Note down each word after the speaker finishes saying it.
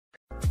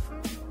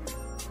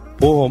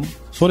보험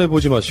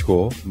손해보지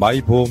마시고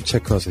마이보험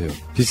체크하세요.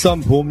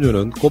 비싼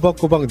보험료는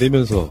꼬박꼬박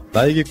내면서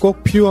나에게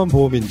꼭 필요한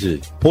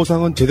보험인지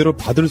보상은 제대로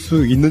받을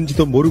수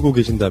있는지도 모르고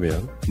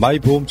계신다면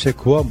마이보험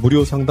체크와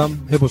무료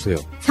상담 해보세요.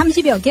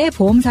 30여 개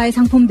보험사의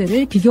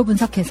상품들을 비교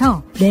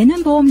분석해서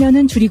내는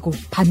보험료는 줄이고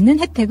받는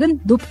혜택은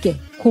높게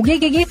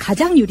고객에게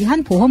가장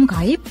유리한 보험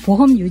가입,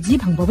 보험 유지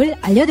방법을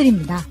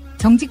알려드립니다.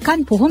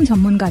 정직한 보험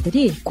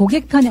전문가들이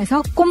고객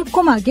편에서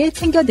꼼꼼하게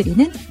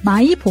챙겨드리는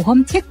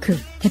마이보험 체크.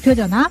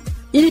 대표전화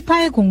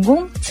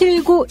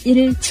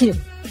 1800-7917.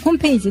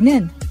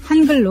 홈페이지는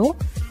한글로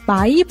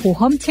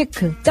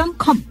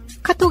마이보험체크.com.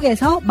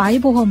 카톡에서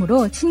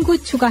마이보험으로 친구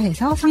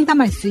추가해서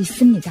상담할 수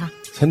있습니다.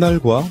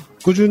 새날과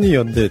꾸준히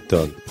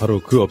연대했던 바로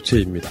그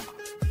업체입니다.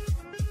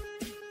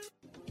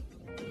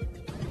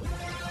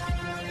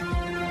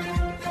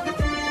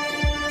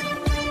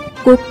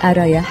 꼭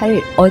알아야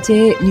할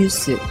어제의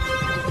뉴스.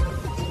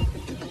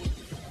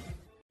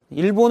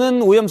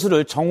 일본은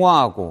오염수를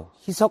정화하고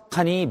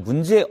희석하니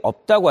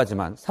문제없다고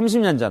하지만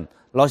 30년 전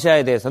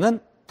러시아에 대해서는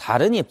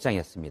다른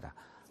입장이었습니다.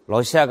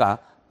 러시아가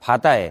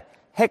바다에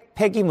핵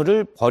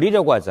폐기물을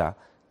버리려고 하자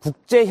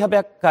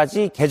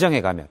국제협약까지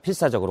개정해가며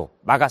필사적으로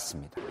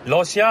막았습니다.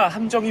 러시아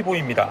함정이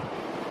보입니다.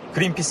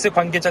 그린피스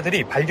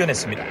관계자들이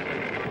발견했습니다.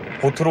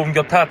 보트로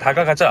옮겨타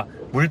다가가자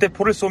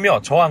물대포를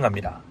쏘며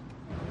저항합니다.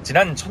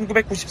 지난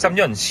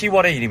 1993년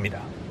 10월의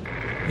일입니다.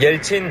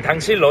 옐친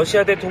당시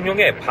러시아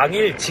대통령의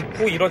방일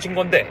직후 이뤄진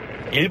건데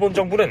일본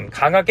정부는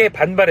강하게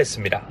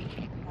반발했습니다.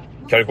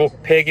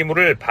 결국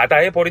폐기물을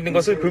바다에 버리는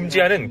것을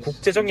금지하는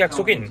국제적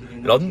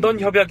약속인 런던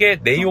협약의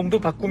내용도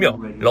바꾸며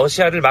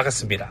러시아를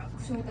막았습니다.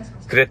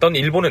 그랬던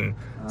일본은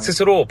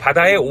스스로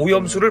바다에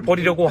오염수를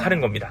버리려고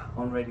하는 겁니다.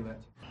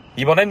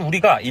 이번엔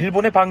우리가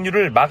일본의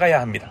방류를 막아야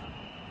합니다.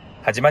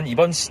 하지만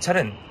이번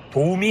시차는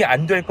도움이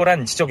안 될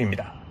거란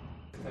지적입니다.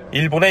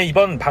 일본의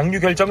이번 방류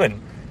결정은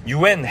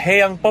UN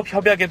해양법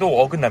협약에도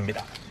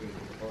어긋납니다.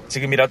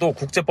 지금이라도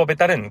국제법에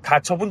따른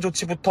가처분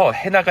조치부터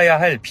해나가야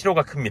할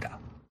필요가 큽니다.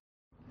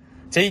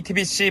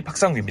 JTBC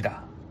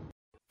박상규입니다.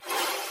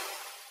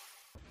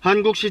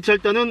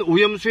 한국시찰단은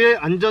오염수의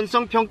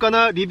안전성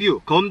평가나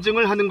리뷰,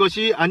 검증을 하는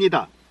것이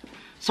아니다.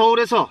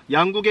 서울에서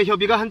양국의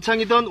협의가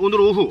한창이던 오늘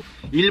오후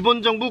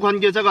일본 정부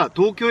관계자가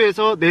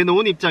도쿄에서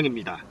내놓은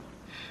입장입니다.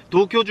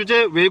 도쿄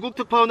주재 외국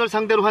특파원을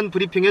상대로 한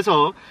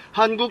브리핑에서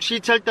한국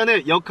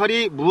시찰단의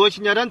역할이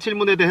무엇이냐란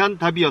질문에 대한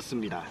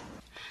답이었습니다.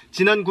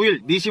 지난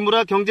 9일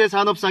니시무라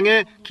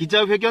경제산업상의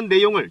기자회견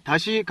내용을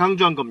다시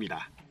강조한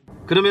겁니다.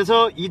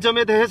 그러면서 이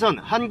점에 대해선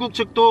한국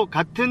측도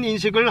같은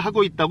인식을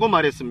하고 있다고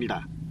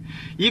말했습니다.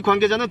 이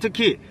관계자는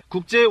특히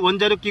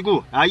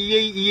국제원자력기구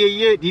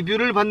IAEA의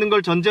리뷰를 받는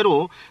걸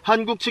전제로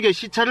한국 측에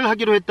시찰을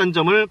하기로 했다는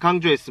점을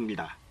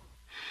강조했습니다.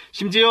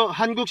 심지어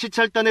한국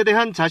시찰단에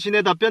대한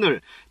자신의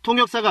답변을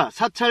통역사가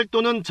사찰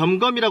또는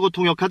점검이라고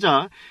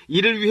통역하자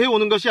이를 위해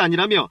오는 것이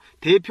아니라며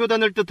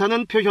대표단을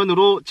뜻하는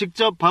표현으로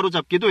직접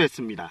바로잡기도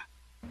했습니다.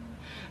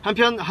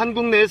 한편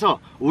한국 내에서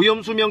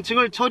오염수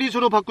명칭을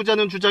처리수로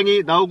바꾸자는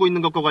주장이 나오고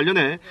있는 것과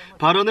관련해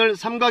발언을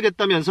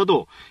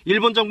삼가겠다면서도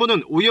일본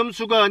정부는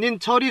오염수가 아닌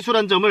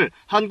처리수란 점을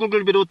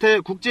한국을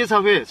비롯해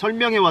국제사회에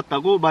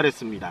설명해왔다고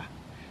말했습니다.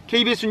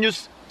 KBS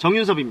뉴스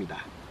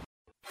정윤섭입니다.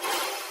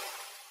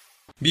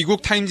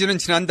 미국 타임즈는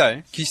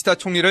지난달 기시다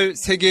총리를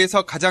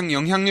세계에서 가장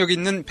영향력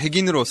있는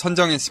백인으로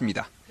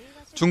선정했습니다.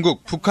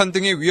 중국, 북한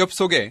등의 위협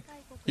속에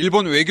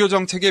일본 외교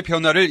정책의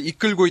변화를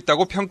이끌고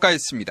있다고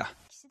평가했습니다.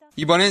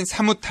 이번엔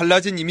사뭇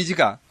달라진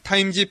이미지가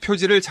타임지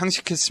표지를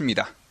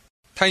장식했습니다.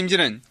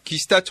 타임지는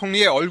기시다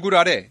총리의 얼굴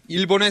아래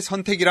일본의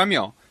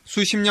선택이라며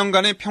수십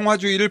년간의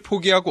평화주의를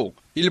포기하고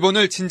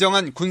일본을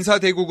진정한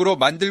군사대국으로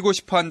만들고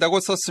싶어 한다고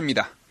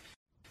썼습니다.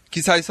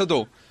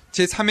 기사에서도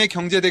제3의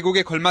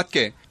경제대국에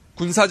걸맞게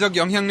군사적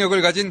영향력을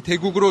가진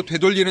대국으로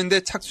되돌리는 데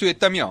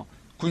착수했다며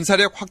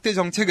군사력 확대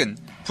정책은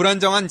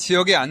불안정한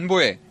지역의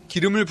안보에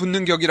기름을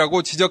붓는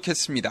격이라고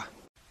지적했습니다.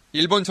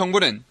 일본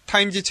정부는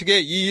타임지 측에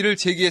이의를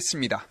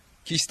제기했습니다.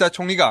 기시다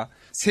총리가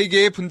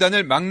세계의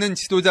분단을 막는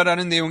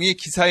지도자라는 내용이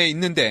기사에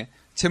있는데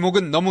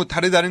제목은 너무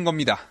다르다는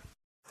겁니다.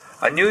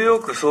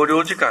 뉴욕総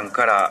領事館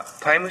から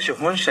タイム誌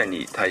本社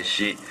に対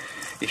し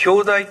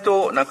表題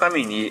と中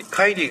身に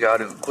乖離があ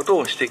ること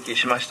を指摘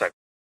しました。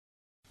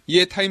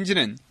 이에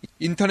타임지는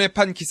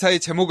인터넷판 기사의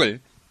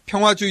제목을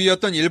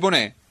평화주의였던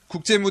일본에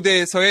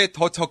국제무대에서의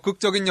더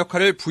적극적인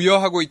역할을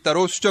부여하고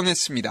있다로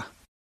수정했습니다.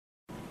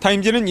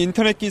 타임지는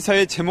인터넷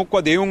기사의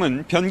제목과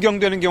내용은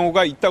변경되는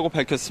경우가 있다고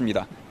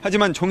밝혔습니다.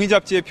 하지만 종이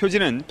잡지의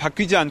표지는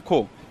바뀌지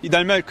않고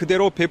이달 말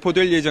그대로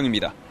배포될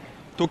예정입니다.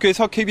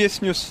 도쿄에서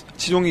KBS 뉴스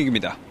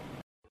지종익입니다.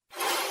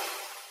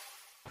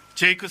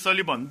 제이크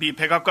설리번 미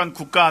백악관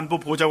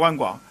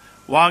국가안보보좌관과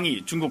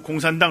왕이 중국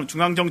공산당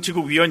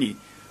중앙정치국 위원이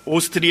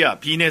오스트리아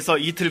빈에서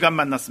이틀간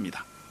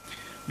만났습니다.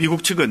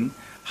 미국 측은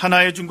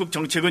하나의 중국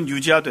정책은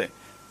유지하되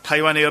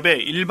타이완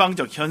해협의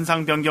일방적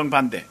현상 변경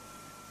반대,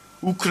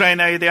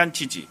 우크라이나에 대한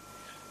지지,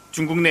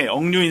 중국 내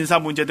억류 인사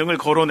문제 등을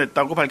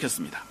거론했다고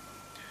밝혔습니다.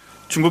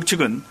 중국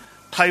측은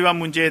타이완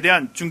문제에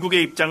대한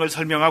중국의 입장을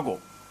설명하고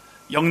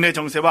영내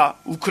정세와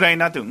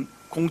우크라이나 등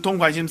공통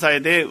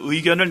관심사에 대해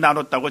의견을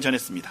나눴다고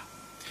전했습니다.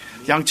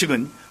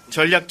 양측은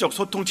전략적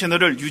소통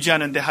채널을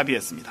유지하는 데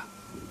합의했습니다.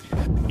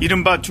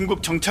 이른바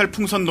중국 정찰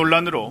풍선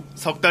논란으로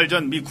석 달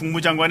전 미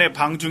국무장관의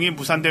방중이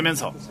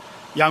무산되면서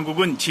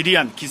양국은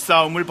지리한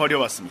기싸움을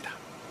벌여왔습니다.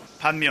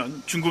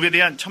 반면 중국에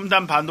대한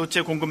첨단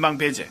반도체 공급망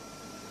배제,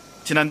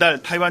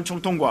 지난달 타이완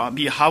총통과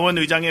미 하원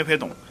의장의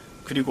회동,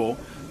 그리고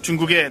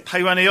중국의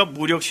타이완 해협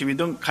무력 시위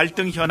등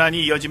갈등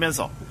현안이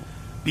이어지면서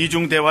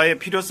미중 대화의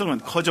필요성은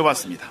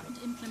커져왔습니다.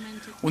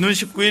 오는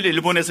 19일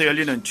일본에서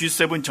열리는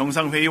G7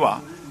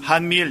 정상회의와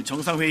한미일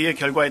정상회의의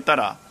결과에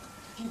따라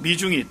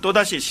미중이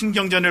또다시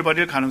신경전을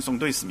벌일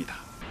가능성도 있습니다.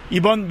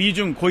 이번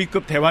미중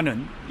고위급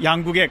대화는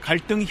양국의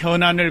갈등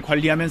현안을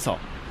관리하면서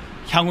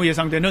향후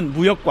예상되는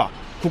무역과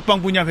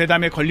국방 분야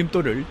회담의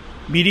걸림돌을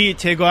미리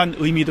제거한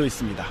의미도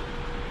있습니다.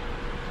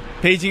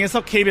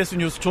 베이징에서 KBS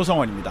뉴스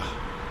조성원입니다.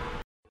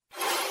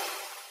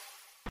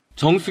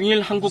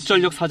 정승일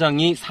한국전력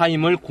사장이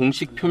사임을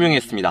공식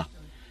표명했습니다.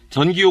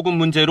 전기요금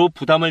문제로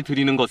부담을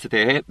드리는 것에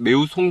대해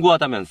매우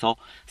송구하다면서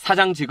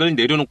사장직을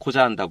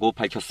내려놓고자 한다고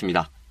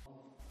밝혔습니다.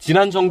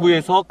 지난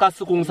정부에서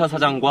가스공사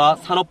사장과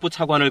산업부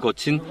차관을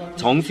거친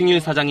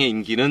정승일 사장의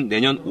임기는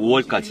내년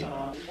 5월까지.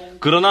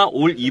 그러나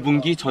올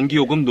 2분기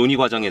전기요금 논의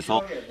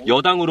과정에서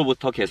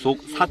여당으로부터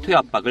계속 사퇴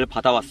압박을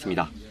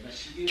받아왔습니다.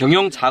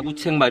 경영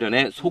자구책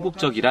마련에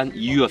소극적이란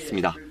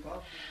이유였습니다.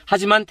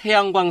 하지만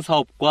태양광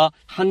사업과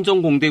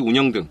한전공대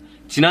운영 등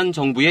지난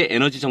정부의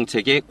에너지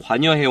정책에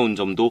관여해온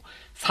점도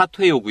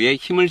사퇴 요구에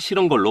힘을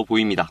실은 걸로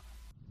보입니다.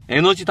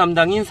 에너지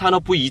담당인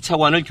산업부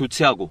 2차관을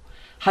교체하고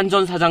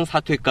한전 사장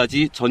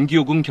사퇴까지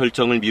전기요금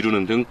결정을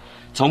미루는 등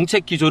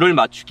정책 기조를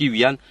맞추기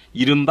위한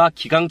이른바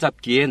기강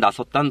잡기에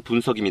나섰다는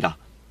분석입니다.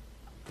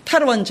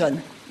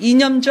 탈원전,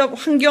 이념적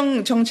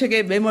환경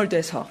정책에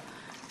매몰돼서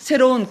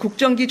새로운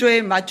국정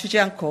기조에 맞추지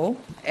않고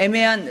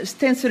애매한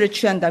스탠스를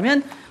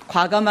취한다면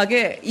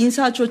과감하게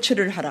인사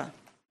조치를 하라.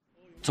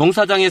 정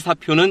사장의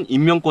사표는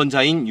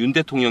임명권자인 윤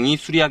대통령이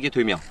수리하게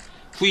되며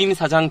후임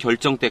사장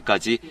결정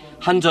때까지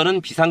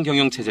한전은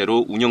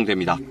비상경영체제로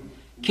운영됩니다.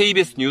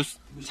 KBS 뉴스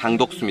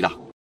장덕수입니다.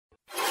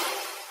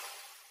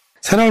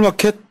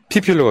 새날마켓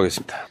PPL로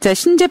가겠습니다. 자,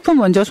 신제품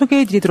먼저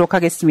소개해드리도록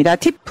하겠습니다.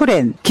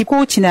 티프렌,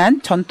 깊고 진한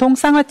전통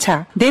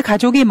쌍화차. 내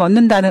가족이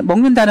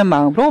먹는다는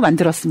마음으로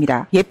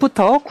만들었습니다.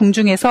 옛부터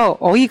궁중에서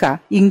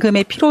어이가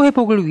임금의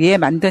피로회복을 위해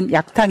만든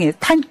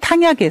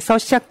탕약에서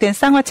시작된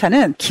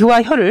쌍화차는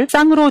기와 혈을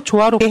쌍으로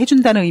조화롭게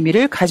해준다는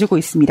의미를 가지고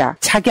있습니다.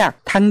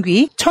 작약,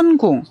 당귀,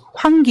 천궁,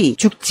 황기,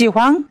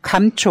 죽지황,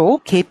 감초,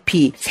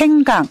 계피,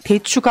 생강,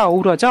 대추가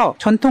어우러져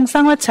전통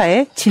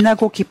쌍화차의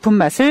진하고 깊은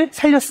맛을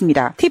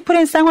살렸습니다.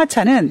 티프렌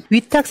쌍화차는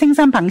위탁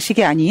생산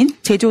방식이 아닌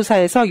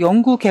제조사에서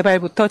연구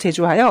개발부터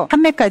제조하여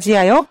판매까지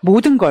하여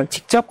모든 걸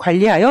직접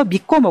관리하여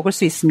믿고 먹을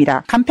수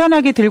있습니다.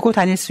 간편하게 들고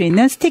다닐 수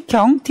있는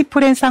스틱형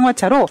티프렌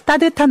쌍화차로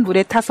따뜻한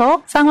물에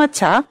타서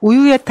쌍화차,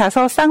 우유에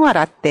타서 쌍화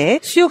라떼,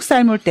 수육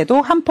삶을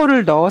때도 한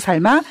포를 넣어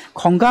삶아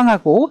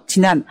건강하고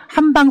진한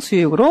한방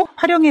수육으로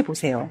활용해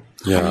보세요.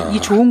 아니,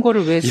 이 좋은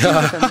거를 왜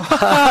수육을 삶아?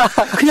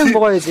 그냥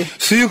먹어야지.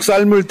 수육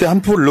삶을 때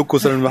한 포를 넣고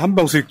삶으면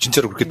한방 수육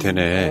진짜로 그렇게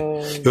되네.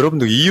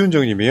 여러분들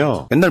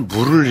이윤정님이요. 맨날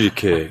물을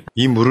이렇게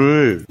이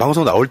물을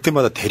방송 나올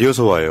때마다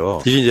데려서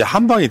와요. 이게 이제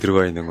한방이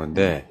들어가 있는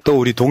건데 또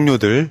우리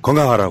동료들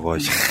건강하라고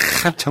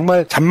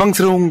정말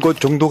잔망스러운 것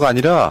정도가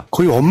아니라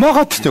거의 엄마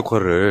같은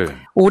역할을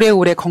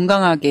오래오래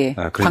건강하게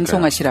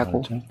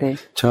방송하시라고. 네.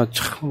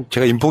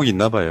 제가 인복이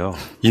있나 봐요.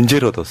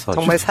 인재를 얻었어.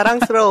 정말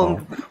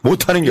사랑스러운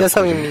못하는 게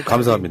여성입니다.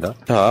 감사합니다.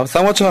 자,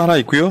 쌍화차 하나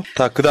있고요.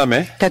 자,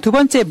 그다음에 자, 두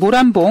번째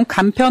모란봉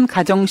간편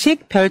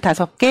가정식 별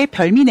 5개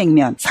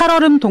별미냉면.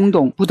 살얼음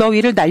동동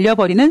무더위를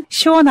날려버리는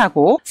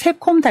시원하고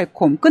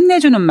새콤달콤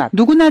끝내주는 맛.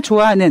 누구나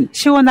좋아하는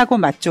시원하고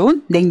맛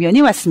좋은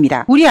냉면이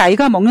왔습니다. 우리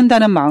아이가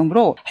먹는다는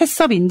마음으로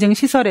햇섭 인증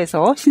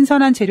시설에서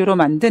신선한 재료로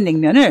만든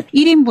냉면을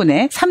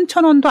 1인분에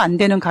 3,000원도 안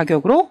되는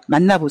가격으로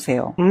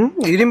만나보세요.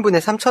 1인분에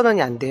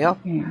 3,000원이 안 돼요?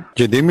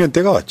 이제 냉면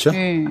때가 왔죠?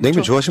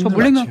 냉면 좋아하시는 분들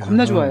물냉면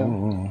겁나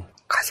좋아요.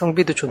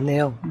 가성비도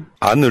좋네요.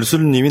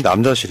 안을수님이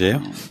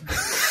남자시래요?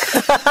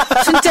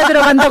 순자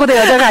들어간다고 내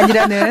여자가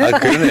아니라는. 아,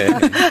 그러네.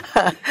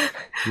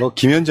 뭐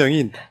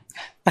김현정이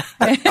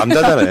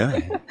남자잖아요.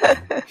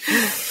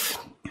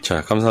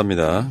 자,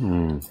 감사합니다.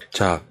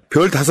 자,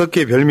 별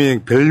 5개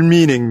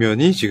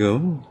별미냉면이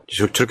지금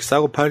저렇게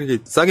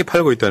싸게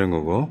팔고 있다는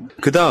거고.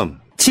 그 다음.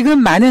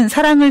 지금 많은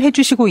사랑을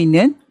해주시고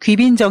있는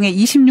귀빈정의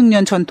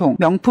 26년 전통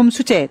명품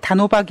수제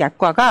단호박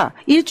약과가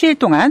일주일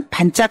동안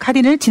반짝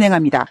할인을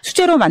진행합니다.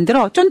 수제로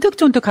만들어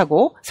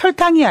쫀득쫀득하고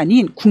설탕이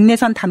아닌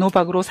국내산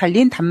단호박으로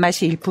살린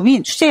단맛이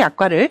일품인 수제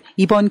약과를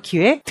이번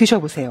기회에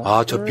드셔보세요.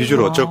 아, 저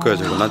비주얼 어쩔 거야,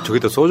 저거. 난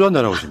저기다 소주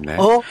한잔 하고 싶네.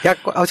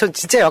 약과. 전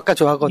진짜 약과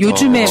좋아하거든요.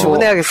 요즘에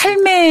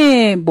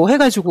할매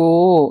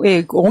해가지고,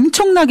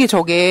 엄청나게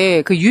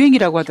저게 그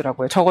유행이라고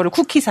하더라고요. 저거를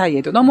쿠키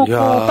사이에도 넣어먹고,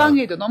 빵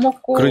위에도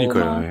넣어먹고.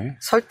 그러니까요.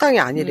 설탕이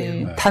아니래요.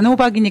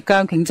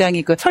 단호박이니까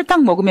굉장히 그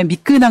설탕 먹으면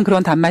미끈한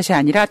그런 단맛이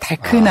아니라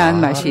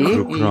달큰한 맛이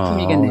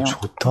일품이겠네요.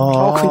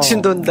 좋다.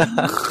 군침 돈다.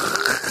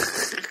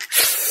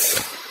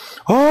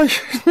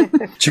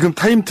 지금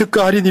타임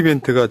특가 할인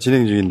이벤트가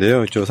진행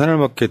중인데요. 저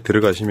새날마켓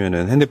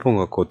들어가시면은 핸드폰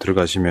갖고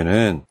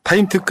들어가시면은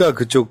타임 특가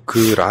그쪽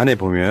그 란에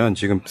보면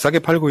지금 싸게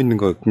팔고 있는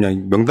거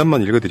그냥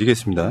명단만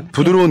읽어드리겠습니다.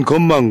 부드러운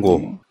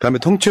건망고, 그다음에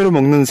통째로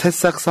먹는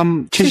새싹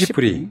쌈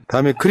 70뿌리,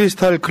 그다음에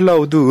크리스탈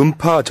클라우드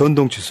음파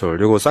전동 칫솔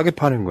요거 싸게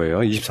파는 거예요.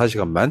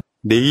 24시간만.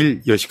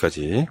 내일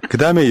 10시까지. 그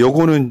다음에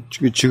요거는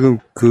지금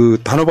그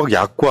단호박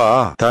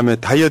약과, 그다음에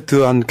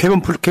다이어트한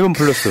쾌변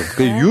플러스.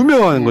 그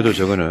유명한 거죠,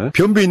 저거는.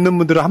 변비 있는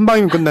분들은 한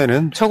방이면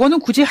끝나는. 저거는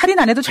굳이 할인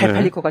안 해도 잘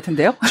팔릴 것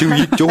같은데요? 지금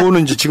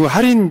요거는 이제 지금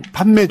할인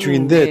판매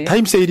중인데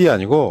타임 세일이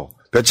아니고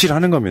며칠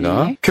하는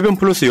겁니다. 네. 쾌변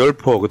플러스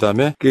 10포, 그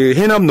다음에 그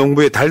해남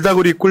농부의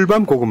달다구리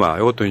꿀밤 고구마.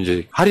 이것도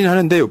이제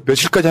할인하는데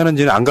며칠까지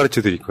하는지는 안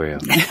가르쳐 드릴 거예요.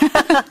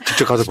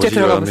 직접 가서 보시기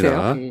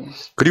바랍니다. 네.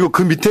 그리고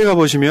그 밑에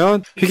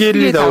가보시면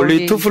휘게일리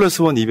다올리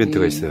 2+1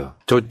 이벤트가 있어요.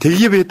 저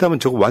대기업에 했다면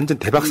저거 완전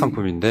대박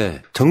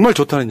상품인데 정말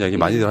좋다는 이야기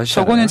많이들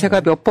하시잖아요. 저거는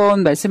제가 몇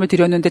번 말씀을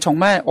드렸는데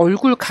정말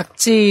얼굴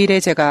각질에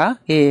제가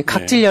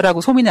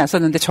각질녀라고 소문이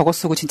났었는데 저거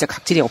쓰고 진짜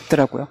각질이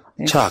없더라고요.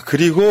 네. 자,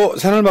 그리고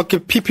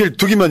새날마켓 PPL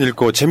 2개만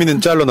읽고 재미있는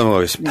짤로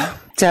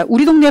넘어가겠습니다. 자,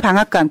 우리 동네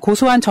방앗간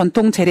고소한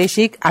전통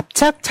재래식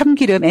압착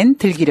참기름 앤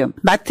들기름.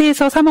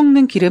 마트에서 사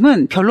먹는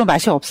기름은 별로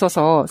맛이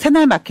없어서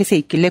새날마켓에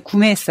있길래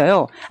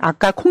구매했어요.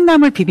 아까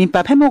콩나물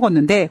비빔밥 해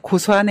먹었는데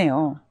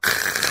고소하네요.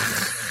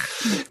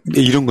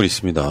 이런 건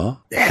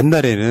있습니다.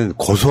 옛날에는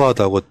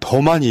고소하다고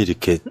더 많이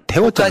이렇게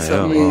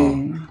태웠잖아요.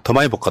 더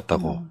많이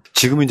볶았다고.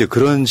 지금은 이제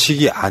그런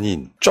식이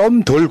아닌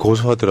좀 덜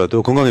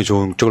고소하더라도 건강에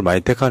좋은 쪽을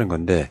많이 택하는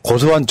건데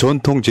고소한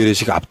전통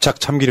재래식 압착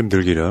참기름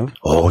들기름.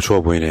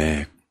 좋아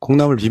보이네.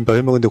 콩나물 비빔밥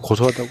해 먹는데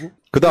고소하다고?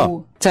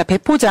 그다음. 자,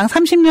 배포장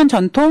 30년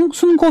전통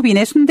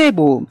순고빈의 순대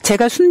모음.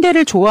 제가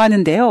순대를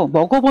좋아하는데요.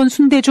 먹어본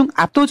순대 중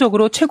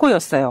압도적으로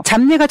최고였어요.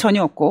 잡내가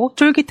전혀 없고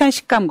쫄깃한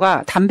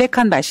식감과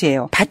담백한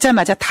맛이에요.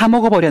 받자마자 다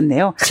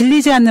먹어버렸네요.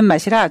 질리지 않는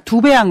맛이라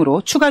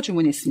 2배양으로 추가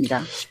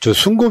주문했습니다. 저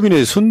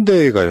순고빈의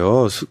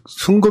순대가요.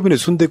 순고빈의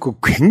순대국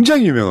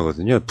굉장히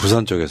유명하거든요.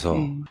 부산 쪽에서.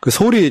 그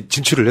서울에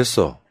진출을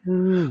했어.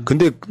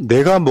 근데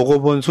내가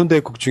먹어본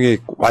순대국 중에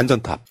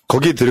완전 탑.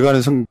 거기에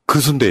들어가는 그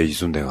순대예요, 이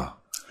순대가.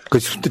 그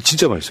순대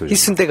진짜 맛있어요. 이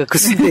순대가 그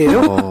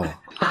순대예요?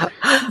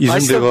 이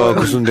순대가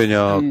그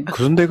순대냐,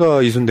 그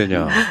순대가 이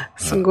순대냐.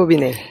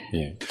 순고비네.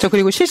 예. 저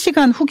그리고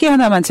실시간 후기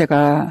하나만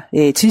제가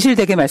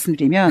진실되게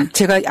말씀드리면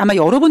제가 아마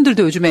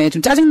여러분들도 요즘에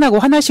좀 짜증나고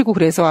화나시고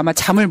그래서 아마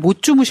잠을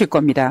못 주무실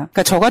겁니다.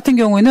 그러니까 저 같은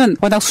경우에는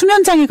워낙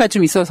수면 장애가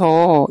좀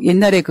있어서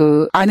옛날에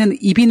그 아는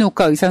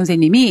이비인후과 의사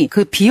선생님이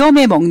그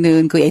비염에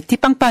먹는 그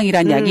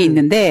에티빵빵이라는 약이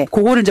있는데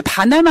그거를 이제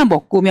반알만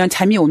먹으면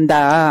잠이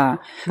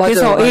온다.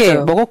 그래서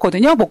맞아요.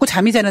 먹었거든요. 먹고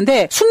잠이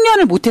자는데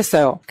숙면을 못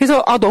했어요.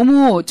 그래서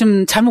너무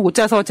좀 잠을 못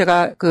자서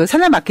제가 그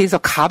새날마켓에서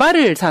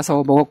가바를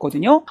사서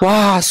먹었거든요.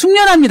 와,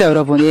 숙면합니다,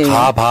 여러분.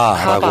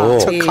 가바라고.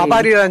 저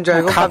가발이라는 줄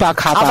알고. 가바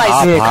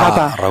있어요.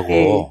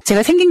 가바라고.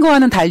 제가 생긴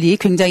거와는 달리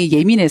굉장히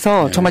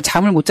예민해서 정말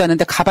잠을 못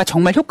자는데 가바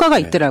정말 효과가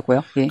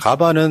있더라고요.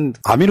 가바는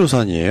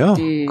아미노산이에요.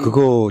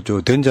 그거 저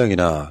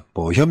된장이나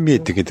뭐 현미에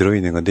등에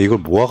들어있는 건데 이걸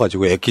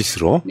모아가지고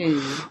액기스로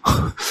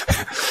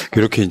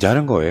그렇게 이제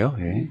하는 거예요.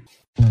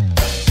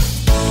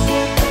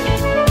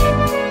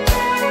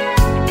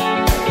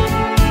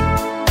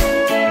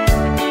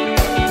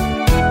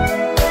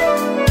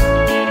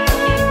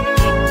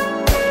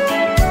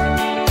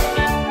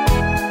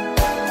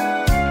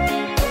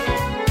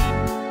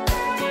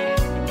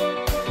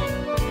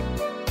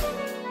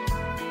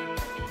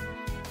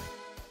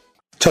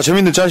 자,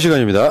 재밌는 짤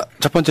시간입니다.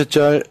 첫 번째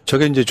짤,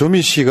 저게 이제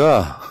조민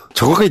씨가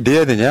저거까지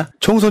내야 되냐?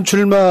 총선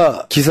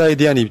출마 기사에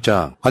대한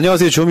입장.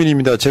 안녕하세요,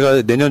 조민입니다.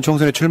 제가 내년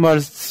총선에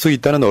출마할 수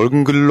있다는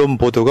언론론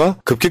보도가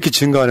급격히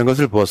증가하는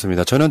것을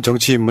보았습니다. 저는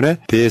정치 인문에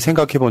대해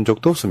생각해 본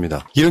적도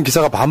없습니다. 이런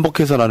기사가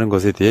반복해서 나는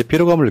것에 대해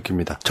피로감을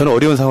느낍니다. 저는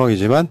어려운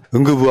상황이지만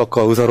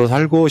응급의학과 의사로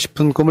살고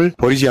싶은 꿈을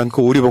버리지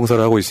않고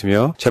우리봉사를 하고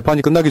있으며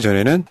재판이 끝나기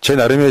전에는 제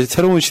나름의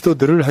새로운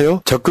시도들을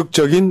하여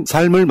적극적인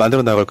삶을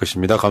만들어 나갈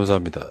것입니다.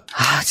 감사합니다.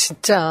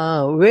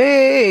 진짜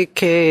왜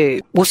이렇게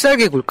못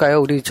살게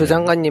굴까요? 우리 조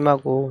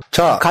장관님하고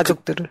자,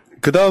 가족들을.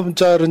 그 다음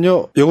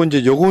짤은요,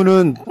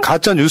 요거는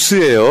가짜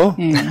뉴스예요.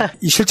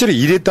 실제로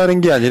이랬다는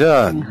게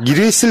아니라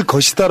이랬을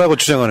것이다라고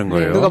주장하는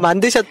거예요. 누가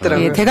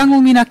만드셨더라고요.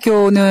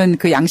 대강국민학교는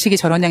그 양식이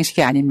저런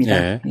양식이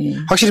아닙니다.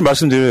 확실히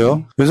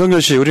말씀드려요.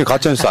 윤석열 씨, 우리는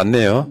가짜 뉴스 안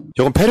내요.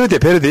 이건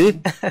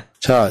패러디.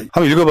 자,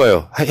 한번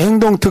읽어봐요.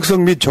 행동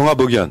특성 및 종합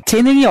의견.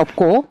 재능이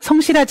없고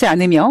성실하지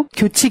않으며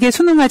교칙에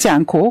순응하지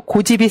않고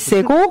고집이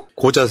세고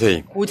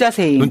고자세임.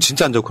 눈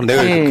진짜 안 좋고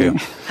내가 읽을게요.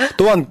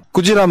 또한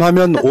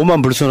꾸지람하면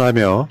오만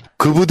불손하며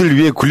그부들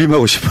위해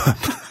군림하고 싶어.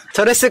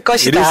 저랬을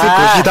것이다. 이랬을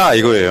것이다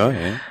이거예요.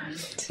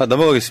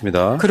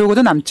 넘어가겠습니다.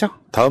 그러고도 남죠.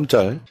 다음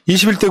짤.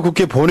 21대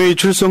국회 본회의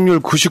출석률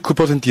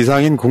 99%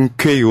 이상인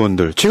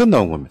국회의원들. 최근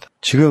나온 겁니다.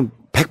 지금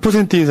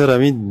 100%인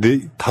사람이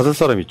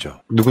 5사람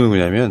있죠.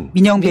 누구냐면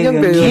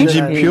민영배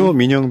김진표,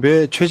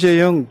 민영배,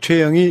 최재형,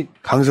 최영희,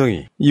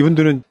 강성희.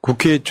 이분들은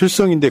국회에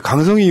출석인데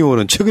강성희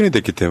의원은 최근에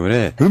됐기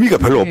때문에 의미가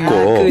별로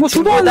없고. 뭐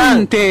두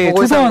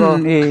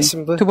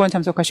번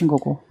참석하신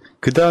거고.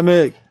 그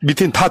다음에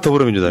밑에는 다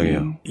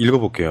더불어민주당이에요.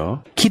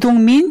 읽어볼게요.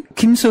 기동민,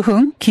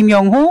 김수흥,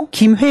 김영호,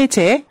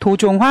 김회재,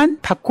 도종환,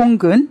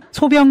 박홍근,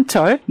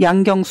 소병철,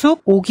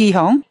 양경숙,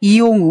 오기형,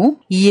 이용우,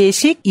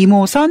 이해식,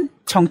 이모선,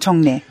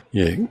 정청래.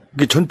 예.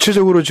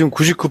 전체적으로 지금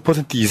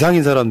 99%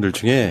 이상인 사람들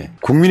중에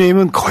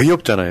국민의힘은 거의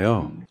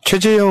없잖아요.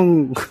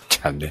 최재형,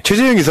 참네.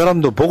 최재형 이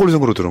사람도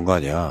보궐선거로 들어온 거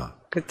아니야.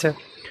 그쵸.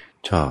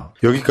 자,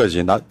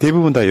 여기까지.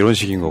 대부분 다 이런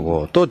식인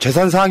거고. 또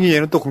재산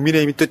상위에는 또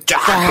국민의힘이 또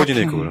쫙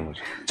퍼지네 있고 그런 거죠.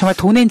 정말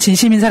돈엔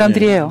진심인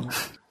사람들이에요.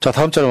 자,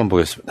 다음 자료만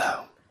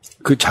보겠습니다.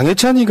 그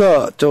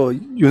장해찬이가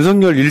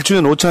윤석열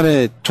 1주년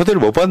오찬에 초대를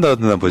못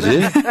받는다나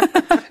보지?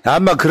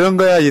 아마 그런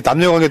거야. 이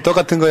남녀관계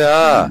똑같은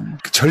거야.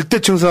 절대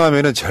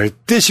충성하면은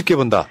절대 쉽게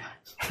본다.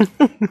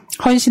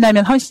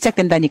 헌신하면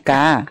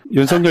헌시작된다니까.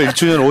 윤석열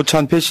 1주년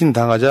오찬 패신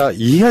당하자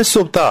이해할 수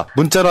없다.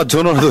 문자나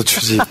전화라도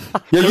주지.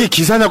 여기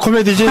기사냐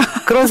코미디지?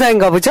 그런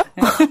사인가 보죠?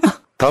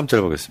 다음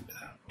절 보겠습니다.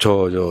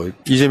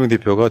 이재명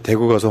대표가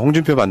대구 가서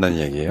홍준표 만난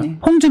이야기예요. 네.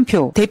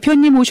 홍준표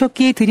대표님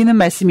오셨기에 드리는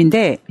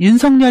말씀인데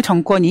윤석열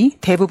정권이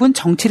대부분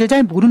정치를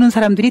잘 모르는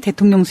사람들이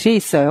대통령실에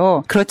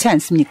있어요. 그렇지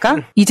않습니까?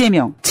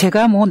 이재명,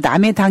 제가 뭐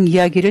남의 당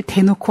이야기를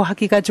대놓고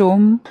하기가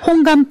좀.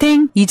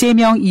 홍감탱,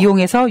 이재명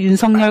이용해서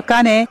윤석열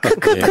까네.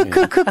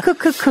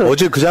 크크크크크크크크.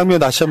 어제 그 장면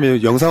다시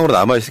한번 영상으로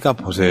남아있으니까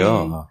한번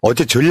보세요.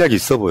 어제 전략이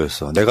있어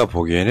보였어. 내가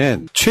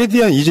보기에는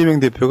최대한 이재명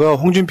대표가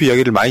홍준표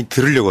이야기를 많이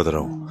들으려고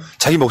하더라고.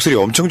 자기 목소리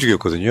엄청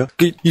죽였거든요.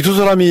 이 두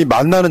사람이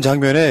만나는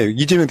장면에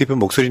이재명 대표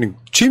목소리는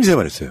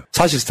취임새만 했어요.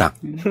 사실상.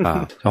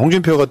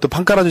 홍준표가 또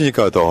판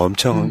깔아주니까 또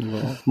엄청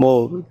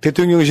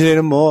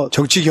대통령실에는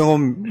정치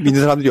경험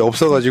있는 사람들이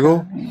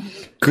없어가지고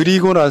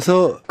그리고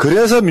나서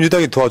그래서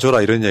민주당이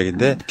도와줘라 이런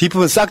얘기인데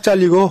뒷부분 싹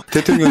잘리고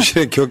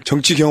대통령실에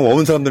정치 경험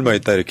없는 사람들만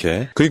있다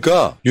이렇게.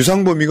 그러니까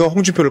유상범이가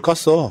홍준표를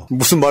깠어.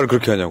 무슨 말을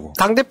그렇게 하냐고.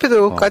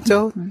 당대표도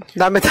깠죠.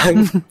 남의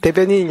당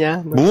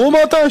대변인이냐.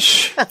 무엄하다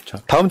씨. 자,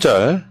 다음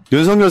짤.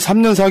 윤석열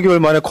 3년 4개월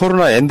만에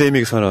코로나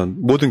엔데믹 선언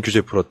모든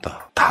규제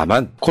풀었다.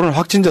 다만 코로나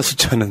확진자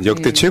숫자는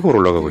역대 최고로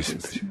올라가고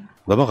있습니다.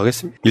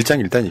 넘어가겠습니다.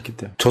 일장일단이 있기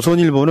때문에.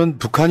 조선일보는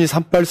북한이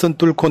산발선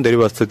뚫고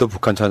내려왔을 때도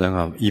북한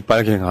찬양함, 이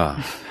빨갱하.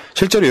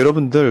 실제로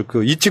여러분들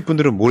이직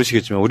분들은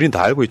모르시겠지만 우리는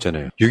다 알고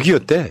있잖아요.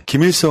 6.25 때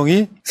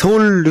김일성이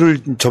서울을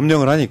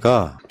점령을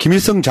하니까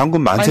김일성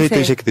장군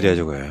만세했던 새끼들이야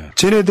저거예요.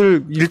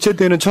 쟤네들 일제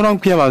때는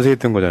천황피하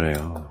만세했던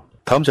거잖아요.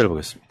 다음 잘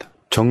보겠습니다.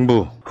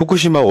 정부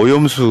후쿠시마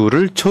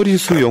오염수를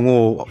처리수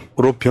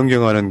용어로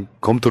변경하는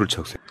검토를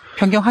착수해요.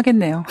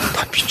 변경하겠네요.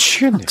 다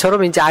미치겠네.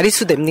 저러면 이제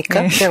아리수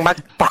됩니까? 네. 그냥 막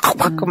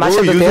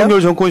마셔도 돼요?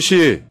 윤석열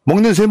정권씨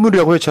먹는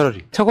샘물이라고 해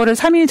차라리. 저거를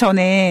 3일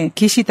전에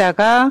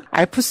기시다가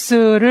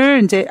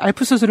알프스를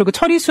그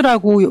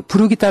처리수라고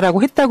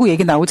부르겠다라고 했다고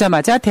얘기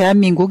나오자마자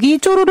대한민국이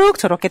쪼르륵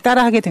저렇게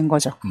따라하게 된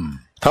거죠.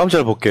 다음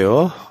잘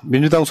볼게요.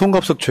 민주당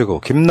송갑석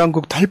최고.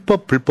 김남국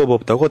탈법 불법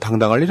없다고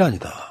당당할 일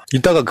아니다.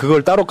 이따가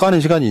그걸 따로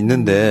까는 시간이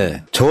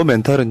있는데 저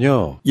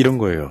멘탈은요. 이런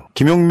거예요.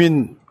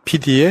 김용민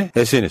PD의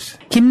SNS.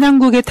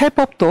 김남국의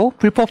탈법도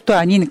불법도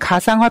아닌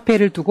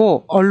가상화폐를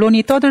두고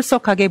언론이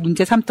떠들썩하게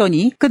문제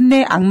삼더니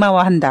끝내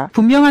악마화한다.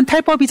 분명한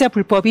탈법이자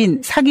불법인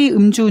사기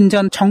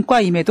음주운전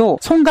전과임에도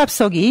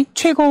송갑석이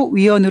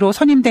최고위원으로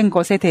선임된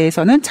것에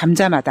대해서는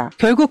잠잠하다.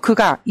 결국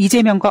그가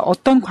이재명과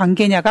어떤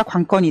관계냐가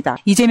관건이다.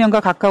 이재명과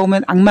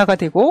가까우면 악마가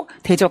되고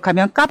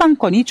대적하면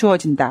까방권이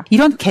주어진다.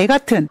 이런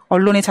개같은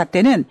언론의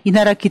잣대는 이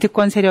나라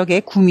기득권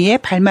세력의 구미에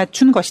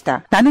발맞춘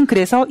것이다. 나는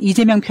그래서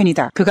이재명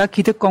편이다. 그가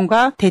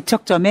기득권과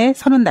대척점에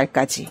서는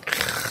날까지.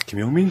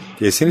 김용민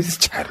SNS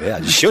잘해.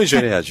 아주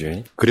시원시원해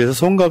아주. 그래서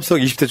송갑석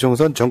 20대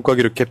총선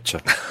전과기록 캡처.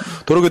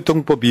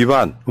 도로교통법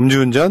위반,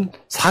 음주운전,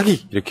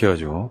 사기 이렇게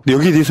해가지고. 근데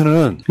여기에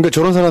대해서는 그러니까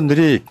저런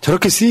사람들이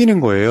저렇게 쓰이는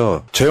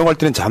거예요. 조용할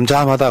때는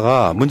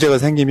잠잠하다가 문제가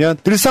생기면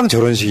늘상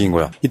저런 식인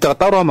거야. 이따가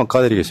따로 한번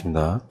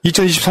까드리겠습니다.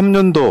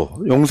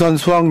 2023년도 용산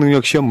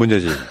수학능력시험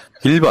문제집.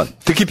 1번.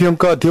 듣기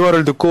평가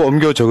대화를 듣고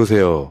옮겨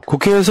적으세요.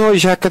 국회에서 이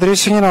새끼들이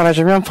승인 안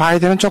해주면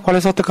바이든은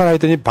쪽팔려서 어떡하나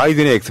했더니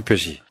바이든의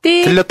X표시.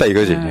 틀렸다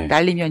이거지.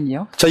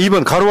 날리면요. 자,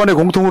 2번. 가로 안에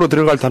공통으로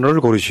들어갈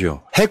단어를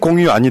고르시오.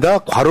 핵공유 아니다.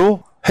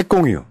 괄호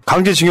핵공유.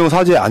 강제징용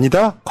사죄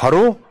아니다.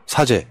 괄호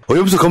사죄.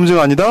 오염수 검증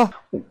아니다.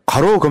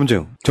 괄호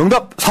검증.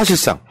 정답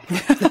사실상.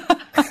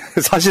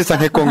 사실상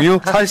핵공유,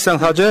 사실상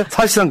사죄,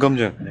 사실상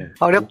검증. 네.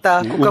 어렵다.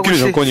 웃기는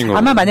정권인 거고.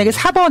 아마 만약에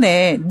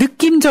 4번에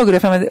느낌적으로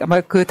하면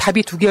아마 그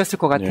답이 두 개였을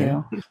것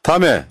같아요.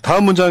 네.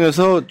 다음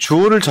문장에서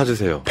주어를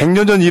찾으세요.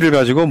 100년 전 일을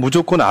가지고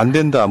무조건 안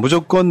된다,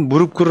 무조건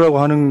무릎 꿇으라고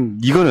하는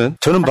이거는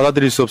저는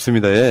받아들일 수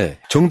없습니다. 예.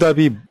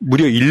 정답이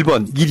무려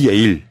 1번,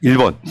 1이야,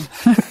 1번.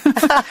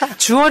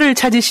 주어를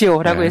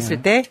찾으시오라고 네.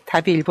 했을 때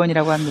답이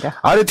 1번이라고 합니다.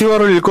 아래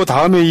티와를 읽고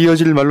다음에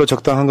이어질 말로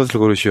적당한 것을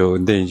고르시오.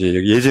 근데 이제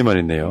여기 예제만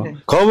있네요.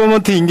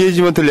 Government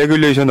Engagement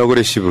Regulation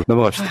Aggressive.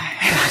 넘어갑시다.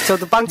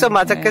 저도 빵점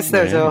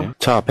맞았겠어요, 저.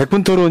 자,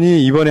 100분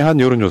토론이 이번에 한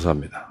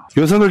여론조사입니다.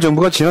 윤석열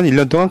정부가 지난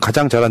 1년 동안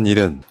가장 잘한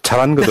일은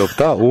잘한 것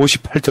없다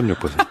 58.6%.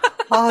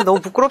 아,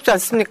 너무 부끄럽지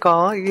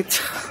않습니까? 이게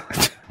참.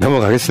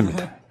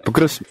 넘어가겠습니다.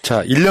 부끄럽습니다.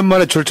 자, 1년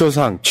만에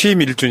줄초상 취임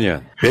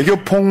 1주년.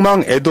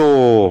 외교폭망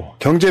애도,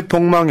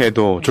 경제폭망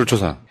애도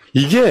줄초상.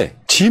 이게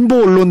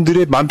진보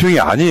언론들의 만평이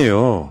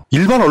아니에요.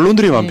 일반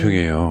언론들의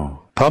만평이에요.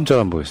 다음 짤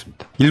한번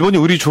보겠습니다. 일본이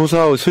우리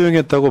조사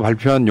수용했다고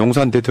발표한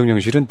용산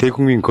대통령실은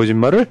대국민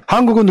거짓말을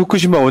한국은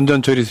후쿠시마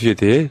원전 처리수에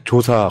대해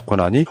조사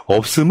권한이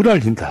없음을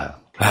알린다.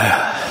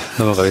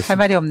 넘어가겠습니다. 할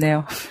말이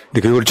없네요.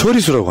 근데 그걸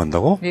처리수라고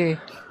한다고? 예.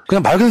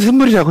 그냥 맑은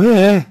샘물이라고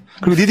해.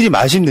 그리고 니들이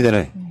마시면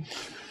되잖아요.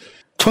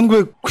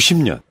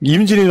 1990년,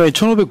 이민진의 나이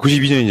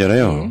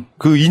 1592년이잖아요.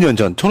 그 2년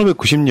전,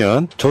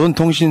 1590년,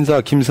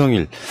 조선통신사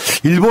김성일.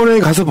 일본에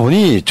가서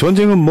보니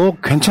전쟁은 뭐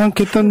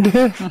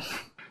괜찮겠던데?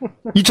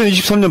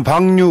 2023년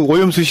방류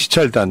오염수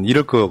시찰단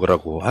이럴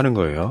거라고 하는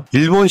거예요.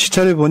 일본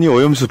시찰에 보니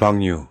오염수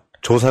방류.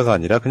 조사가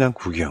아니라 그냥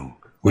구경.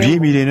 우리의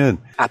미래는.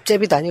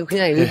 앞제비도 아니고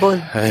그냥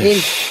일본인.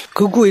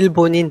 극우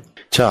일본인.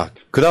 자,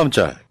 그 다음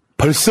짤.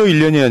 벌써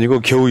 1년이 아니고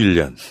겨우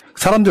 1년.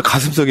 사람들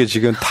가슴속에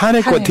지금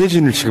탄핵과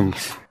퇴진을 지금.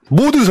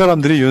 모든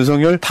사람들이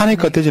윤석열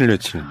탄핵과 퇴진을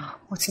외치는.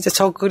 진짜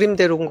저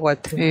그림대로 온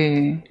것 같아요.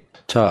 예.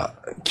 자,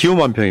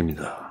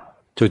 기호만평입니다.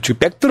 저 지금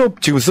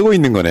백드롭 지금 쓰고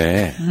있는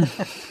거네.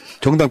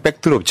 정당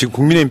백드롭, 지금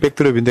국민의힘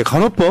백드롭인데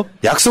간호법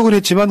약속은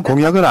했지만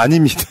공약은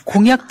아닙니다.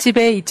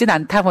 공약집에 있진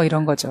않다 뭐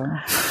이런 거죠.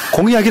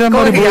 공약이란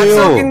말이 뭐예요?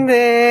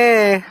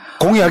 약속인데.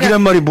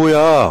 공약이란 말이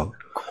뭐야?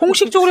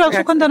 공식적으로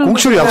약속한다는 거죠.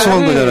 공식으로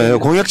약속한 거잖아요.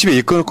 공약집에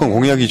이끌 건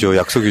공약이죠.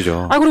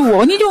 약속이죠. 아, 그리고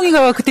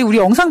원희룡이가 그때 우리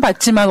영상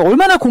봤지만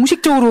얼마나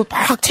공식적으로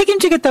막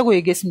책임지겠다고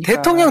얘기했습니까?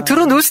 대통령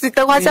들어놓을 수도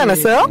있다고 하지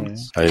않았어요?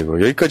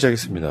 아이고, 여기까지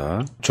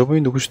하겠습니다.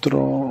 저분이 누구시더라?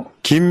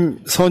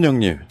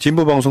 김선영님,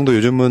 진보방송도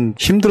요즘은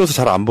힘들어서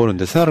잘 안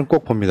보는데 새날은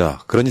꼭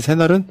봅니다. 그러니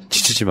새날은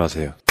지치지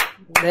마세요.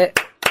 네.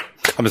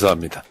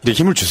 감사합니다. 이제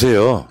힘을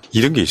주세요.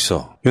 이런 게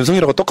있어.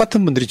 윤석열하고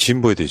똑같은 분들이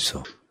진보에도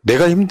있어.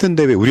 내가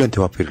힘든데 왜 우리한테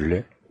화폐를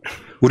내?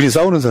 우린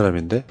싸우는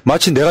사람인데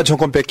마치 내가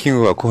정권 뺏긴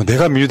것 같고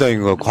내가 민주당인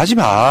것 같고 하지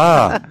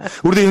마.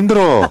 우리도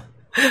힘들어.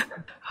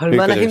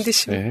 얼마나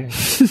힘드시면. 네.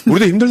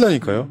 우리도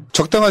힘들다니까요.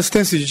 적당한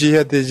스탠스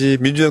유지해야 되지.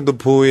 민주당도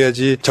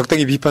보호해야지.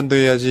 적당히 비판도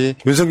해야지.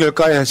 윤석열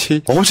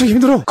까야지. 엄청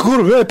힘들어.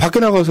 그걸 왜 밖에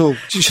나가서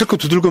실컷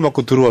두들겨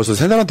맞고 들어와서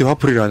새날한테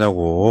화풀이를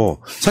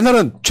하냐고.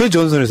 새날은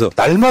최전선에서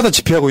날마다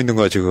집회하고 있는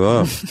거야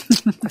지금.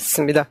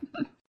 맞습니다.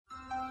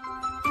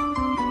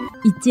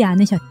 잊지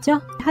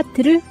않으셨죠?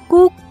 하트를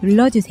꼭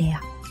눌러주세요.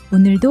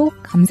 오늘도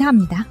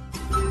감사합니다.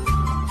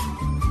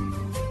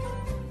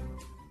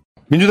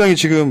 민주당이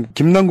지금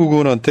김남국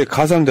의원한테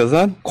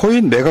가상자산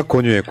코인 매각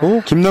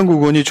권유했고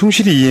김남국 의원이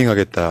충실히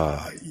이행하겠다.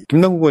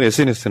 김남국 의원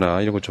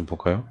SNS나 이런 것 좀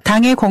볼까요?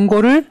 당의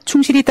권고를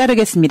충실히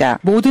따르겠습니다.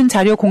 모든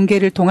자료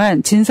공개를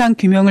통한 진상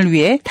규명을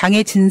위해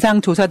당의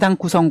진상조사단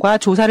구성과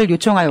조사를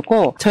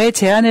요청하였고 저의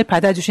제안을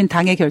받아주신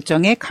당의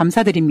결정에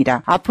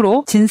감사드립니다.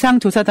 앞으로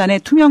진상조사단에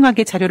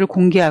투명하게 자료를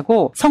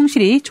공개하고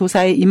성실히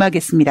조사에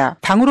임하겠습니다.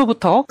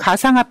 당으로부터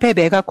가상화폐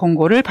매각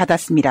권고를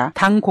받았습니다.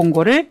 당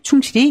권고를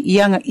충실히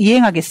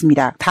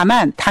이행하겠습니다.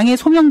 다만 당의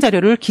소명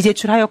자료를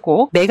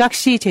기제출하였고 매각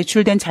시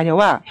제출된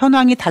자료와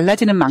현황이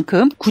달라지는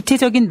만큼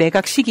구체적인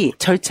매각 시기,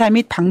 절차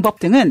및 방법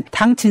등은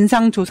당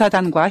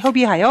진상조사단과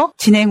협의하여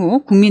진행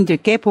후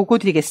국민들께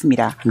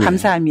보고드리겠습니다. 네.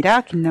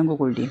 감사합니다.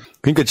 김남국 올림.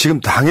 그러니까 지금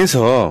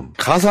당에서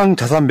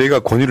가상자산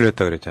매각 권유를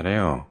했다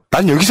그랬잖아요.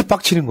 난 여기서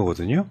빡치는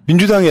거거든요.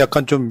 민주당에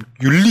약간 좀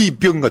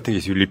윤리병 같은 게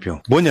있어요.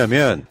 윤리병.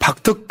 뭐냐면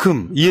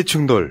박덕흠,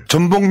 이해충돌,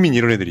 전봉민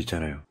이런 애들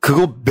있잖아요.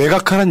 그거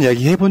매각하는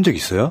이야기 해본 적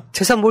있어요?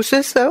 재산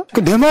몰수했어요?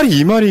 내 말이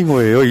이 말인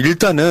거예요.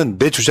 일단은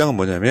내 주장은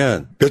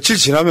뭐냐면 며칠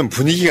지나면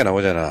분위기가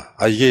나오잖아.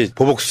 아 이게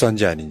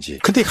보복수사인지 아닌지.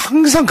 근데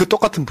항상 그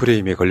똑같은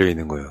프레임에 걸려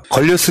있는 거예요.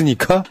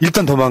 걸렸으니까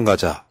일단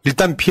도망가자.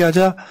 일단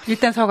피하자.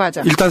 일단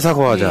사과하자. 일단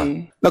사과하자.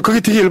 네. 나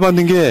그게 되게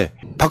열받는 게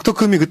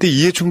박덕흠이 그때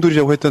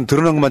이해충돌이라고 했던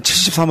드러난 것만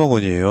 73억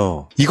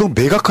원이에요. 이거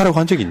매각하라고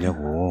한 적이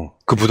있냐고.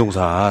 그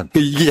부동산.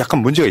 이게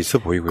약간 문제가 있어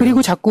보이고요.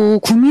 그리고 자꾸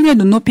국민의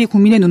눈높이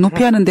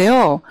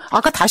하는데요.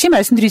 아까 다시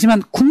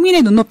말씀드리지만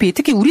국민의 눈높이,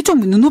 특히 우리 쪽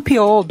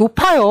눈높이요.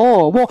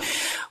 높아요.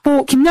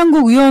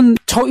 김남국 의원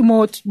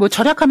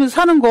절약하면서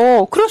사는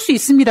거 그럴 수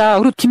있습니다.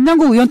 그리고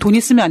김남국 의원 돈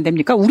있으면 안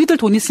됩니까? 우리들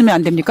돈 있으면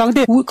안 됩니까?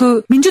 근데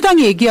그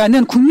민주당이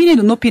얘기하는 국민의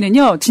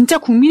눈높이는요. 진짜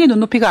국민의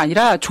눈높이가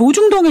아니라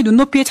조중동의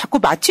눈높이에 자꾸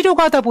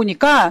맞추려고 하다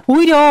보니까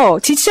오히려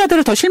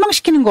지지자들을 더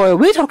실망시키는 거예요.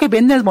 왜 저렇게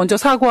맨날 먼저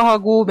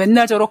사과하고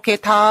맨날 저렇게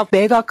다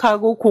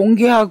매각하고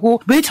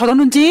공개하고 왜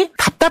저러는지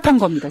답답한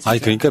겁니다. 진짜. 아니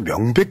그러니까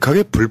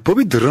명백하게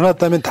불법이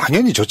늘어났다면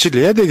당연히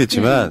조치를 해야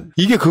되겠지만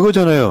이게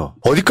그거잖아요.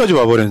 어디까지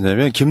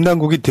와버렸냐면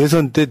김남국이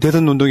대선 때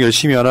대선 운동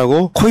열심히 안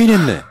하고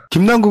코인했네.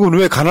 김남국은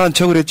왜 가난한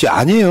척을 했지?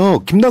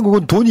 아니에요.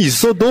 김남국은 돈이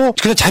있어도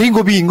그냥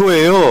자린고비인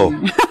거예요.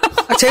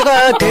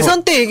 제가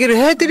대선 때 얘기를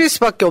해드릴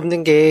수밖에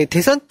없는 게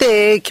대선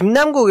때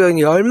김남국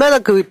의원이 얼마나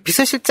그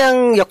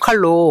비서실장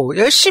역할로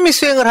열심히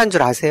수행을 한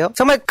줄 아세요?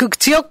 정말 그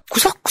지역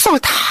구석구석을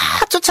다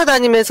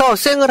쫓아다니면서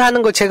수행을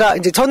하는 걸 제가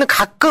이제 저는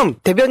가끔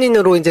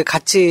대변인으로 이제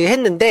같이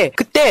했는데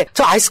그때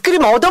저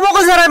아이스크림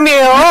얻어먹은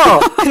사람이에요.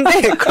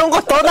 근데 그런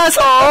거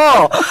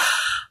떠나서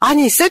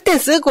아니 쓸 땐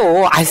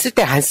쓰고 안 쓸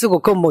땐 안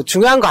쓰고 그건 뭐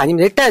중요한 거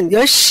아닙니다. 일단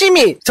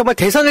열심히 정말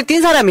대선을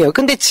뛴 사람이에요.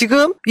 근데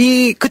지금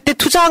그때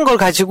투자한 걸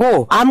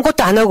가지고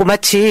아무것도 안 하고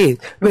마치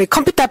왜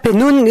컴퓨터 앞에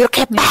눈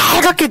이렇게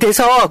빨갛게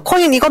돼서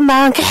코인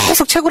이것만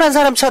계속 채굴한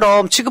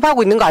사람처럼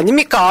취급하고 있는 거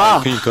아닙니까?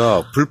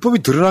 그러니까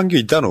불법이 드러난 게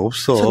일단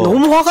없어.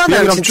 너무 화가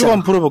나요. 진짜. 쭉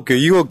한번 풀어볼게요.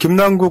 이거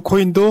김남국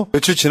코인도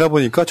며칠 지나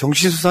보니까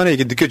정치수산에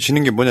이게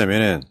느껴지는 게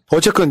뭐냐면은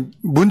어쨌건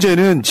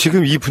문제는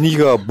지금 이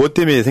분위기가 뭐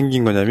때문에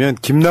생긴 거냐면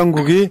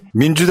김남국이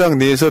민주당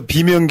내에서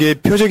비명계의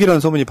표적이라는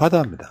소문이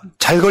파다합니다.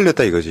 잘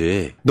걸렸다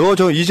이거지. 너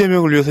저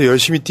이재명을 위해서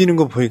열심히 뛰는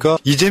거 보니까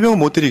이재명은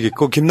못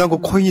때리겠고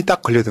김남국 코인이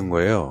딱 걸려든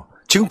거예요.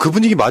 지금 그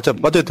분위기 맞아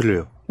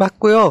들려요.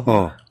 맞고요.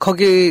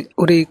 거기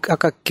우리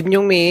아까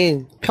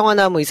김용민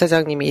평화나무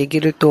이사장님이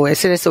얘기를 또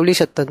SNS에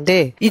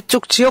올리셨던데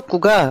이쪽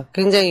지역구가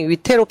굉장히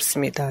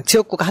위태롭습니다.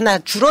 지역구가 하나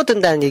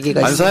줄어든다는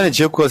얘기가 있어요. 안산의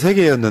지역구가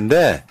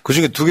 3개였는데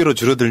그중에 2개로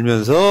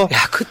줄어들면서 야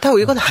그렇다고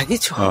이건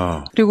아니죠.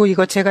 그리고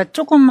이거 제가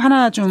조금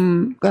하나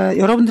좀 그러니까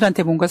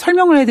여러분들한테 뭔가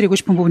설명을 해드리고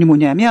싶은 부분이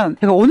뭐냐면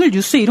제가 오늘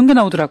뉴스에 이런 게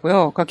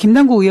나오더라고요. 그러니까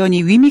김남국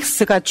의원이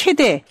위믹스가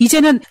최대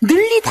이제는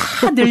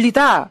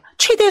늘리다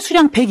최대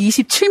수량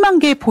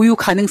 127만 개 보유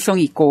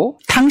가능성이 있고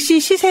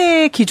당시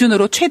시세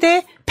기준으로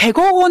최대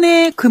 100억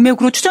원의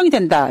금액으로 추정이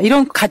된다.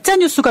 이런 가짜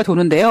뉴스가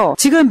도는데요.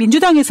 지금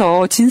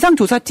민주당에서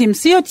진상조사팀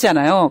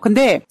쓰였잖아요.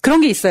 근데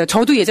그런 게 있어요.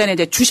 저도 예전에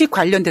이제 주식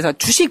관련돼서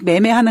주식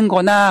매매하는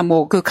거나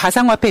뭐 그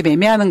가상화폐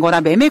매매하는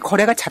거나 매매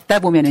거래가 잦다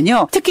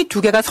보면은요. 특히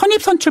 2개가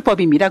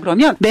선입선출법입니다.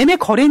 그러면 매매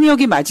거래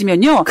내역이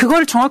맞으면요.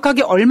 그걸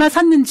정확하게 얼마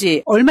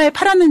샀는지 얼마에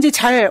팔았는지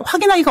잘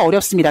확인하기가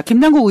어렵습니다.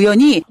 김남국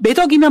의원이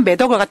매덕이면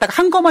매덕을 갖다가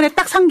한꺼번에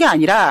딱 산 게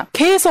아니라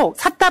계속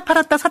샀다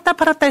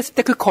팔았다 했을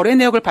때 그 거래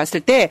내역을 봤을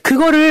때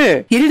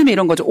그거를 예를 들면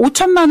이런 거죠.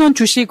 5천만 원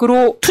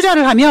주식으로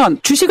투자를 하면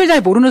주식을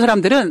잘 모르는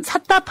사람들은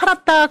샀다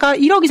팔았다가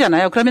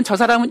 1억이잖아요. 그러면 저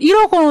사람은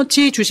 1억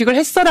원어치 주식을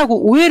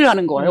했어라고 오해를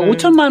하는 거예요.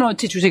 5천만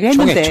원어치 주식을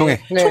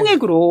했는데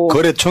총액으로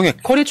거래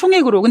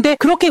총액으로. 근데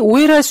그렇게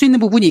오해를 할 수 있는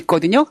부분이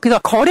있거든요. 그래서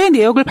거래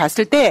내역을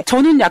봤을 때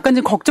저는 약간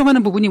좀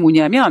걱정하는 부분이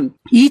뭐냐면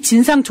이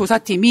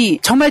진상조사팀이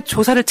정말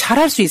조사를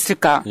잘할 수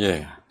있을까?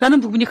 라는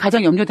부분이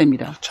가장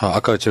염려됩니다. 자,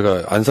 아까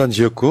제가 안산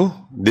지역구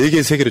 4개,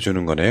 3개로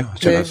주는 거네요.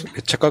 제가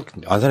착각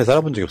안산에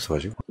살아본 적이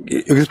없어가지고.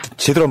 여기서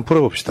제대로 한번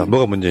풀어봅시다.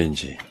 뭐가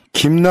문제인지.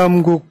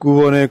 김남국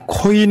의원의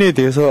코인에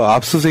대해서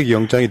압수수색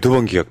영장이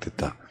 2번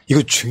기각됐다.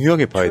 이거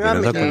중요하게 봐야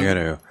되는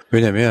사건이에요.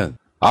 왜냐면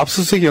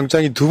압수수색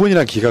영장이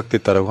 2번이나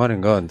기각됐다라고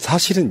하는 건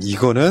사실은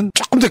이거는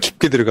조금 더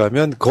깊게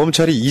들어가면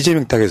검찰이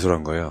이재명 타겟으로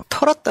한 거예요.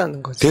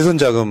 털었다는 거죠. 대선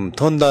자금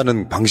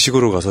턴다는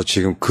방식으로 가서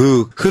지금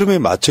그 흐름에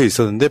맞춰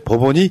있었는데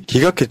법원이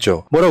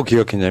기각했죠. 뭐라고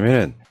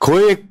기각했냐면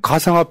거액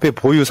가상화폐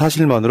보유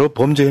사실만으로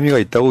범죄 혐의가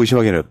있다고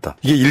의심하기는 어렵다.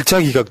 이게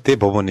 1차 기각 때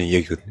법원의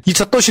얘기거든요.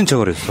 2차 또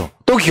신청을 했어.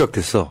 또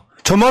기각됐어.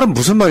 저 말은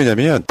무슨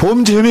말이냐면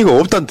범죄 혐의가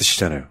없다는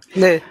뜻이잖아요.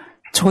 네.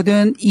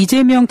 저는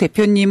이재명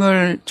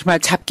대표님을 정말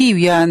잡기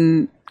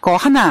위한 거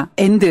하나,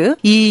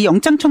 이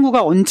영장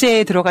청구가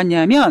언제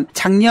들어갔냐면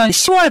작년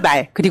 10월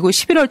말 그리고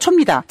 11월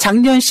초입니다.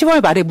 작년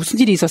 10월 말에 무슨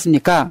일이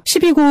있었습니까?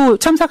 12구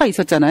참사가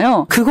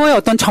있었잖아요. 그거에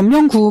어떤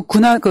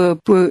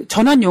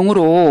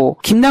전환용으로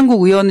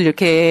김남국 의원을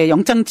이렇게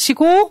영장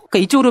치고 그러니까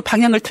이쪽으로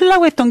방향을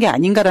틀라고 했던 게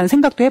아닌가라는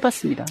생각도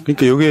해봤습니다.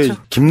 그러니까 이게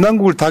그렇죠.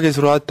 김남국을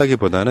타겟으로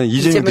했다기보다는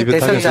이재명 대표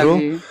타겟으로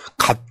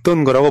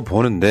갔던 거라고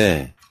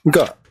보는데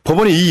그러니까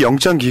법원이 이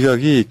영장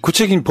기각이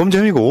구체적인 범죄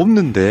혐의가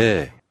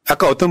없는데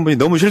아까 어떤 분이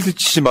너무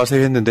실수치지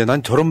마세요 했는데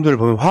난 저런 분들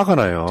보면 화가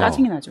나요.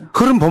 짜증이 나죠.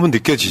 흐름 보면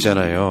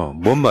느껴지잖아요.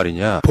 뭔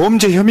말이냐.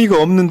 범죄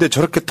혐의가 없는데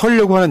저렇게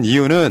털려고 하는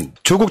이유는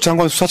조국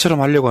장관 수사처럼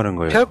하려고 하는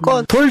거예요.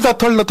 별건.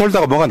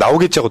 털다가 뭐가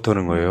나오겠지 하고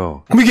터는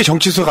거예요. 그럼 이게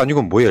정치수사가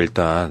아니고 뭐예요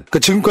일단. 그러니까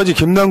지금까지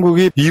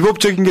김남국이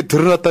위법적인 게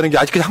드러났다는 게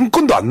아직까지 한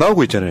건도 안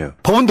나오고 있잖아요.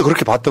 법원도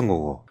그렇게 봤던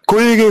거고.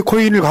 거액의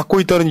코인을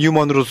갖고 있다는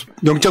이유만으로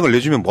영장을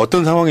내주면 뭐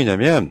어떤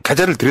상황이냐면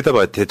계좌를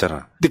들여다봐야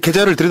되잖아. 근데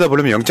계좌를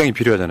들여다보려면 영장이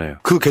필요하잖아요.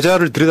 그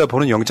계좌를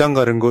들여다보는 영장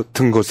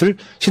같은 것을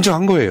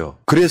신청한 거예요.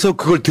 그래서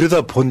그걸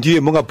들여다본 뒤에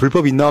뭔가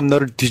불법이 있나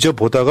없나를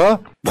뒤져보다가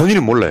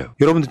본인은 몰라요.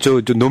 여러분들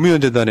저 노무현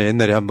재단에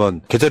옛날에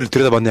한번 계좌를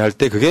들여다봤네 할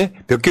때 그게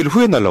몇 개월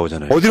후에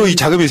날라오잖아요. 어디로 이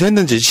자금이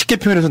샜는지 쉽게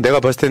표현해서 내가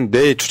봤을 때는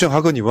내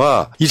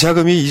추정하거니와 이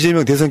자금이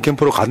이재명 대선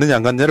캠프로 갔느냐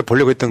안 갔느냐를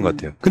보려고 했던 것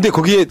같아요. 근데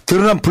거기에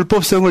드러난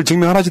불법성을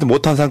증명하지도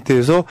못한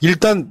상태에서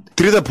일단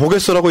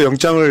들여다보겠어라고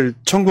영장을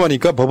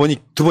청구하니까 법원이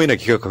 2번이나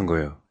기각한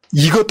거예요.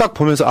 이거 딱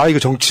보면서 이거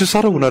정치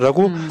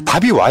수사로구나라고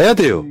답이 와야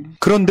돼요.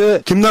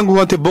 그런데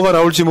김남국한테 뭐가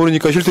나올지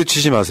모르니까 실수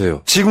치지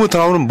마세요. 지금부터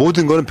나오는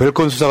모든 거는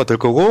별건 수사가 될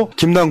거고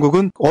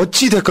김남국은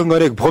어찌 됐건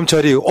간에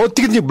검찰이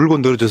어떻게든지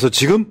물건 늘어져서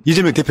지금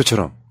이재명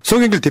대표처럼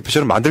송영길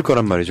대표처럼 만들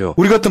거란 말이죠.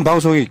 우리 같은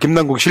방송이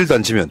김남국 실드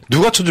안 치면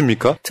누가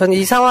쳐줍니까? 저는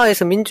이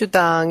상황에서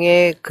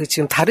민주당의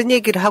지금 다른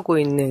얘기를 하고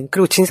있는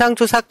그리고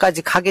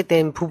진상조사까지 가게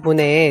된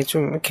부분에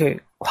좀 이렇게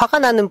화가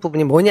나는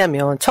부분이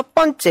뭐냐면 첫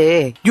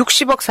번째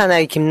 60억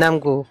사나이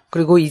김남국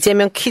그리고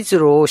이재명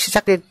퀴즈로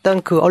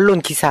시작됐던 그 언론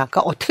기사가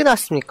어떻게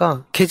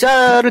나왔습니까?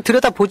 계좌를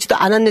들여다보지도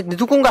않았는데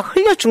누군가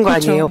흘려준 거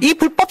아니에요. 이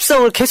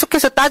불법성을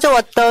계속해서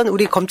따져왔던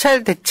우리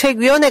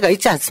검찰대책위원회가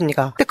있지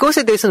않습니까? 근데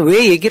그것에 대해서는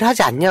왜 얘기를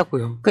하지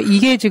않냐고요. 그러니까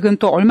이게 지금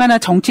또 얼마나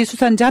정치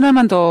수사인지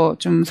하나만 더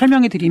좀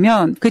설명해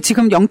드리면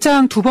지금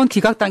영장 2번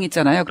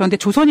기각당했잖아요. 그런데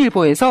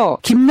조선일보에서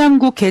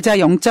김남국 계좌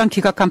영장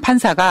기각한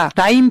판사가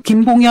라임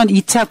김봉현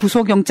 2차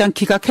구속영장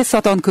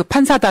기각했었던 그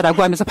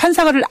판사다라고 하면서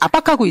판사를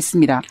압박하고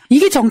있습니다.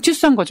 이게 정치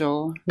수사인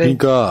거죠. 네.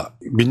 그러니까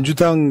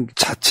민주당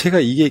자체가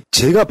이게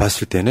제가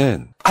봤을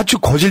때는 아주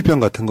거질병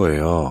같은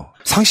거예요.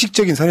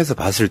 상식적인 선에서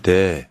봤을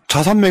때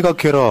자산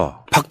매각해라,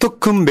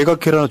 박덕흠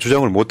매각해라는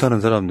주장을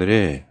못하는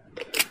사람들이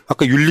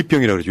아까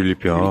윤리병이라고 그러죠.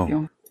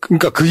 윤리병.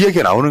 그러니까 그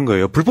얘기가 나오는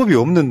거예요. 불법이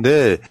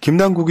없는데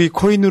김남국이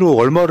코인으로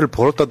얼마를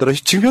벌었다더라.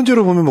 지금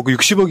현재로 보면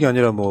 60억이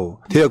아니라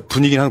대략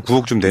분위기는 한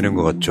 9억쯤 되는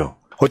것 같죠.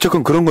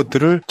 어쨌건 그런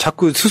것들을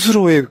자꾸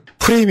스스로의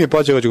프레임에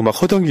빠져가지고 막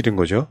허덕이는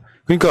거죠.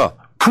 그러니까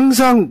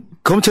항상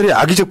검찰의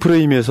악의적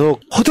프레임에서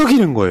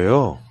허덕이는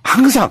거예요.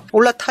 항상.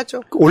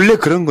 올라타죠. 원래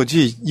그런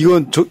거지.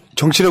 이건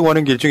정치라고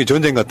하는 게 일종의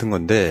전쟁 같은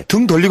건데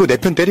등 돌리고 내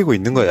편 때리고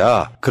있는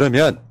거야.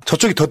 그러면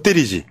저쪽이 더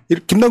때리지.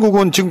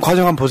 김남국은 지금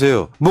과정 한번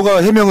보세요.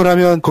 뭐가 해명을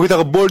하면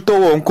거기다가 뭘 또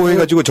얹고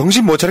해가지고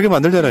정신 못 차리게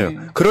만들잖아요.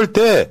 그럴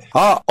때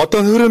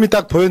어떤 흐름이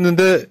딱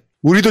보였는데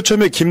우리도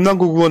처음에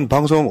김남국 의원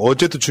방송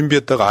어제도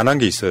준비했다가 안 한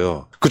게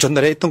있어요. 그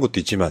전날에 했던 것도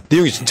있지만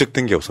내용이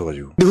진척된 게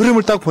없어가지고. 근데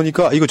흐름을 딱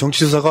보니까 이거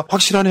정치 수사가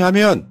확실하네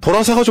하면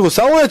돌아서가지고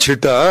싸워야지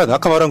일단.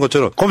 아까 말한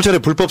것처럼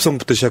검찰의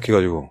불법성부터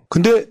시작해가지고.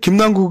 근데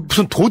김남국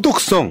무슨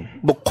도덕성,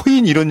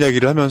 코인 이런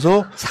이야기를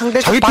하면서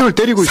자기 편을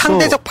때리고 있어.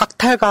 상대적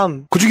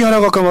박탈감. 그중에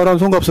하나가 아까 말한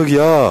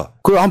송갑석이야.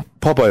 그걸 한번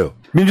봐봐요.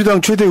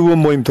 민주당 최대 의원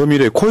모임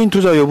더미래 코인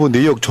투자 여부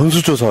내역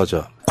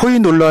전수조사하자.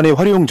 코인 논란의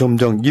활용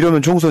점정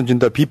이러면 총선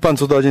진다 비판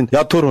쏟아진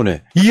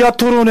야토론회. 이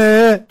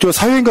야토론회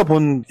사회인가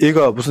본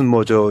얘가 무슨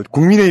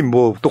국민의힘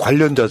또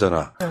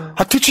관련자잖아.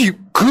 대체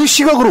그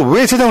시각으로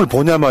왜 세상을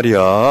보냐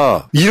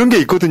말이야. 이런 게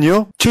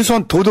있거든요.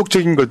 최소한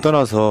도덕적인 걸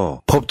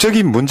떠나서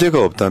법적인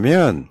문제가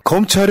없다면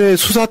검찰의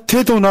수사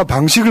태도나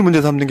방식을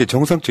문제 삼는 게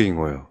정상적인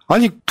거예요.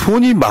 아니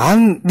돈이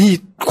많이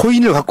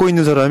코인을 갖고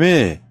있는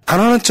사람이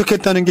가난한 척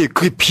했다는 게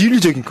그게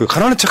비윤리적인 거예요.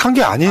 가난한 척 한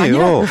게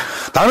아니에요.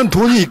 나는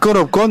돈이 있건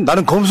없건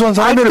나는 검소한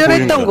사람을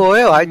보이는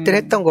거예요.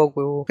 알뜰했던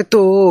거고요.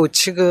 또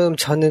지금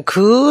저는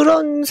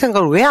그런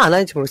생각을 왜 안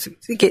하는지 모르겠어요.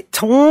 이게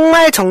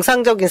정말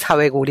정상적인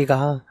사회고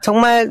우리가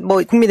정말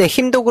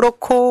국민의힘도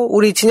그렇고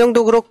우리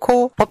진영도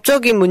그렇고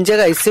법적인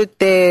문제가 있을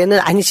때는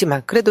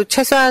아니지만 그래도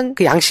최소한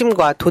그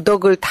양심과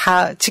도덕을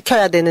다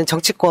지켜야 되는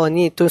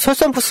정치권이 또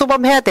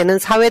솔선수범해야 되는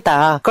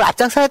사회다. 그걸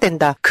앞장서야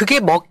된다. 그게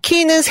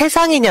먹히는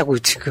세상이냐고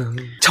지금.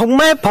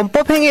 정말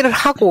범법 행위를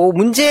하고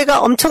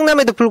문제가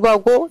엄청남에도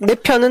불구하고 내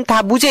편은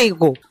다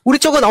무죄이고 우리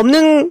쪽은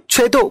없는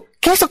죄도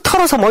계속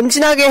털어서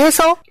먼지나게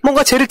해서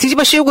뭔가 죄를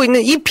뒤집어 씌우고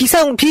있는 이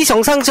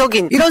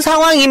비정상적인 이런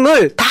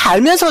상황임을 다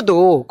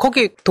알면서도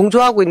거기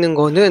동조하고 있는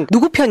거는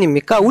누구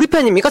편입니까? 우리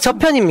편입니까? 저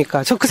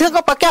편입니까? 저 그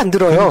생각밖에 안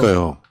들어요.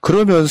 그러니까요.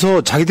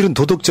 그러면서 자기들은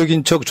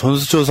도덕적인 척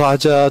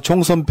전수조사하자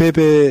총선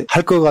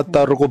패배할 것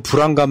같다라고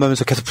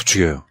불안감하면서 계속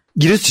부추겨요.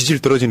 이래서 지지율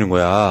떨어지는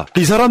거야.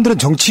 이 사람들은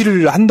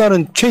정치를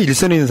한다는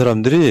최일선에 있는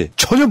사람들이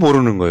전혀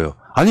모르는 거예요.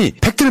 아니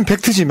팩트는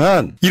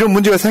팩트지만 이런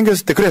문제가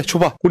생겼을 때 그래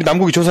줘봐 우리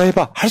남국이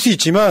조사해봐 할 수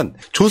있지만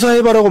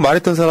조사해봐라고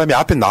말했던 사람이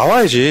앞에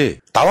나와야지.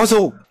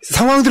 나와서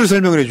상황들을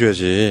설명을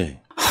해줘야지.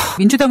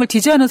 민주당을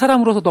지지하는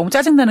사람으로서 너무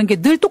짜증나는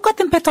게 늘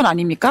똑같은 패턴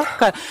아닙니까?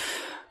 그러니까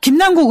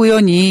김남국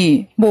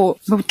의원이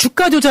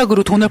주가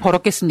조작으로 돈을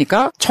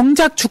벌었겠습니까?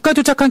 정작 주가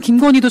조작한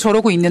김건희도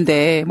저러고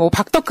있는데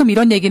박덕흠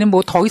이런 얘기는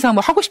더 이상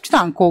하고 싶지도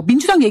않고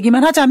민주당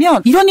얘기만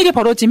하자면 이런 일이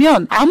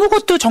벌어지면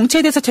아무것도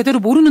정치에 대해서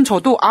제대로 모르는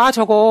저도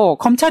저거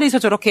검찰에서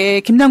저렇게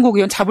김남국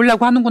의원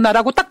잡으려고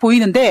하는구나라고 딱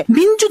보이는데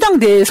민주당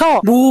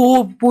내에서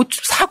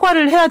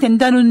사과를 해야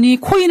된다느니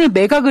코인을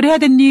매각을 해야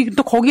되니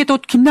또 거기에 또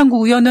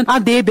김남국 의원은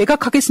네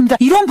매각하겠습니다.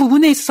 이런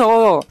부분에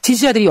있어서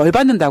지지자들이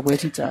열받는다고요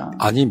진짜.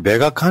 아니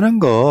매각하는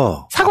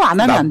거 사과 안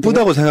하면 안 돼요.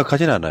 나쁘다고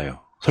생각하진 않아요.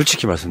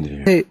 솔직히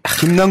말씀드리면. 네.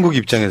 김남국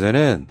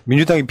입장에서는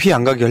민주당이 피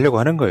안 가게 하려고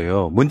하는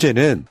거예요.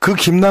 문제는 그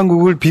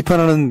김남국을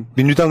비판하는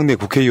민주당 내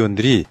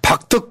국회의원들이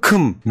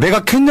박덕흠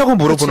매각했냐고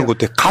물어보는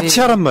것도 같이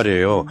하란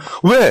말이에요.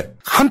 왜?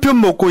 한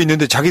편 먹고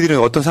있는데 자기들은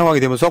어떤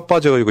상황이 되면 쏙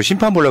빠져가지고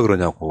심판 보려고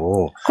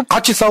그러냐고.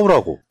 같이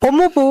싸우라고.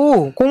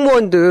 법무부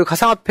공무원들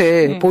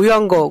가상화폐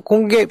보유한 거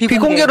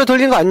비공개로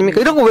돌린 거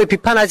아닙니까? 이런 거 왜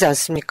비판하지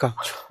않습니까?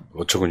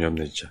 어처구니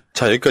없네 진짜.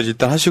 자 여기까지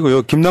일단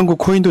하시고요. 김남국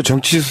코인도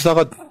정치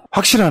수사가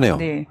확실하네요.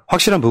 네.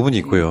 확실한 부분이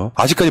있고요.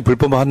 아직까지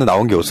불법 하나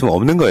나온 게 없으면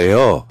없는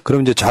거예요.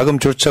 그럼 이제 자금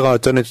조차가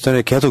어쩌네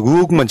계속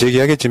의혹만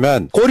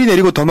제기하겠지만 꼬리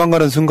내리고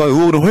도망가는 순간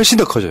의혹은 훨씬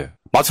더 커져요.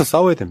 맞서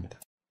싸워야 됩니다.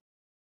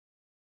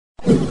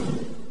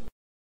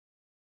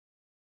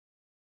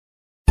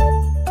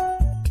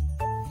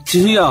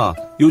 지희야,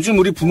 요즘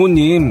우리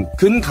부모님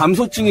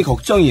근감소증이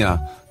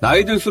걱정이야.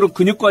 나이 들수록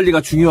근육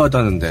관리가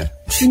중요하다는데.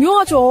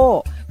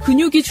 중요하죠.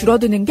 근육이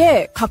줄어드는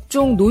게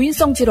각종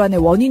노인성 질환의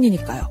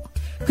원인이니까요.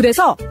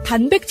 그래서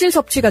단백질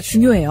섭취가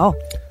중요해요.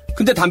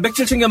 근데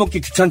단백질 챙겨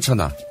먹기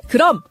귀찮잖아.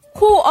 그럼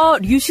코어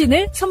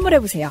류신을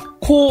선물해보세요.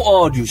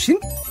 코어 류신?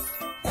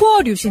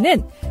 코어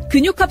류신은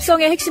근육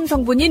합성의 핵심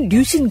성분인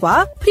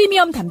류신과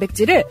프리미엄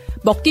단백질을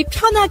먹기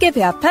편하게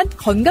배합한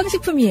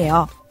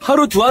건강식품이에요.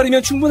 하루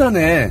 2알이면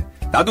충분하네.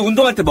 나도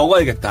운동할 때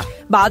먹어야겠다.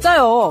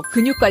 맞아요.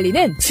 근육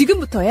관리는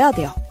지금부터 해야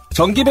돼요.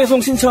 정기 배송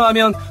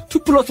신청하면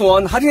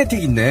 2+1 할인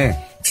혜택 있네.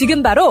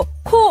 지금 바로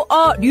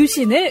코어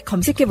류신을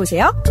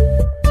검색해보세요.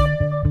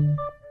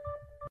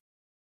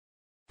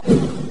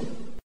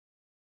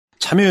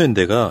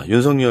 참여연대가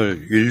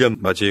윤석열 1년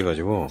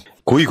맞이해가지고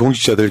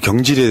고위공직자들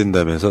경질해야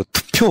된다면서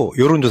투표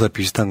여론조사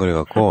비슷한 걸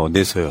해갖고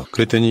냈어요.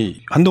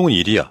 그랬더니 한동훈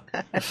 1위야.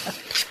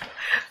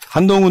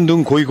 한동훈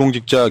등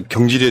고위공직자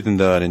경질해야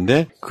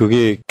된다는데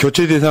그게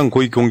교체 대상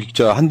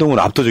고위공직자 한동훈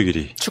압도적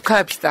 1위.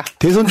 축하합시다.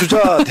 대선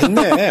주자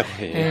됐네.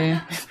 네.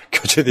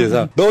 교체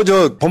대상. 너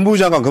저 법무부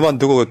장관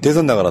그만두고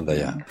대선 나가란다,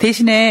 야.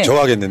 대신에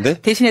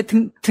좋아하겠는데? 대신에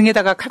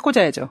등에다가 칼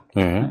꽂아야죠.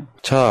 네.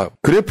 자,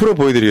 그래프로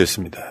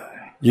보여드리겠습니다.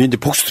 이게 이제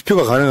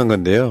복수투표가 가능한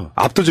건데요.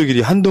 압도적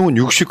 1위 한동훈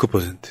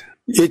 69%.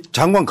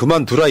 장관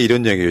그만두라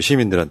이런 얘기예요,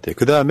 시민들한테.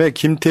 그 다음에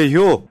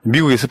김태효,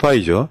 미국의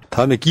스파이죠.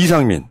 다음에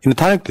이상민, 이는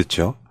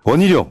탄핵됐죠.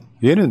 원희룡,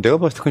 얘는 내가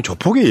봤을 때 그냥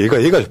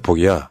조폭이에요. 얘가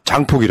조폭이야.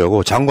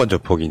 장폭이라고, 장관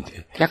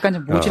조폭인데. 약간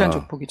좀 모질한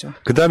조폭이죠.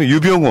 그 다음에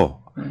유병호,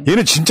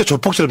 얘는 진짜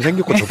조폭처럼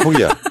생겼고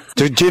조폭이야.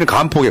 쟤는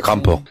감폭이야,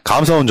 감폭.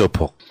 감사원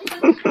조폭.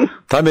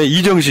 다음에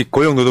이정식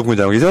고용노동부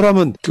장관. 이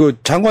사람은 그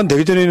장관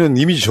되기 전에는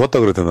이미지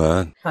좋았다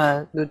그러더만.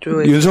 아,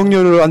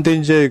 윤석열한테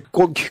이제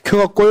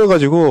켜가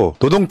꼬여가지고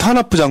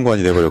노동탄압부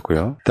장관이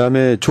돼버렸고요.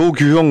 그다음에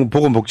조규형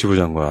보건복지부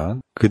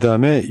장관.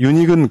 그다음에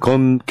윤희근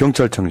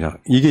경찰청장.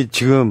 이게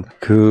지금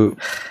그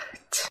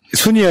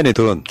순위 안에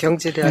들은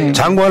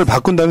장관을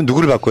바꾼다면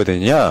누구를 바꿔야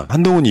되느냐?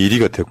 한동훈이 1위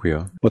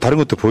같았고요. 뭐 다른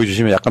것도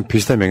보여주시면 약간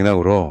비슷한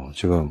맥락으로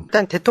지금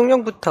일단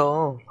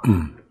대통령부터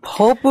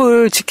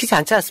법을 지키지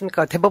않지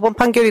않습니까? 대법원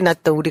판결이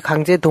났던 우리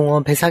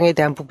강제동원 배상에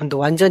대한 부분도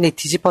완전히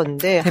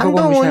뒤집었는데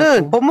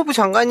한동훈은 법무부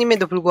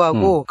장관임에도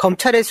불구하고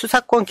검찰의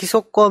수사권,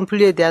 기소권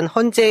분리에 대한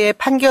헌재의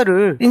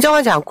판결을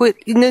인정하지 않고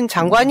있는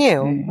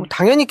장관이에요. 뭐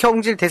당연히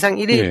경질 대상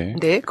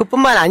 1위인데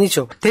그뿐만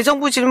아니죠.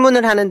 대정부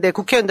질문을 하는데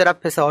국회의원들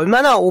앞에서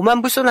얼마나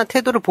오만불손한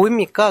태도를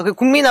보입니까? 그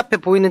국민 앞에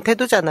보이는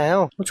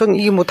태도잖아요. 저는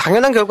이게 뭐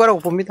당연한 결과라고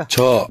봅니다.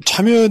 저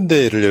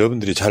참여연대를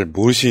여러분들이 잘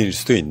모르실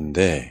수도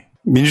있는데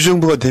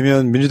민주정부가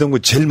되면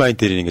민주정부 제일 많이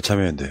때리는 게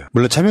참여연대예요.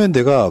 물론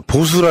참여연대가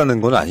보수라는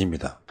건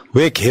아닙니다.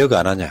 왜 개혁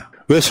안 하냐?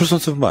 왜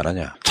솔선수범 안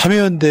하냐?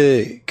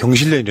 참여연대,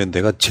 경실련 이런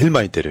데가 제일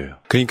많이 때려요.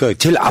 그러니까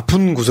제일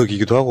아픈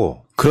구석이기도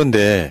하고.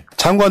 그런데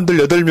장관들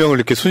 8명을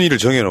이렇게 순위를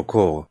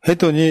정해놓고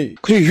했더니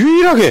그냥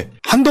유일하게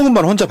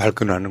한동훈만 혼자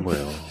발끈을 하는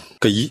거예요.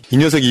 그러니까 이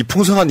녀석이, 이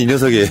풍성한 이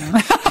녀석의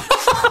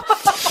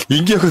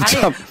인격은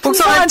참.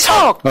 풍성한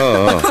척!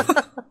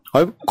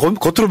 아니,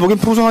 겉으로 보기엔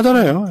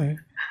풍성하잖아요.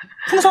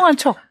 풍성한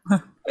척.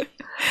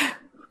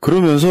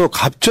 그러면서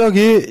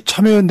갑자기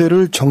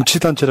참여연대를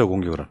정치단체라고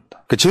공격을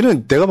합니다. 그러니까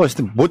쟤는 내가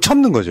봤을 때 못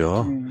참는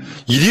거죠.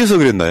 이리에서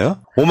그랬나요?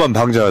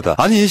 오만방자하다.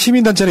 아니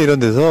시민단체나 이런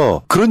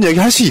데서 그런 얘기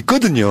할 수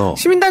있거든요.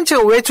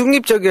 시민단체가 왜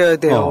중립적이어야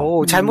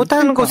돼요?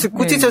 잘못하는 것을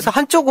꾸짖어서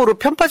한쪽으로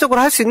편파적으로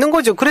할 수 있는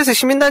거죠. 그래서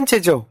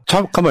시민단체죠.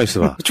 가만히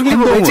있어봐.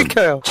 중립을 왜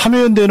지켜요?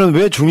 참여연대는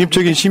왜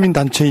중립적인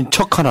시민단체인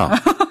척하나?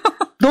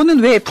 너는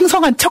왜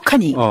풍성한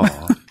척하니?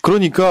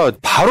 그러니까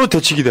바로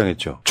대치기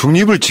당했죠.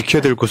 중립을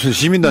지켜야 될 곳은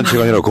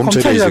시민단체가 아니라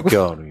검찰이 이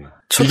새끼야.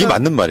 이게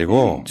맞는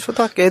말이고.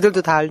 초등학교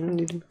애들도 다 아는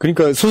일.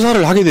 그러니까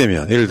수사를 하게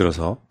되면 예를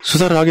들어서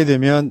수사를 하게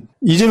되면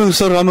이재명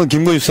수사를 하면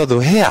김건희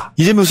수사도 해야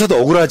이재명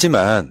수사도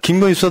억울하지만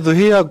김건희 수사도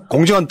해야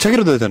공정한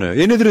체계로 되잖아요.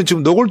 얘네들은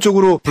지금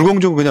노골적으로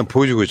불공정을 그냥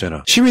보여주고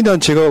있잖아.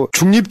 시민단체가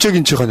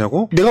중립적인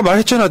척하냐고? 내가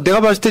말했잖아. 내가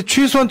봤을 때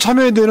최소한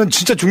참여연대는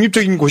진짜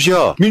중립적인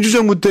곳이야.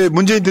 민주정부 때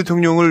문재인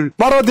대통령을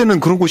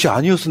빨아대는 그런 곳이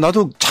아니었어.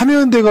 나도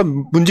참여연대가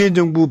문재인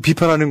정부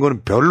비판하는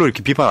거는 별로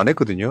이렇게 비판 안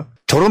했거든요.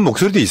 저런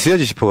목소리도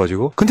있어야지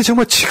싶어가지고. 근데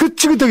정말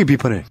지긋지긋하게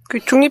비판해. 그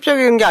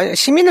중립적인 게 아니라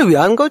시민을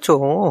위한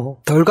거죠.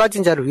 덜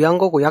가진 자를 위한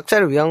거고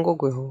약자를 위한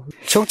거고요.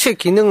 정치의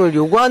기능을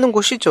요구하는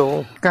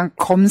곳이죠. 그러니까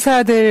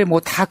검사들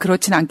뭐 다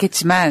그렇진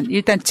않겠지만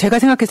일단 제가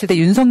생각했을 때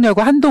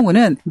윤석열과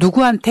한동훈은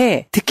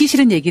누구한테 듣기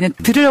싫은 얘기는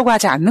들으려고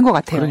하지 않는 것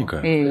같아요.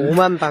 그러니까요. 예.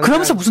 오만방자.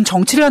 그러면서 무슨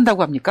정치를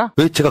한다고 합니까?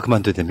 왜 제가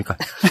그만둬야 됩니까?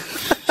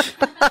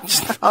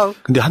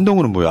 근데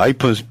한동훈은 뭐예요?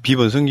 아이폰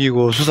비번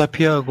숨기고 수사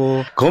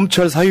피하고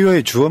검찰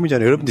사유화의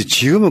주범이잖아요. 여러분들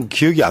지금은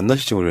기억이 안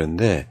나실지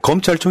모르겠는데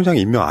검찰총장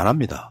임명 안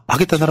합니다.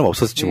 하겠다는 사람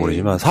없었을지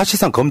모르지만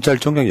사실상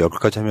검찰총장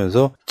역할까지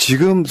하면서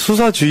지금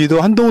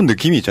수사주의도 한동훈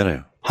느낌이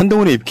있잖아요.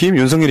 한동훈의 입김,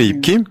 윤석열의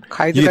입김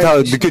이게 다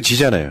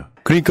느껴지잖아요.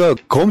 그러니까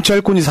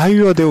검찰권이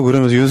사유화되고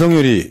그러면서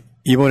윤석열이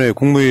이번에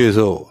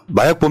국무회의에서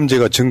마약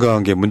범죄가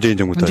증가한 게 문재인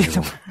정부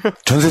탓이고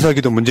전세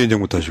사기도 문재인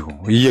정부 탓이고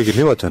이 얘기를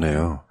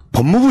해왔잖아요.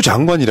 법무부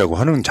장관이라고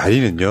하는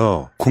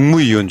자리는요.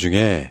 국무위원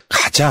중에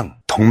가장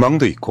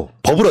덕망도 있고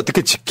법을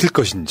어떻게 지킬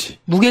것인지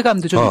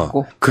무게감도 좀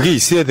있고 그게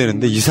있어야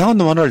되는데 이상한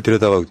놈 하나를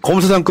데려다가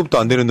검사장급도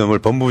안 되는 놈을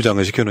법무부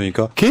장관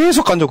시켜놓으니까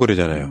계속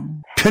간접거리잖아요.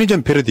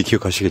 편의점 패러디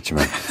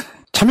기억하시겠지만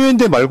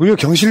참여연대 말고요.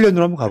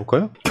 경실련으로 한번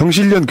가볼까요?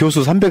 경실련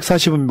교수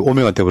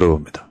 345명한테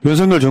물어봅니다.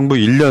 윤석열 정부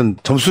 1년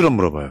점수를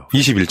물어봐요.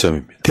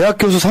 21점입니다. 대학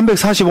교수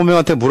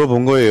 345명한테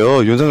물어본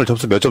거예요. 윤석열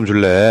점수 몇 점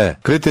줄래?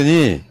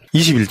 그랬더니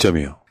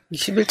 21점이요.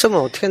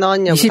 21점은 어떻게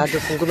나왔냐고 다들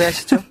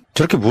궁금해하시죠?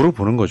 저렇게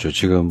물어보는 거죠.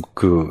 지금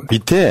그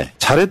밑에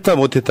잘했다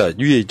못했다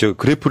위에 저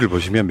그래프를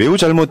보시면 매우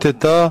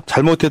잘못했다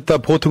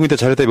보통이다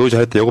잘했다 매우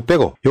잘했다 요거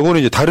빼고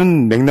요거는 이제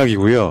다른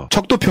맥락이고요.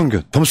 척도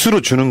평균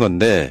점수로 주는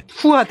건데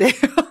후하대.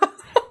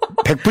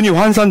 100분위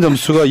환산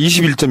점수가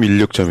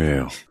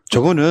 21.16점이에요.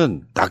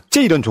 저거는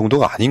낙제 이런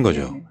정도가 아닌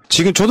거죠.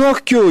 지금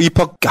초등학교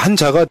입학한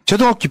자가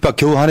초등학교 입학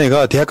겨우 한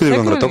애가 대학교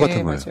들어간 거랑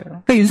똑같은 거예요.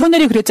 그러니까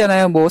윤석열이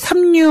그랬잖아요. 뭐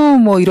삼류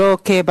뭐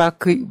이렇게 막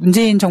그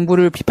문재인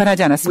정부를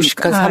비판하지 않았습니까?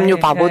 무식한 삼류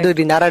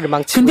바보들이 나라를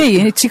망치고. 근데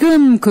얘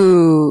지금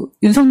그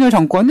윤석열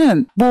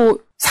정권은 뭐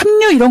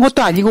삼류 이런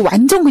것도 아니고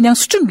완전 그냥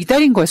수준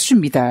미달인 거예요.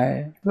 수준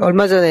미달.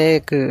 얼마 전에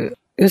그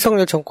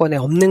윤석열 정권에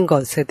없는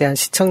것에 대한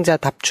시청자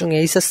답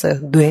중에 있었어요.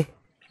 뇌?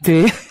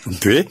 네.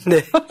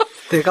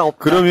 뇌가 없다.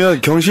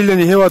 그러면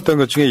경실련이 해왔던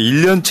것 중에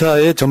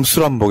 1년차의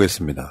점수를 한번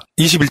보겠습니다.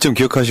 21점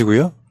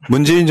기억하시고요.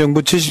 문재인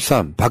정부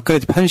 73, 박근혜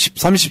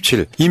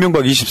 37,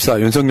 이명박 24,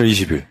 윤석열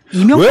 21.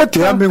 왜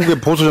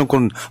대한민국의 보수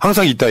정권은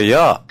항상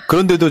있다이야?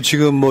 그런데도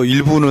지금 뭐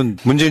일부는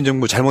문재인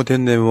정부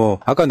잘못했네 뭐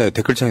아까 내가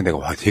댓글창에 내가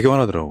와 되게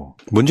화나더라고.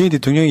 문재인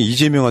대통령이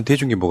이재명한테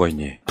해준 게 뭐가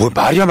있니? 뭐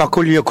말이야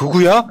막걸리야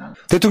그거야?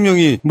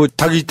 대통령이 뭐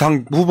자기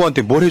당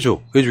후보한테 뭘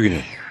해주긴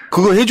해.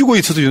 그거 해주고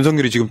있어서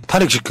윤석열이 지금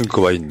탄핵시킨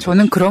거 와 있는.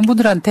 저는 그런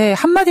분들한테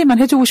한마디만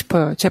해주고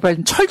싶어요. 제발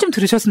철 좀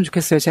들으셨으면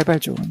좋겠어요. 제발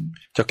좀.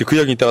 자, 그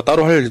이야기 이따가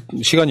따로 할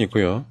시간이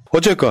있고요.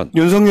 어쨌건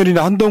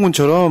윤석열이나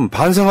한동훈처럼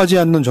반성하지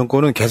않는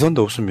정권은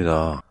개선도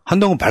없습니다.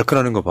 한동훈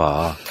발끈하는 거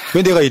봐.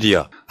 왜 내가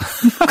 1위야?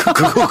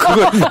 그거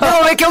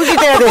왜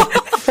경기돼야 돼?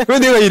 왜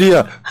내가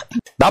 1위야?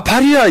 나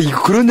 8위야.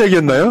 이거 그런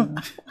얘기였나요?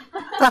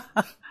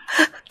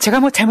 제가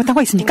뭐 잘못한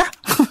거 있습니까?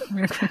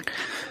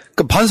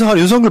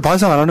 윤석열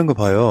반성 안 하는 거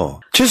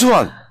봐요.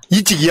 최소한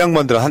이직 이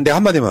양반들 내가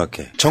한마디만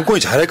할게. 정권이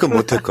잘했건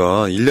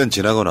못했건 1년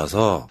지나고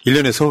나서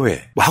 1년의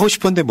소회. 뭐 하고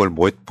싶었는데 뭘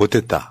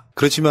못했다.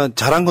 그렇지만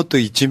잘한 것도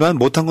있지만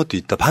못한 것도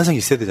있다. 반성이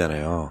있어야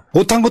되잖아요.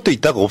 못한 것도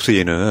있다가 없어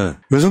얘는.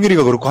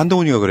 윤석열이가 그렇고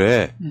한동훈이가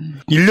그래.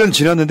 1년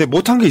지났는데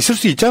못한 게 있을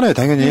수 있잖아요.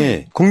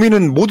 당연히.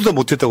 국민은 모두 다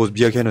못했다고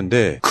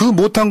이야기하는데 그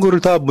못한 거를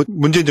다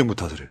문재인 정부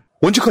탓을 해요.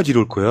 언제까지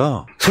이럴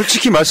거야?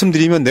 솔직히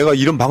말씀드리면 내가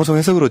이런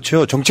방송해서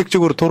그렇죠.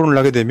 정책적으로 토론을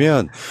하게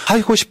되면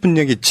하고 싶은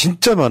얘기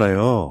진짜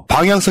많아요.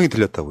 방향성이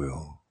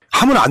틀렸다고요.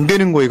 하면 안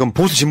되는 거예요. 이건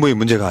보수 진보의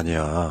문제가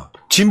아니야.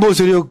 진보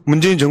세력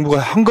문재인 정부가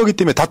한 거기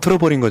때문에 다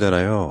틀어버린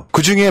거잖아요.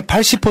 그중에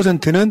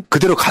 80%는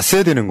그대로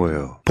갔어야 되는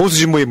거예요. 보수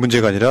진보의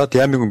문제가 아니라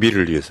대한민국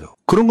미래를 위해서.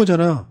 그런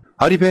거잖아.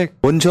 아리백,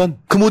 원전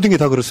그 모든 게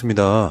다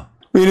그렇습니다.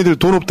 얘네들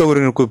돈 없다고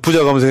그래놓고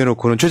부자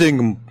감사해놓고는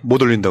최저임금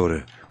못 올린다고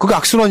그래. 그게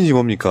악순환이지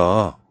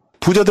뭡니까?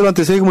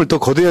 부자들한테 세금을 더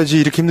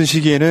걷어야지 이렇게 힘든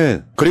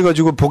시기에는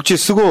그래가지고 복지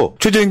쓰고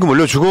최저임금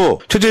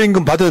올려주고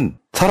최저임금 받은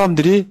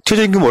사람들이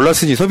최저임금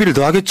올랐으니 소비를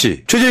더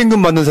하겠지.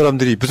 최저임금 받는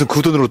사람들이 무슨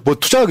그 돈으로 뭐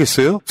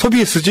투자하겠어요?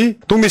 소비에 쓰지?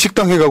 동네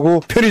식당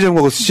해가고 편의점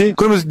가고 쓰지?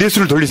 그러면서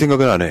내수를 돌릴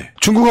생각은 안 해.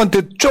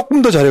 중국한테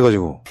조금 더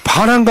잘해가지고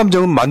반한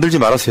감정은 만들지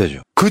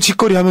말았어야죠. 그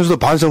짓거리 하면서도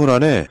반성을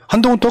안 해.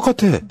 한동훈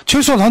똑같아.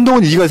 최소한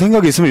한동훈이 네가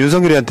생각이 있으면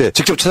윤석열이한테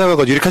직접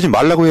찾아가가지고 이렇게 하지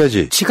말라고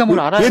해야지. 지가 뭘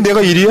알아요? 왜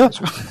내가 1위야?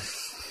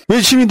 왜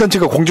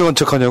시민단체가 공정한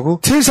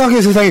척하냐고?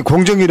 세상에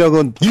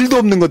공정이라건 일도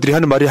없는 것들이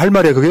하는 말이 할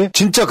말이야 그게?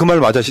 진짜 그 말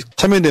맞아.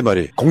 참여연대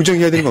말이.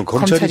 공정해야 되는 건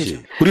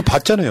검찰이지. 우리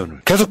봤잖아요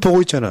오늘. 계속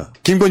보고 있잖아.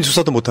 김건희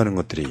수사도 못하는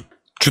것들이.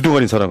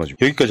 주둥아리 살아가지고.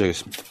 여기까지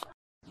하겠습니다.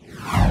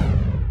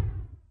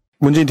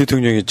 문재인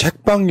대통령이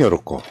책방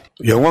열었고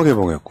영화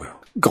개봉했고요.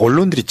 그러니까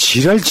언론들이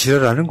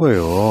지랄하는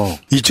거예요.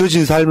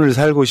 잊혀진 삶을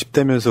살고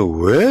싶다면서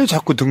왜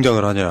자꾸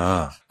등장을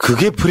하냐.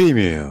 그게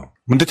프레임이에요.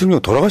 문 대통령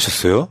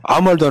돌아가셨어요?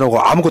 아무 말도 안 하고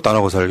아무것도 안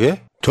하고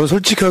살게? 전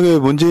솔직하게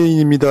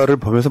문재인입니다를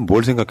보면서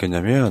뭘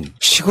생각했냐면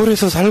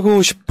시골에서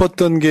살고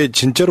싶었던 게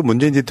진짜로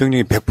문재인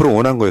대통령이 100%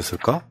 원한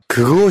거였을까?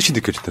 그것이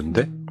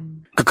느껴지던데?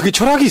 그게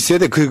철학이 있어야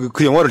돼. 그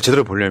영화를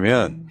제대로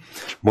보려면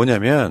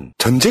뭐냐면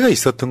전제가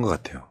있었던 것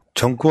같아요.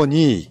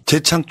 정권이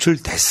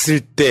재창출됐을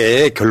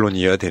때의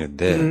결론이어야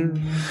되는데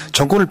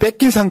정권을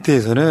뺏긴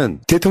상태에서는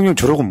대통령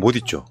졸업은 못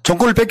있죠.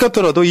 정권을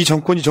뺏겼더라도 이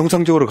정권이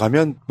정상적으로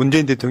가면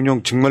문재인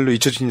대통령 정말로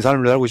잊혀진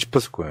삶을 살고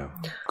싶었을 거예요.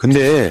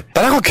 근데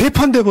나라가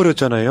개판돼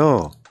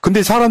버렸잖아요.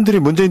 근데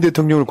사람들이 문재인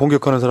대통령을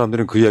공격하는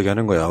사람들은 그 이야기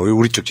하는 거야.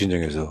 우리 쪽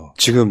진영에서.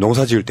 지금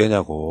농사 지을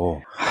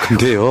때냐고.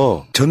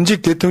 근데요.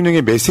 전직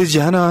대통령의 메시지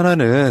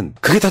하나하나는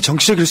그게 다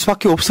정치적일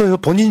수밖에 없어요.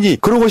 본인이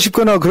그러고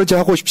싶거나 그러지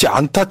하고 싶지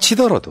않다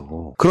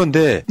치더라도. 거예요.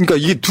 그런데 그러니까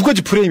이게 두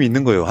가지 프레임이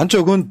있는 거예요.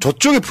 한쪽은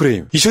저쪽의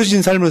프레임.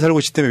 잊혀진 삶을 살고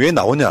싶기 때문에 왜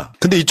나오냐.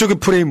 근데 이쪽의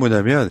프레임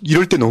뭐냐면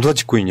이럴 때 농사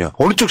짓고 있냐.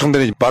 어느 쪽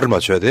정당이 말을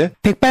맞춰야 돼?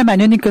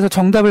 백발마녀님께서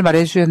정답을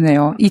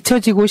말해주셨네요.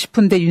 잊혀지고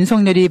싶은데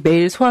윤석열이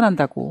매일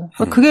소환한다고.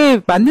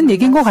 그게 맞는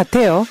얘기인 것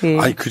같아요. 예.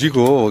 아니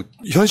그리고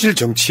현실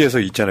정치에서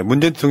있잖아요. 문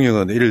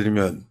대통령은 예를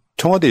들면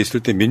청와대에 있을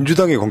때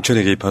민주당의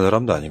공천에 개입한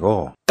사람도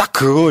아니고 딱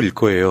그거일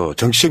거예요.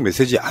 정치적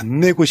메시지 안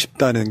내고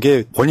싶다는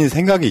게 본인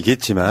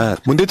생각이겠지만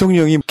문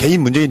대통령이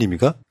개인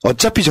문재인입니까?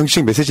 어차피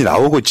정치적 메시지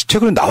나오고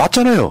최근에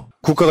나왔잖아요.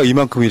 국가가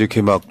이만큼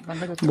이렇게 막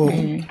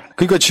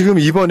그러니까 지금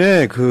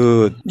이번에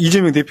그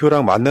이재명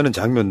대표랑 만나는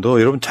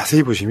장면도 여러분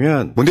자세히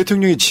보시면 문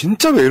대통령이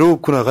진짜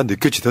외로웠구나가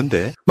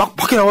느껴지던데 막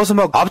밖에 나와서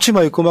막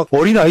앞치마 입고 막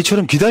어린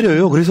아이처럼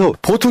기다려요. 그래서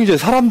보통 이제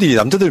사람들이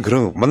남자들은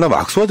그런 거 만나면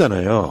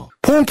악수하잖아요.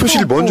 포옹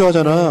표시를 먼저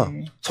하잖아.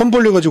 손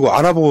벌려가지고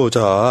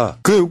안아보자.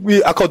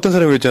 아까 어떤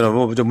사람이 그랬잖아.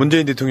 뭐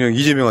문재인 대통령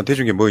이재명한테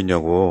해준 게 뭐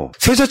있냐고.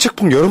 세자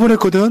책봉 여러 번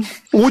했거든.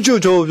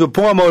 오주 저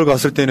봉화마을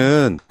갔을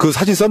때는 그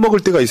사진 써먹을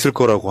때가 있을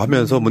거라고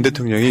하면서 문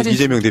대통령이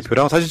이재명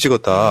대표랑 사진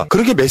찍었다.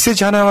 그렇게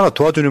메시지 하나하나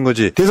도와주는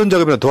거지. 대선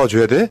자금이나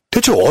도와줘야 돼?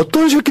 대체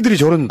어떤 새끼들이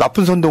저런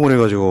나쁜 선동을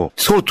해가지고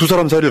서로 두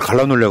사람 사이를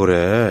갈라놓으려고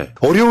그래.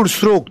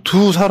 어려울수록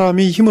두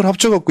사람이 힘을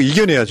합쳐갖고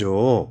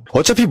이겨내야죠.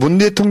 어차피 문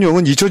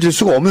대통령은 잊혀질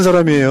수가 없는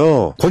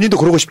사람이에요. 본인도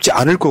그러고 싶지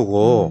않을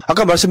거고.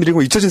 아까 말씀드린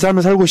거 잊혀진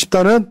삶을 살고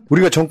싶다는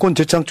우리가 정권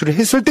재창출을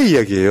했을 때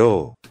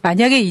이야기예요.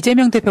 만약에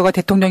이재명 대표가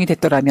대통령이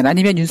됐더라면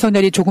아니면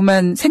윤석열이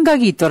조그만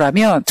생각이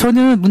있더라면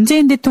저는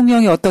문재인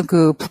대통령이 어떤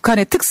그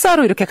북한의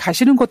특사로 이렇게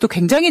가시는 것도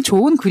굉장히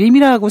좋은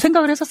그림이라고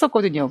생각을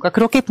했었거든요. 그러니까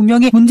그렇게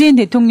분명히 문재인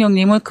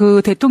대통령님은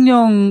그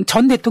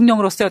전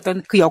대통령으로서의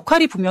어떤 그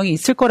역할이 분명히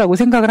있을 거라고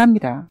생각을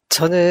합니다.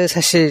 저는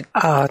사실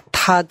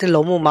다들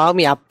너무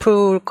마음이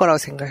아플 거라고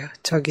생각해요.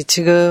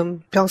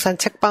 지금 평산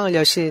책방을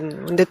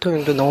여신 문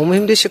대통령도 너무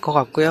힘드실 것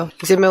같고요.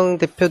 이재명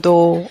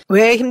대표도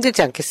왜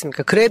힘들지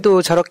않겠습니까?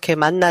 그래도 저렇게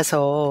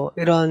만나서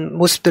이런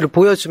모습들을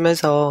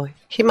보여주면서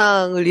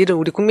희망을 잃은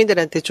우리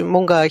국민들한테 좀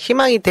뭔가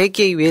희망이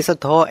되기 위해서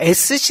더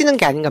애쓰시는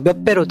게 아닌가,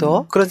 몇 배로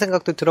더 그런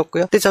생각도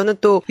들었고요. 근데 저는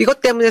또 이것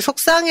때문에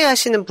속상해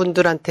하시는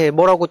분들한테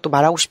뭐라고 또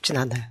말하고 싶진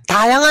않아요.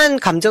 다양한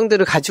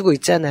감정들을 가지고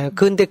있잖아요.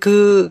 근데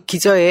그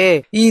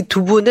기저에 이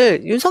두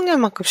분을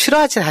윤석열만큼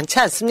싫어하진 않지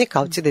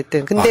않습니까?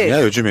 어찌됐든. 근데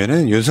아니야,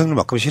 요즘에는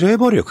윤석열만큼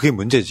싫어해버려. 그게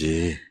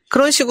문제지.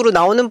 그런 식으로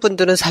나오는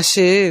분들은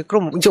사실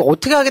그럼 이제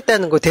어떻게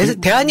하겠다는 거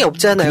대안이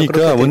없잖아요.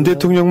 그러니까 문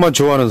대통령만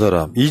좋아하는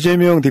사람,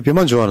 이재명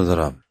대표만 좋아하는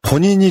사람,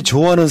 본인이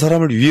좋아하는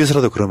사람을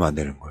위해서라도 그러면 안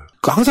되는 거예요.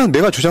 항상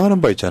내가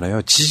주장하는 바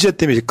있잖아요. 지지자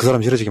때문에 그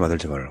사람 싫어지게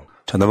만들지 말라고.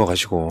 자,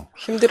 넘어가시고.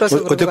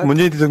 힘들어서 어쨌든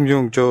문재인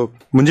대통령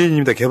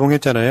문재인님이 다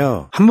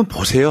개봉했잖아요. 한번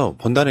보세요.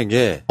 본다는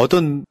게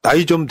어떤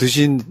나이 좀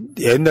드신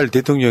옛날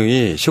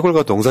대통령이 시골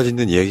가서 농사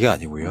짓는 이야기가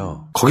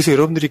아니고요. 거기서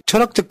여러분들이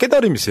철학적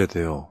깨달음이 있어야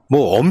돼요.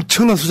 뭐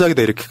엄청난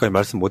수작이다 이렇게까지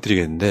말씀 못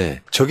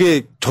드리겠는데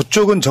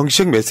저쪽은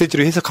정치적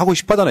메시지로 해석하고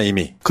싶하잖아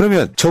이미.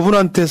 그러면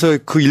저분한테서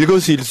그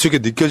일거수일투족에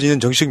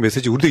느껴지는 정치적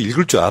메시지 우리도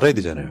읽을 줄 알아야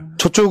되잖아요.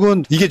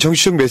 저쪽은 이게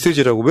정치적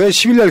메시지라고 왜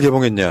 10일날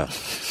개봉했냐.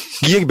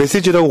 이게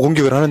메시지라고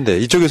공격을 하는데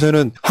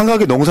이쪽에서는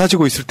한가하게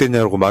농사지고 있을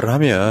때냐고 말을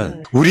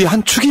하면 우리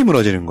한 축이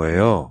무너지는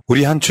거예요.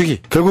 우리 한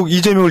축이. 결국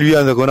이재명을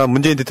위한다거나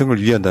문재인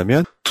대통령을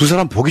위한다면 두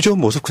사람 보기 좋은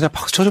모습 그냥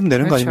박수 쳐주면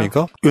되는 거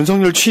아닙니까?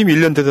 윤석열 취임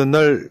 1년 되던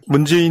날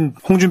문재인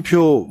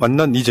홍준표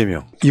만난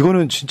이재명.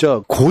 이거는 진짜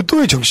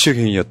고도의 정치적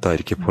행위였다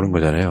이렇게 보는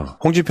거잖아요.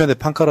 홍준표한테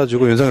판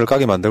깔아주고 윤석열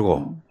까게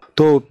만들고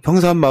또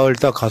평산마을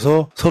딱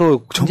가서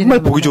서로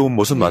정말 보기 좋은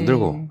모습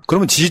만들고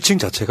그러면 지지층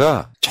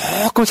자체가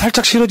조금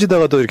살짝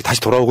싫어지다가도 이렇게 다시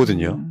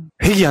돌아오거든요.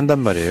 회귀한단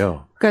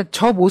말이에요. 그러니까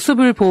저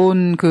모습을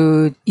본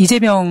그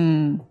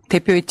이재명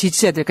대표의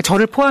지지자들, 그러니까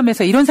저를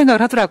포함해서 이런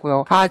생각을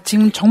하더라고요.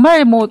 지금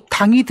정말 뭐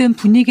당이든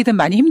분위기든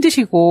많이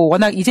힘드시고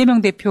워낙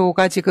이재명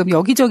대표가 지금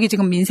여기저기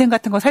지금 민생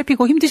같은 거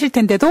살피고 힘드실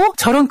텐데도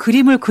저런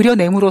그림을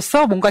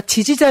그려냄으로써 뭔가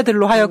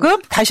지지자들로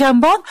하여금 다시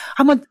한번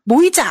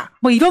모이자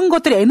뭐 이런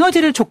것들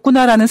에너지를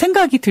줬구나라는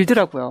생각이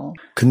들더라고요.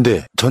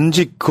 근데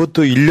전직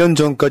그것도 1년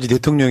전까지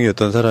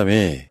대통령이었던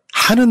사람이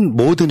하는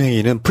모든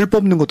행위는 풀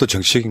뽑는 것도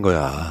정치적인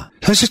거야.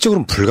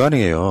 현실적으로는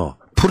불가능해요.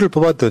 풀을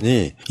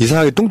뽑았더니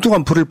이상하게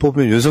뚱뚱한 풀을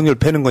뽑으면 윤석열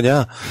패는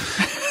거냐?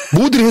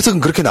 모든 해석은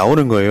그렇게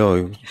나오는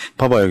거예요.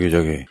 봐봐요,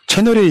 저기.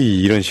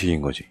 채널A 이런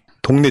식인 거지.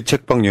 동네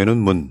책방 여는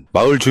문,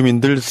 마을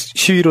주민들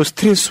시위로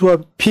스트레스와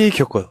피해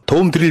겪어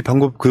도움 드릴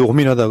방법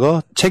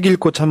고민하다가 책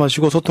읽고 차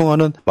마시고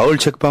소통하는 마을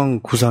책방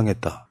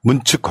구상했다.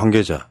 문 측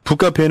관계자,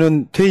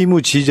 북카페는 퇴임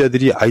후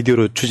지지자들이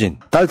아이디어로 추진,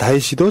 딸 다혜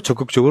씨도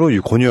적극적으로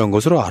권유한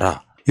것으로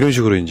알아. 이런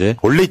식으로 이제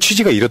원래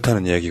취지가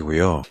이렇다는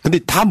이야기고요. 근데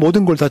다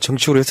모든 걸 다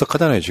정치적으로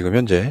해석하잖아요. 지금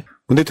현재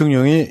문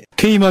대통령이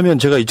퇴임하면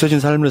제가 잊혀진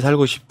삶을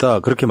살고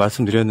싶다 그렇게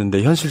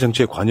말씀드렸는데 현실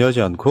정치에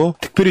관여하지 않고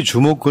특별히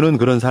주목하는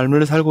그런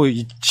삶을 살고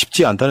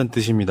싶지 않다는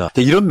뜻입니다.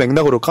 이런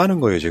맥락으로 까는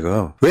거예요.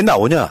 지금 왜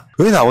나오냐?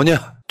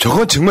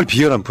 저건 정말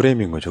비열한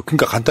프레임인 거죠.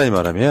 그러니까 간단히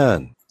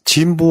말하면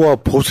진보와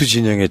보수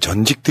진영의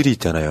전직들이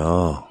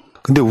있잖아요.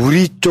 근데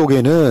우리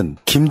쪽에는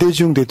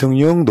김대중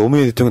대통령,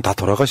 노무현 대통령 다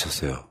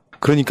돌아가셨어요.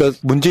 그러니까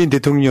문재인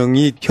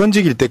대통령이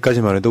현직일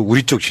때까지만 해도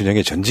우리 쪽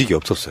진영에 전직이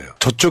없었어요.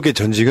 저쪽의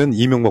전직은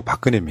이명박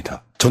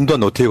박근혜입니다.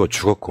 전두환 노태우가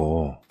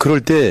죽었고 그럴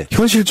때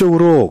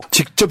현실적으로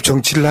직접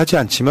정치를 하지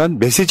않지만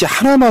메시지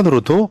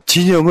하나만으로도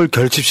진영을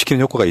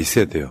결집시키는 효과가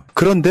있어야 돼요.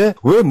 그런데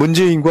왜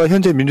문재인과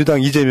현재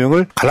민주당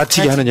이재명을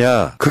갈라치게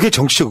하느냐. 그게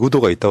정치적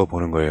의도가 있다고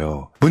보는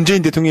거예요.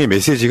 문재인 대통령의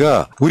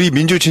메시지가 우리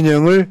민주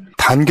진영을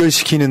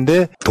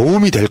단결시키는데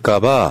도움이 될까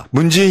봐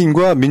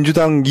문재인과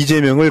민주당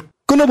이재명을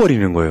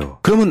끊어버리는 거예요.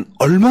 그러면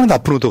얼마나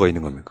나쁜 의도가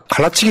있는 겁니까?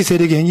 갈라치기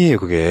세력의 행위예요,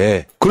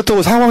 그게.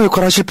 그렇다고 상황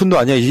역할 하실 분도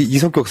아니야, 이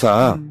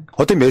성격상.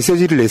 어떤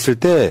메시지를 냈을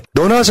때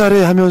너나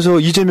잘해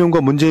하면서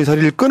이재명과 문재인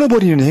사이를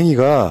끊어버리는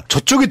행위가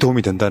저쪽에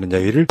도움이 된다는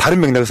이야기를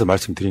다른 맥락에서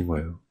말씀드린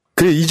거예요.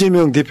 그래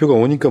이재명 대표가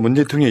오니까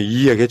문재인 대통령이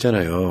이 이야기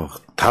했잖아요.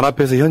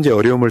 단합해서 현재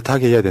어려움을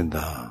타개해야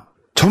된다.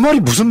 저 말이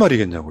무슨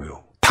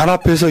말이겠냐고요.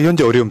 단합해서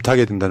현재 어려움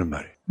타개해야 된다는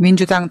말이에요.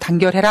 민주당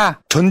단결해라.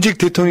 전직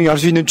대통령이 할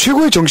수 있는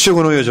최고의 정치적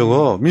언어예요,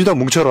 저거. 민주당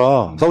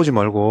뭉쳐라. 싸우지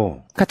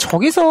말고. 그러니까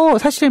저기서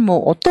사실 뭐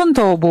어떤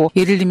더 뭐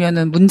예를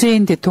들면은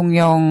문재인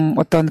대통령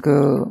어떤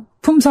그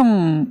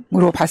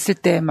품성으로 봤을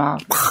때 막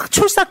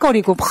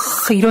촐싹거리고 막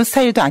이런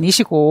스타일도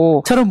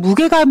아니시고 저런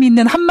무게감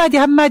있는 한마디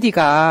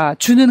한마디가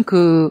주는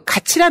그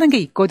가치라는 게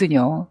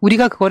있거든요.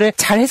 우리가 그거를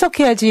잘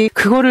해석해야지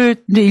그거를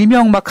이제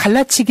일명 막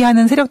갈라치기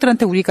하는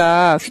세력들한테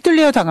우리가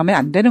휘둘려 당하면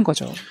안 되는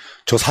거죠.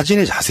 저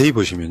사진에 자세히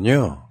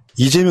보시면요.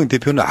 이재명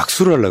대표는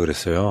악수를 하려고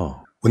그랬어요.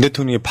 문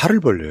대통령이 팔을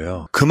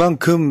벌려요.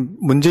 그만큼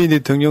문재인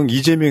대통령,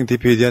 이재명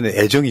대표에 대한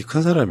애정이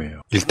큰 사람이에요.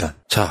 일단.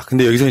 자,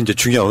 근데 여기서 이제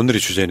중요한 오늘의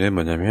주제는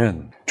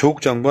뭐냐면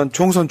조국 장관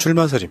총선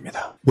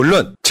출마설입니다.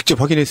 물론 직접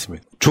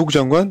확인했습니다. 조국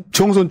장관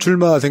총선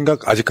출마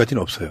생각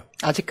아직까지는 없어요.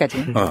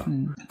 아직까지.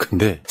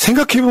 근데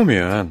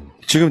생각해보면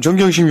지금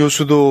정경심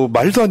교수도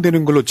말도 안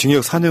되는 걸로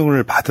징역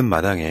 4년을 받은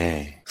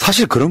마당에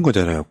사실 그런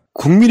거잖아요.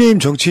 국민의힘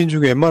정치인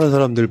중에 웬만한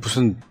사람들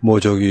무슨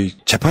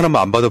재판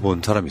한번 안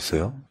받아본 사람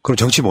있어요? 그럼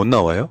정치 못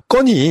나와요?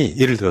 건이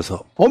예를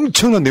들어서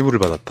엄청난 뇌물을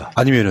받았다.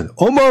 아니면은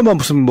어마어마한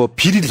무슨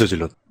비리를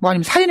저질렀다.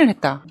 아니면 살인을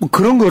했다.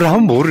 그런 거를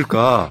하면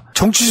모를까.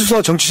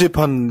 정치수사,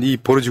 정치재판이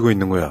벌어지고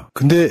있는 거야.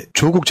 근데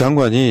조국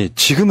장관이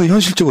지금은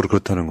현실적으로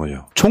그렇다는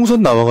거예요.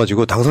 총선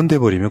나와가지고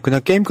당선돼버리면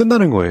그냥 게임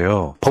끝나는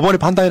거예요. 법원의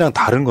판단이랑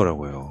다른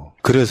거라고요.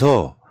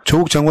 그래서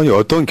조국 장관이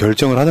어떤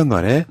결정을 하든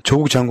간에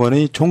조국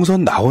장관이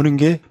총선 나오는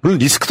게 물론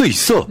리스크도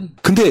있어.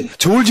 근데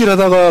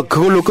저울질하다가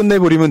그걸로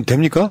끝내버리면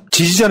됩니까?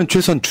 지지자는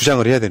최소한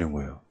주장을 해야 되는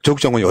거예요. 조국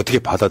장관이 어떻게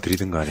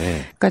받아들이든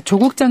간에. 그러니까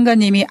조국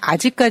장관님이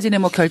아직까지는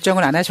뭐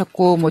결정을 안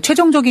하셨고 뭐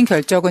최종적인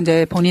결정은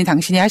이제 본인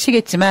당신이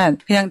하시겠지만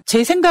그냥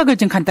제 생각을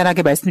좀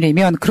간단하게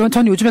말씀드리면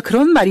전 요즘에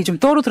그런 말이 좀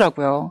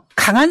떠오르더라고요.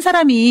 강한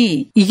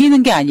사람이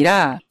이기는 게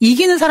아니라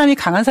이기는 사람이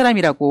강한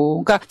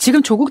사람이라고. 그러니까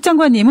지금 조국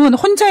장관님은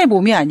혼자의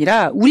몸이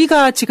아니라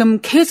우리가 지금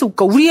계속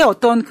그러니까 우리의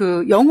어떤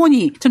그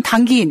영혼이 좀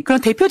담긴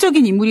그런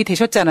대표적인 인물이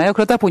되셨잖아요.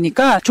 그러다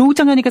보니까 조국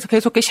장관님께서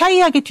계속 이렇게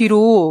샤이하게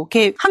뒤로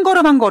이렇게 한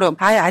걸음 한 걸음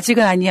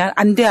아직은 아니야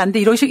안 돼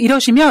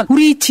이러시면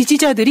우리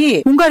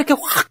지지자들이 뭔가 이렇게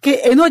확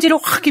이렇게 에너지를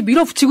확 이렇게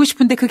밀어붙이고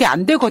싶은데 그게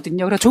안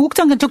되거든요. 그래서 조국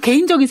장관 저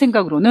개인적인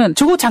생각으로는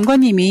조국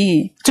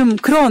장관님이 좀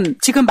그런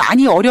지금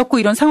많이 어렵고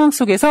이런 상황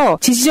속에서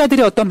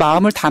지지자들의 어떤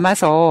마음을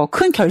담아서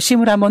큰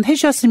결심을 한번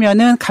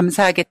해주셨으면은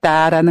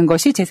감사하겠다라는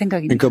것이 제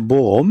생각입니다. 그러니까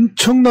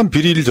엄청난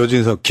비리를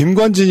저지르서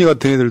김관진이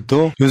같은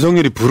애들도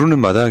윤석열이 부르는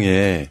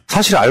마당에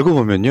사실 알고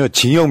보면요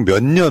징역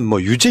몇 년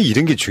유죄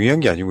이런 게 중요한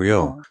게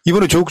아니고요.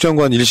 이번에 조국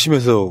장관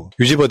 1심에서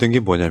유죄받은 게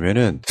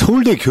뭐냐면은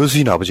서울대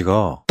교수인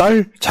아버지가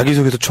딸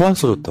자기소개서 초안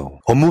써줬다고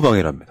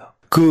업무방해랍니다.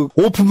 그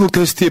오픈북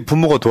테스트에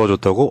부모가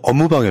도와줬다고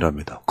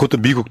업무방해랍니다. 그것도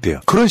미국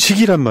대학. 그런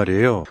식이란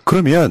말이에요.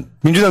 그러면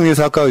민주당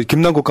내에서 아까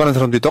김남국 가는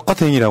사람들이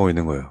똑같은 행위를 하고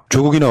있는 거예요.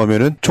 조국이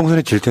나오면은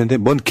총선에 질 텐데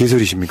뭔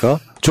개소리십니까?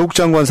 조국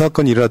장관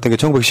사건이 일어났던 게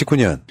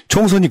 1919년.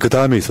 총선이 그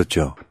다음에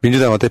있었죠.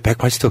 민주당한테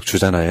 180석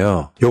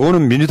주잖아요.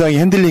 요거는 민주당이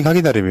핸들링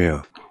하기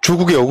나름이에요.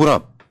 조국의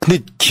억울함. 근데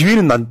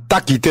기회는 난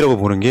딱 이때라고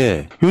보는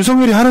게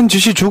윤석열이 하는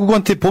짓이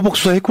조국한테 보복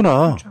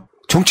수사했구나.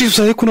 정치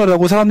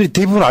수사했구나라고 사람들이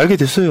대부분 알게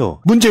됐어요.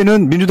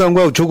 문제는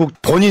민주당과 조국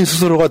본인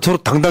스스로가 서로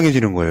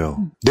당당해지는 거예요.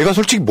 내가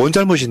솔직히 뭔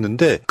잘못이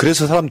있는데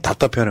그래서 사람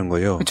답답해하는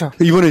거예요. 그쵸.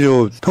 이번에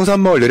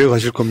평산마을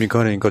내려가실 겁니까?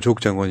 그러니까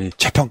조국 장관이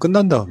재판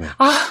끝난 다음에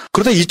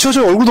그러다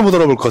잊혀져 얼굴도 못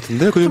알아볼 것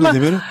같은데 그 정도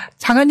되면은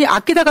장관님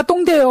아끼다가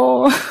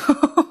똥대요.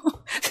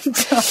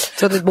 진짜.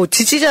 저는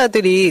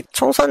지지자들이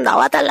총선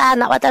나와달라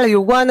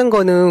요구하는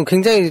거는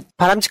굉장히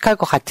바람직할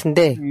것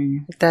같은데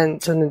일단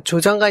저는 조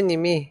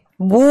장관님이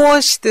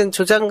무엇이든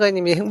조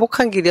장관님이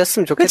행복한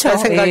길이었으면 좋겠다는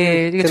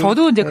생각이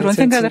저도 이제 그런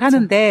생각을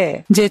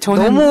하는데 이제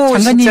저는 너무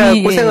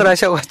장관님이 고생을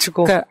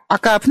하셔가지고 그러니까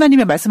아까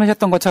푸나님이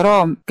말씀하셨던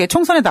것처럼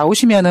총선에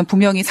나오시면은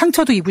분명히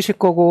상처도 입으실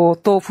거고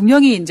또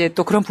분명히 이제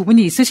또 그런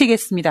부분이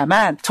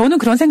있으시겠습니다만 저는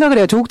그런 생각을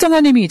해요. 조국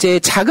장관님이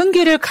이제 작은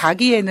길을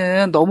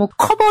가기에는 너무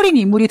커버린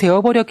인물이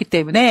되어버렸기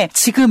때문에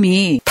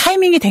지금이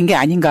타이밍이 된 게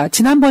아닌가.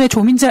 지난번에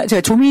조민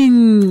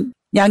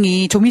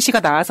양이 조민 씨가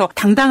나와서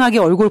당당하게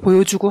얼굴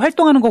보여주고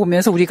활동하는 거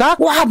보면서 우리가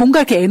와 뭔가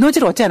이렇게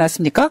에너지를 얻지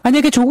않았습니까?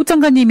 만약에 조국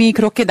장관님이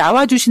그렇게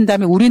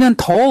나와주신다면 우리는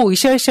더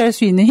으쌰으쌰할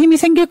수 있는 힘이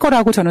생길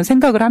거라고 저는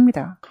생각을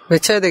합니다.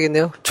 외쳐야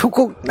되겠네요.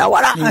 조국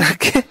나와라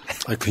이렇게.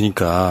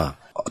 그러니까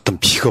어떤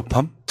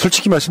비겁함?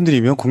 솔직히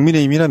말씀드리면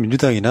국민의힘이나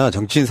민주당이나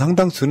정치인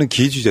상당수는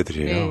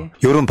기회주의자들이에요. 네.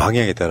 이런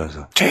방향에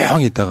따라서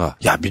조용히 있다가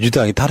야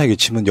민주당이 타락에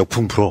치면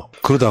역풍 불어.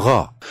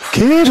 그러다가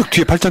계속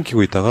뒤에 팔짱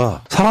끼고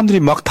있다가 사람들이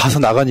막 다서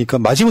나가니까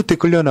마지못해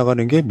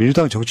끌려나가는 게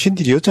민주당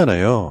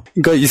정치인들이었잖아요.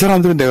 그러니까 이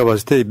사람들은 내가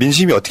봤을 때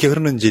민심이 어떻게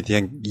흐르는지에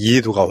대한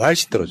이해도가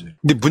훨씬 떨어져요.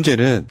 근데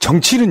문제는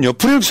정치는요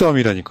프레임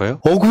싸움이라니까요.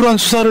 억울한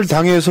수사를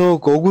당해서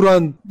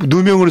억울한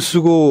누명을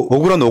쓰고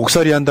억울한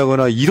옥살이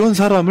한다거나 이런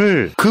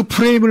사람을 그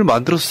프레임을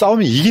만들어서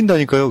싸우면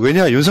이긴다니까요.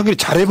 왜냐 윤석열이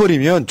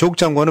잘해버리면 조국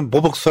장관은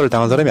보복 수사를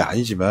당한 사람이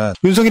아니지만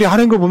윤석열이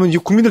하는 걸 보면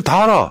국민들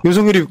다 알아.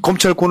 윤석열이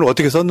검찰권을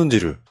어떻게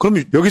썼는지를.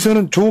 그럼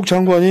여기서는 조국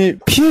장관이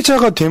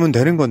피해자가 되면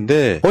되는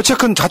건데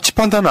어쨌든 자치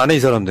판단은 안 해 이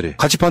사람들이.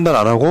 가치 판단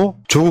안 하고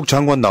조국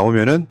장관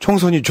나오면은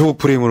총선이 조국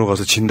프레임으로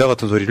가서 진다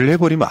같은 소리를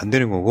해버리면 안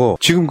되는 거고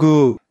지금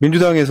그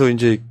민주당에서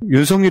이제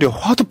윤석열이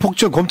하도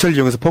폭정 검찰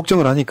이용해서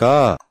폭정을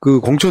하니까 그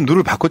공천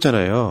룰을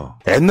바꿨잖아요.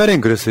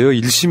 옛날엔 그랬어요.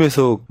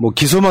 1심에서 뭐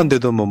기소만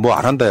돼도 뭐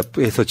안 한다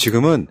해서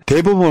지금은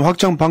대법원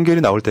확정 판결이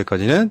나올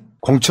때까지는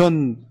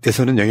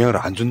공천에서는 영향을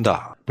안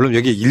준다. 물론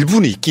여기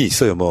일부는 있긴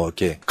있어요. 뭐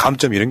이렇게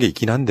감점 이런 게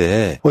있긴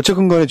한데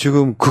어쨌든 간에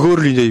지금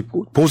그거를 이제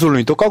보수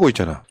언론이 또 까고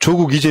있잖아.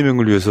 조국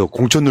이재명을 위해서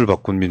공천을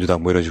바꾼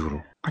민주당 뭐 이런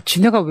식으로.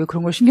 지네가 왜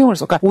그런 걸 신경을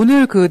써? 그러니까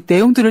오늘 그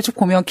내용들을 쭉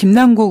보면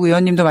김남국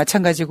의원님도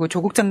마찬가지고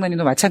조국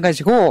장관님도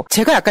마찬가지고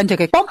제가 약간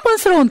되게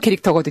뻔뻔스러운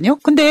캐릭터거든요.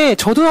 근데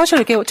저도 사실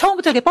이렇게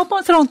처음부터 이렇게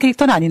뻔뻔스러운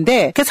캐릭터는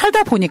아닌데 이렇게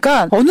살다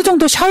보니까 어느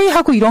정도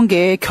샤이하고 이런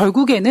게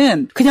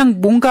결국에는 그냥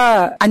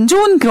뭔가 안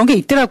좋은 그런 게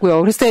있더라고요.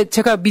 그래서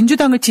제가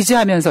민주당을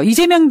지지하면서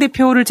이재명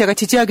대표를 제가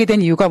지지하게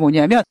된 이유가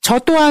뭐냐면 저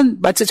또한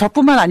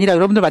저뿐만 아니라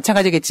여러분들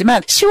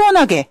마찬가지겠지만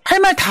시원하게 할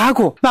말 다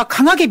하고 막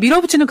강하게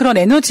밀어붙이는 그런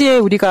에너지에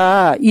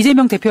우리가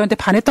이재명 대표한테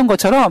반했던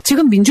것처럼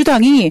지금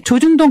민주당이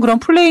조중동 그런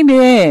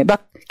플레임에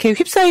막 이렇게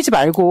휩싸이지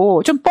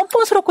말고 좀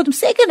뻔뻔스럽고 좀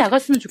세게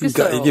나갔으면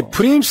좋겠어요. 그러니까 이게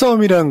프레임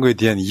싸움이라는 거에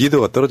대한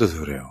이해도가 떨어져서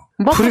그래요.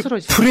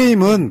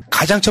 프레임은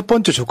가장 첫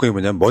번째 조건이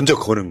뭐냐면 먼저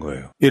거는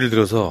거예요. 예를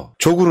들어서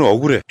조국은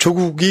억울해.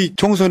 조국이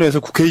총선에서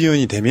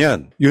국회의원이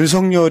되면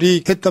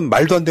윤석열이 했던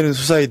말도 안 되는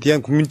수사에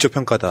대한 국민적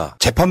평가다.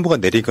 재판부가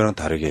내릴 거랑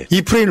다르게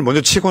이 프레임을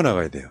먼저 치고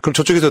나가야 돼요. 그럼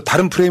저쪽에서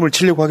다른 프레임을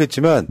치려고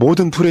하겠지만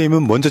모든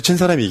프레임은 먼저 친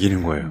사람이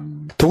이기는 거예요.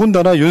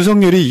 더군다나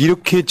윤석열이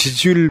이렇게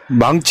지지율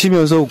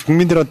망치면서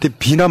국민들한테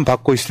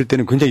비난받고 있을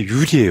때는 굉장히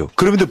유리해요.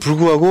 그럼에도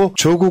불구하고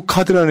조국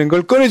카드라는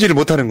걸 꺼내지를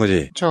못하는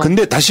거지.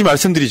 근데 다시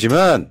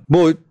말씀드리지만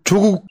뭐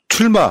조국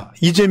출마,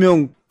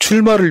 이재명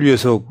출마를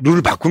위해서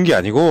룰을 바꾼 게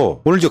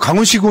아니고 오늘 저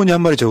강훈식 의원이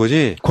한 말이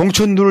저거지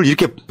공천 룰을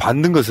이렇게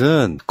받는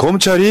것은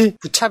검찰이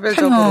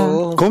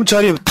무차별적으로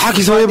검찰이 다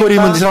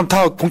기소해버리면 이 사람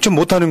다 공천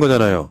못하는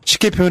거잖아요.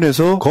 쉽게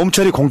표현해서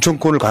검찰이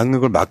공천권을 갖는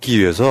걸 막기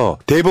위해서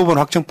대법원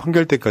확정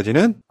판결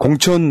때까지는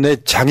공천에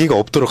장애가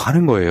없도록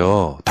하는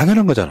거예요.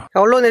 당연한 거잖아.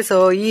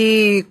 언론에서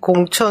이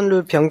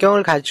공천룰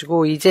변경을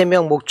가지고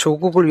이재명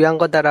조국을 위한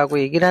거다라고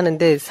얘기를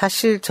하는데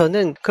사실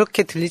저는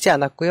그렇게 들리지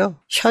않았고요.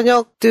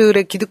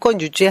 현역들의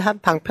기득권 유지의 한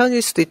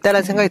방편일 수도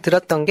있다라는 생각이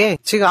들었던 게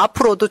지금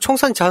앞으로도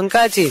총선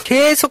전까지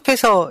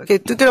계속해서 이렇게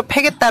두드려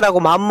패겠다라고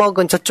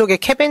마음먹은 저쪽에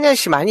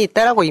캐비넷이 많이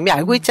있다라고 이미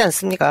알고 있지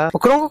않습니까? 뭐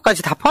그런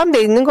것까지 다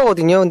포함되어 있는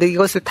거거든요. 근데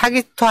이것을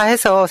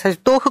타깃화해서 사실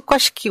또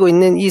흑화시키고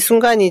있는 이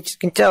순간이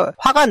진짜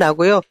화가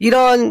나고요.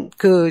 이런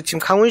지금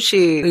강훈식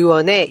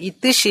의원의 이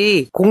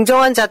뜻이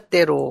공정한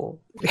잣대로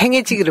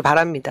행해지기를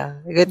바랍니다.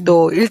 이게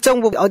또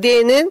일정 부분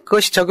어디에는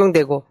그것이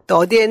적용되고 또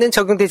어디에는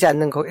적용되지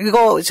않는 거.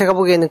 이거 제가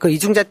보기에는 그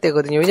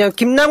이중잣대거든요. 왜냐하면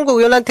김남국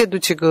의원한테도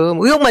지금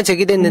의혹만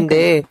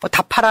제기됐는데 뭐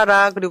다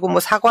팔아라 그리고 뭐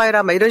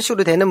사과해라 막 이런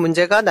식으로 되는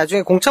문제가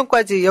나중에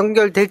공천까지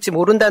연결될지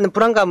모른다는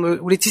불안감을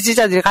우리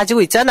지지자들이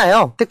가지고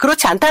있잖아요. 근데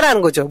그렇지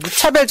않다라는 거죠.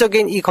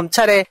 무차별적인 이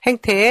검찰의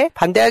행태에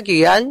반대하기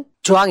위한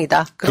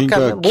조항이다. 그렇게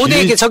하면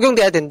모두에게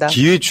적용돼야 된다.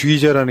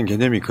 기회주의자라는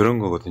개념이 그런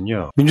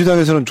거거든요.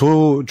 민주당에서는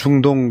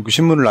조중동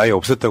신문을 아예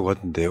없앴다고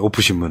하던데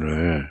오프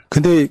신문을.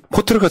 근데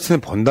포털 같은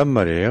데 본단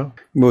말이에요.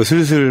 뭐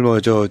슬슬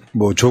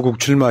조국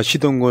출마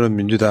시동거는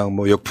민주당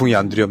역풍이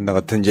안 두렵나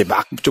같은 이제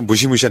막 좀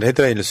무시무시한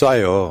헤드라인을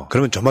쏴요.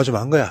 그러면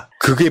조마조마한 거야.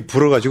 그게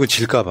불어가지고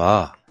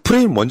질까봐.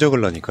 프레임 먼저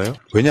걸라니까요.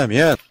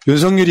 왜냐하면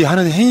윤석열이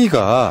하는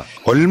행위가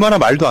얼마나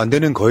말도 안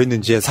되는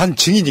거였는지에 산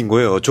증인인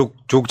거예요.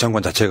 조국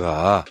장관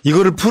자체가.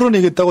 이거를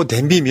풀어내겠다고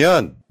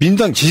댐비면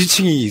민주당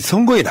지지층이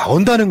선거에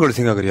나온다는 걸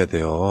생각을 해야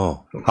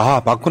돼요.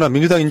 아, 맞구나.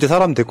 민주당 이제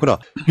사람 됐구나.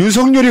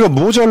 윤석열이가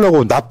뭐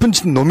잘라고 나쁜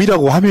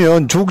놈이라고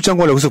하면 조국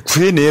장관을 여기서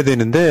구해내야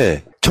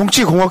되는데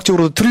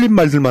정치공학적으로 틀린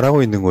말들만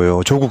하고 있는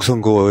거예요. 조국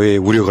선거에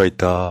우려가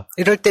있다.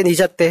 이럴 땐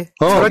잊었대.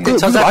 저럴 땐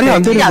저자 말이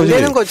안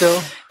되는 거죠.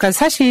 그러니까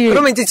사실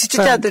그러면 이제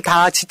지지자들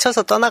다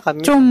지쳐서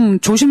떠나갑니다. 좀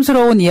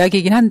조심스러운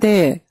이야기이긴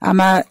한데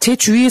아마 제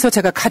주위에서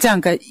제가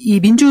그러니까 이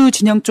민주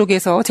진영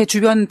쪽에서 제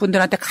주변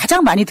분들한테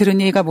가장 많이 들은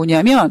얘기가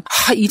뭐냐면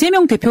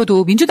이재명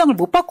대표도 민주당을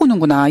못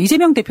바꾸는구나.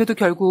 이재명 대표도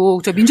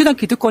결국 저 민주당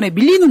기득권에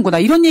밀리는구나.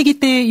 이런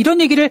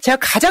얘기를 제가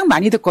가장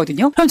많이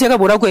듣거든요. 그럼 제가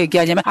뭐라고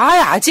얘기하냐면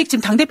아직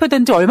지금 당대표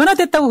된 지 얼마나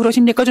됐다고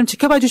그러십니까? 좀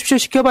지켜봐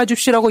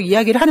주십시오라고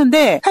이야기를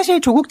하는데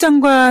사실 조국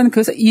장관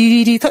그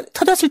일이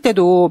터졌을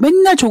때도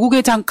맨날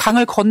조국의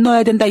강을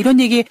건너야 된다 이런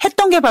얘기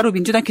했던 게 바로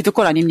민주당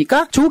기득권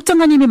아닙니까? 조국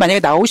장관님이 만약에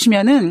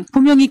나오시면은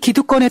분명히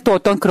기득권의 또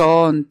어떤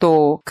그런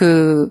또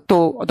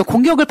어떤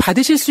공격을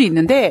받으실 수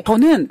있는데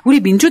저는 우리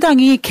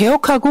민주당이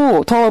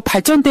개혁하고 더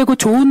발전되고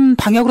좋은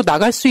방향으로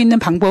나갈 수 있는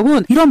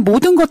방법은 이런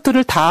모든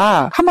것들을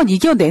다 한번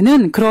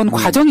이겨내는 그런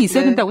과정이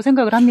있어야 된다고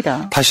생각을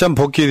합니다. 다시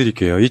한번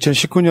복귀해드릴게요.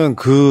 2019년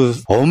그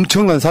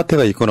엄청난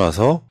사태가 있고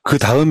나서 그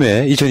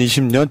다음에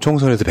 2020년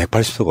총선에서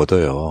 180석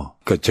얻어요.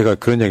 그러니까 제가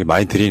그런 얘기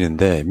많이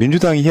드리는데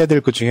민주당이 해야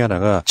될 것 중에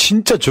하나가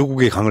진짜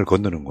조국의 강을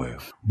건너는 거예요.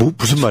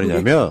 무슨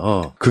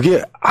말이냐면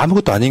그게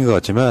아무것도 아닌 것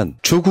같지만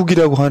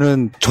조국이라고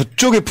하는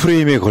저쪽의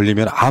프레임에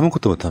걸리면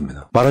아무것도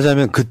못합니다.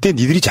 말하자면 그때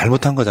니들이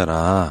잘못한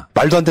거잖아.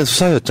 말도 안 되는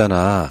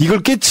수사였잖아.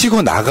 이걸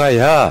깨치고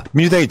나가야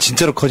민주당이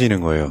진짜로 커지는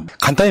거예요.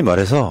 간단히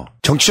말해서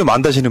정치 좀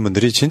안다시는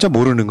분들이 진짜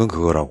모르는 건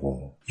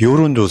그거라고.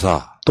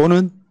 여론조사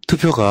또는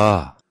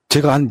투표가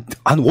제가 한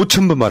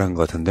 5,000번 말한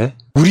것 같은데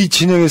우리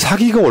진영의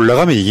사기가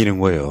올라가면 이기는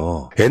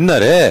거예요.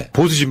 옛날에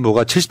보수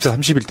진보가 70대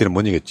 31대는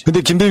못 이겼지.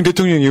 근데 김대중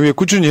대통령 이후에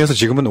꾸준히 해서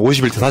지금은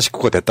 51대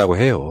 49가 됐다고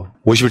해요.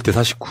 51대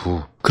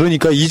 49.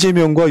 그러니까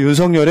이재명과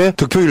윤석열의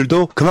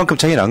득표율도 그만큼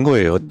차이 난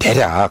거예요.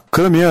 대략.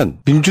 그러면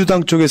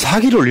민주당 쪽에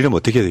사기를 올리려면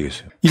어떻게 해야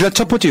되겠어요? 일단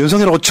첫 번째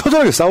윤석열하고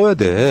처절하게 싸워야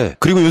돼.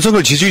 그리고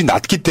윤석열 지지율이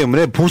낮기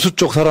때문에 보수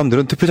쪽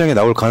사람들은 투표장에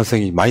나올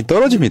가능성이 많이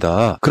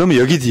떨어집니다. 그러면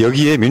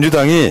여기에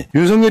민주당이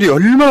윤석열이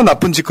얼마나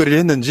나쁜 짓거리를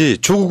했는지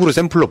조국으로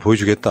샘플로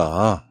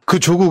보여주겠다. 그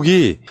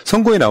조국이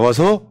선거에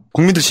나와서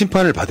국민들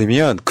심판을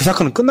받으면 그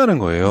사건은 끝나는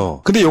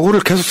거예요. 근데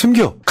요거를 계속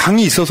숨겨.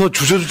 강이 있어서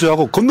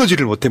주저주저하고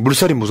건너지를 못해.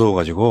 물살이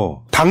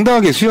무서워가지고.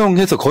 당당하게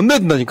수용해서 건너야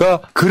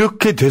된다니까.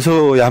 그렇게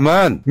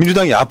돼서야만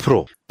민주당이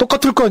앞으로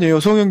똑같을 거 아니에요.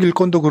 송영길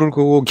건도 그럴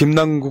거고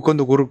김남국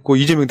건도 그럴 거고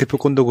이재명 대표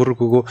건도 그럴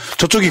거고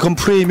저쪽이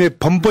건프레임에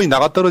번번이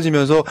나가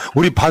떨어지면서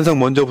우리 반성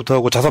먼저부터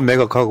하고 자산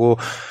매각하고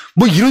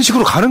뭐 이런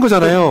식으로 가는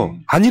거잖아요.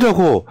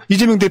 아니라고.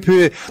 이재명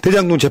대표의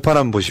대장동 재판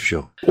한번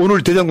보십시오.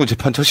 오늘 대장동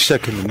재판 첫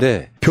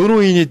시작했는데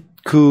변호인이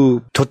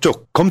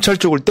저쪽 검찰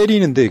쪽을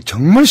때리는데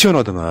정말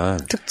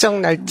시원하더만.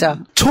 특정 날짜.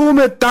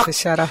 처음에 딱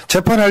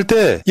재판할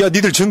때 야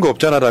니들 증거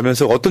없잖아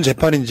라면서 어떤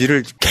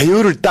재판인지를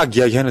개요를 딱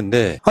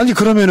이야기하는데 아니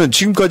그러면은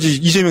지금까지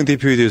이재명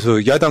대표에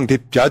대해서 야당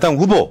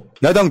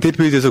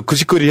대표에 대해서 그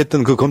짓거리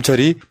했던 그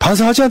검찰이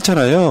반성하지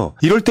않잖아요.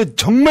 이럴 때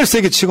정말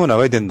세게 치고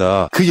나가야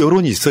된다. 그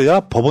여론이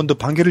있어야 법원도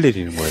판결을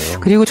내리는 거예요.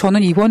 그리고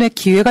저는 이번에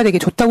기회가 되게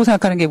좋다고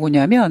생각하는 게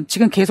뭐냐면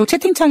지금 계속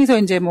채팅창에서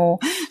이제 뭐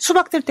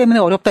수박들 때문에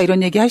어렵다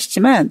이런 얘기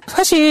하시지만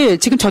사실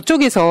지금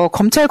저쪽에서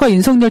검찰과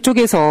윤석열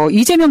쪽에서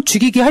이재명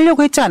죽이기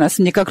하려고 했지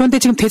않았습니까? 그런데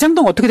지금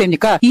대장동 어떻게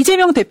됩니까?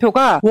 이재명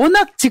대표가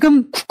워낙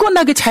지금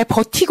굳건하게 잘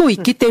버티고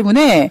있기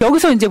때문에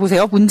여기서 이제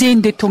보세요.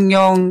 문재인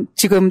대통령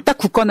지금 딱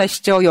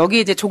굳건하시죠. 여기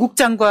이제 조국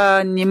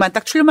장관님만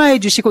딱 출마해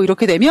주시고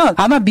이렇게 되면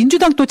아마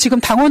민주당도 지금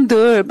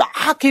당원들 막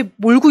이렇게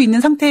몰고 있는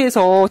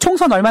상태에서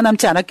총선 얼마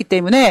남지 않았기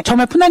때문에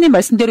정말 푸나님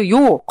말씀대로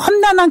요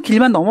험난한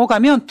길만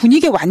넘어가면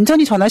분위기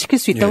완전히 전환시킬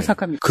수 있다고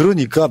생각합니다.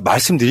 그러니까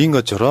말씀드린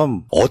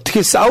것처럼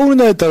어떻게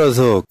싸우느냐에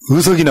따라서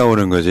의석이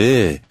나오는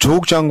거지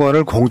조국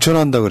장관을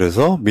공천한다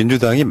그래서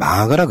민주당이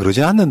망하거나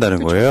그러지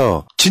않는다는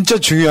거예요. 진짜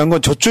중요한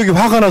건 저쪽이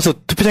화가 나서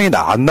투표장에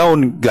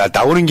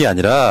나오는 게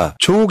아니라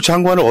조국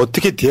장관을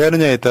어떻게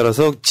대하느냐에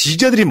따라서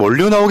지지자들이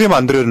몰려 나오게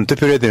만들어는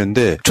투표를 해야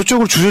되는데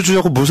저쪽을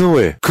주저주저하고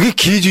무서워해. 그게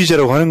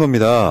기회주의자라고 하는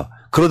겁니다.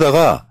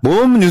 그러다가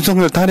뭔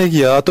윤석열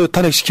탄핵이야 또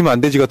탄핵시키면 안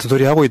되지 같은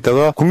소리 하고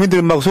있다가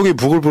국민들 막 속이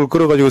부글부글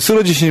끓어가지고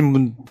쓰러지시는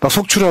분 막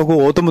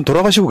속출하고 어떤 분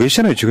돌아가시고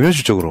계시잖아요. 지금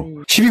현실적으로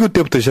 12구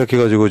때부터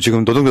시작해가지고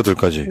지금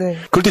노동자들까지.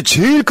 그럴 때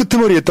제일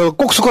끄트머리에다가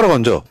꼭 숟가락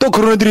얹어. 또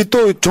그런 애들이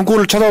또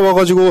정권을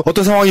찾아와가지고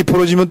어떤 상황이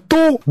벌어지면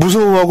또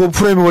무서워하고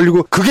프레임에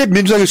걸리고 그게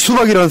민주당의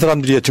수박이라는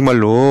사람들이야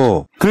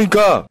정말로.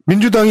 그러니까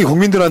민주당이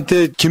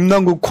국민들한테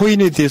김남국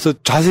코인에 대해서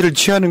자세를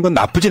취하는 건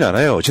나쁘진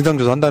않아요.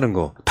 진상조사 한다는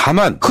거.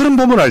 다만 흐름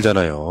보면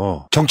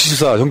알잖아요.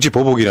 정치수사,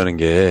 정치보복이라는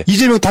게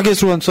이재명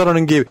타겟으로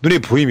한수사라는 게 눈에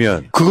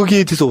보이면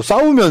거기에 대해서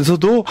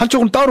싸우면서도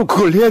한쪽은 따로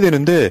그걸 해야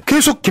되는데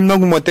계속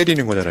김남국만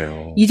때리는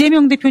거잖아요.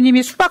 이재명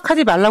대표님이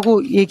수박하지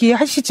말라고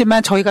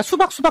얘기하시지만 저희가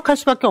수박할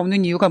수밖에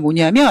없는 이유가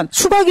뭐냐면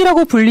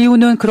수박이라고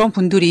불리우는 그런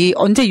분들이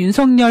언제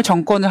윤석열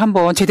정권을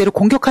한번 제대로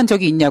공격한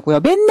적이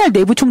있냐고요. 맨날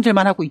내부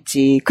총질만 하고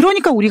있지.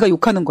 그러니까 우리가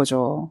욕하는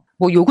거죠.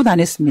 뭐 욕은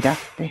안 했습니다.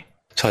 네.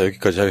 자,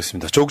 여기까지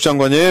하겠습니다. 조국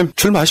장관님,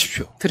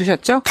 출마하십시오.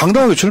 들으셨죠?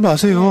 당당하게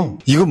출마하세요.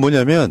 이건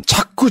뭐냐면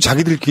자꾸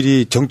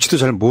자기들끼리 정치도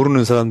잘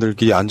모르는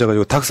사람들끼리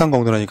앉아가지고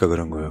탁상공론하니까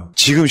그런 거예요.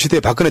 지금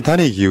시대에 박근혜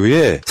탄핵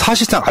이후에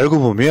사실상 알고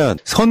보면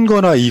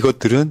선거나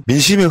이것들은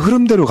민심의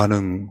흐름대로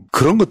가는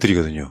그런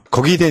것들이거든요.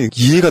 거기에 대한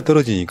이해가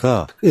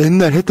떨어지니까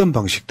옛날 했던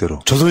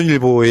방식대로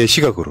조선일보의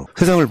시각으로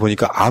세상을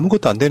보니까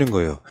아무것도 안 되는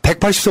거예요.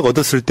 180석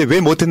얻었을 때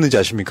왜 못했는지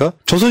아십니까?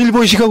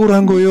 조선일보의 시각으로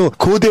한 거예요.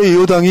 거대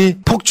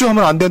여당이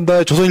폭주하면 안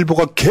된다.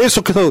 조선일보가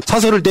계속해서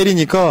사설을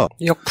때리니까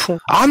역풍.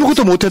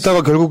 아무것도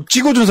못했다가 결국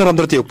찍어준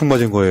사람들한테 역풍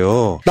맞은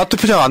거예요. 나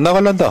투표장 안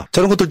나갈란다.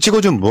 저런 것들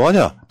찍어주면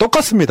뭐하냐?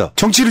 똑같습니다.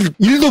 정치를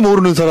 1도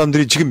모르는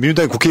사람들이 지금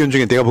민주당 국회의원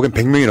중에 내가 보기엔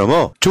 100명이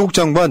넘어. 조국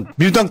장관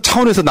민주당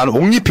차원에서 나는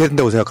옹립해야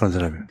된다고 생각하는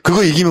사람이에요.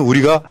 그거 이기면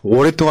우리가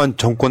오랫동안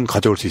정권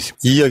가져올 수 있습니다.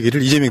 이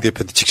이야기를 이재명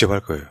대표한테 직접 할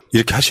거예요.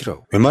 이렇게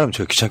하시라고. 웬만하면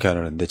제가 귀찮게 안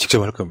하는데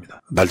직접 할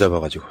겁니다. 날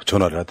잡아가지고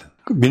전화를 하든.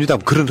 민주당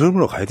그런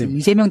흐름으로 가야 됩니다.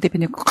 이재명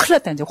대표님 큰일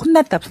났다. 이제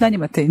혼났다.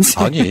 부사님한테 이제.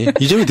 아니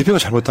이재명 대표가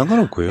잘못한 건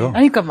없고요.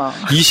 그러니까 막.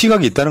 이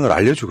시각이 있다는 걸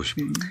알려주고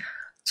싶어요.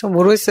 저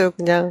모르겠어요.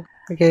 그냥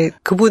이게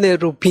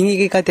그분의로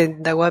빙의가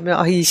된다고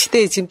하면 이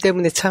시대의 짐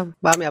때문에 참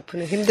마음이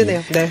아프네요.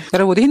 힘드네요. 네.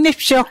 여러분 모두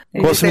힘내십시오.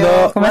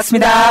 고맙습니다.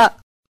 고맙습니다.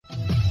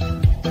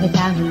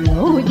 세상은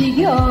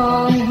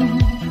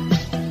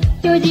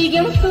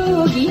요지경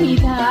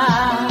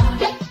속이다.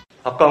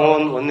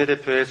 박광원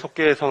원내대표의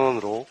속개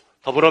선언으로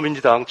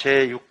더불어민주당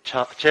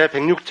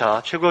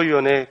제106차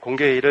최고위원회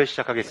공개회의를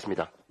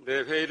시작하겠습니다.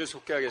 네, 회의를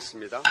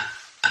속개하겠습니다.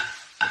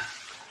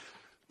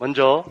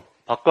 먼저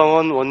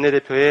박광원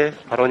원내대표의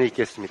발언이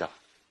있겠습니다.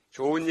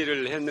 좋은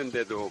일을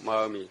했는데도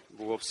마음이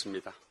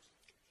무겁습니다.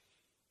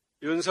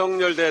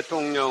 윤석열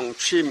대통령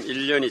취임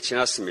 1년이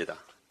지났습니다.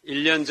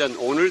 1년 전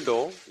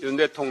오늘도 윤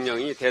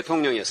대통령이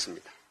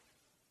대통령이었습니다.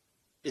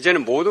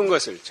 이제는 모든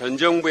것을 전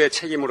정부의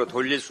책임으로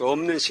돌릴 수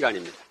없는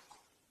시간입니다.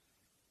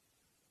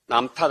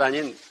 남 탓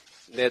아닌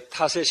내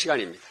탓의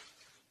시간입니다.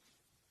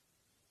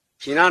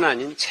 비난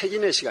아닌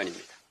책임의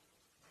시간입니다.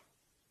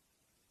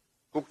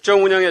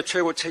 국정 운영의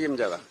최고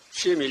책임자가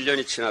취임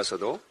 1년이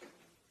지나서도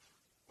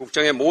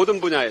국정의 모든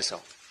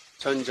분야에서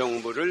전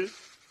정부를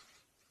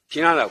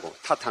비난하고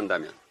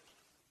탓한다면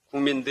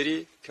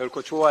국민들이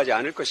결코 좋아하지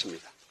않을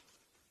것입니다.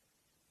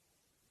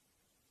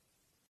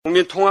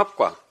 국민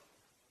통합과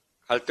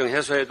갈등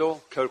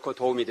해소에도 결코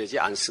도움이 되지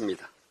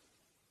않습니다.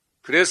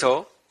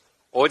 그래서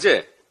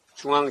어제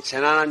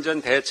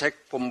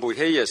중앙재난안전대책본부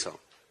회의에서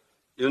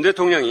윤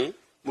대통령이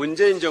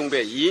문재인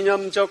정부의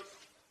이념적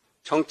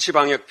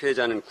정치방역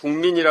피해자는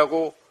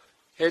국민이라고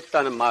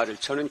했다는 말을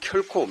저는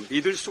결코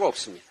믿을 수가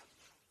없습니다.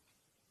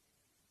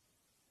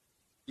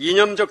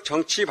 이념적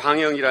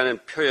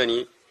정치방역이라는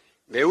표현이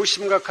매우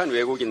심각한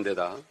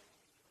왜곡인데다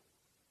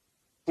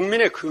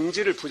국민의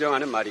긍지를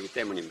부정하는 말이기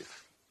때문입니다.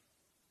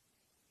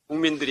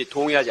 국민들이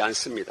동의하지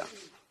않습니다.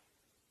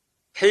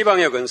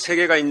 K방역은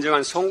세계가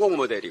인정한 성공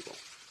모델이고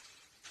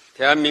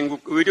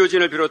대한민국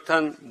의료진을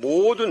비롯한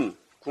모든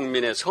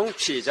국민의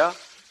성취이자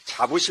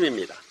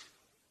자부심입니다.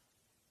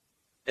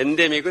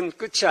 엔데믹은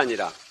끝이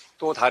아니라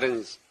또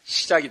다른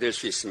시작이 될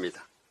수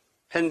있습니다.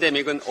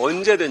 팬데믹은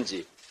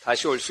언제든지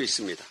다시 올 수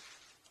있습니다.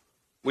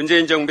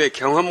 문재인 정부의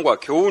경험과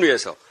교훈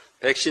위에서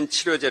백신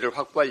치료제를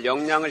확보할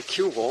역량을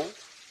키우고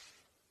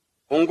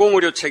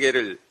공공의료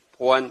체계를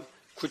보완,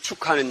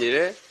 구축하는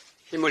일에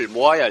힘을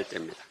모아야 할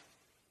때입니다.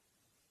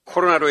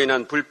 코로나로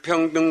인한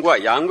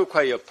불평등과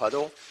양극화의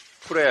여파도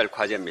풀어야 할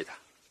과제입니다.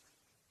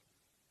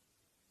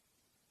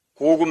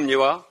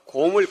 고금리와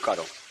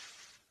고물가로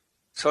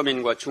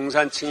서민과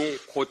중산층이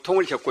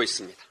고통을 겪고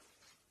있습니다.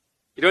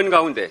 이런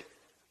가운데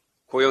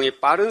고용이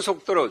빠른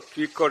속도로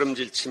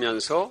뒷걸음질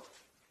치면서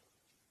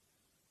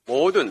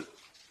모든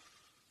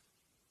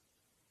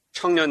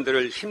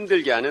청년들을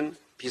힘들게 하는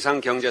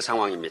비상경제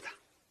상황입니다.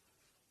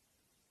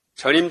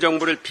 전임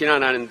정부를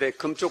비난하는데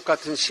금쪽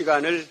같은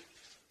시간을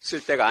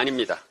쓸 때가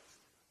아닙니다.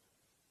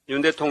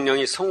 윤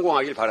대통령이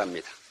성공하길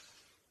바랍니다.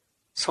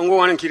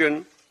 성공하는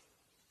길은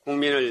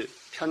국민을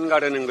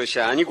편가르는 것이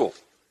아니고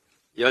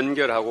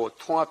연결하고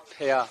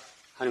통합해야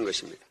하는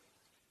것입니다.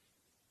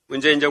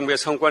 문재인 정부의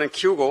성과는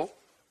키우고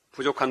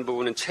부족한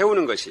부분은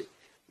채우는 것이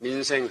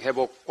민생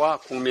회복과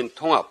국민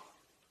통합,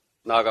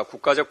 나아가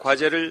국가적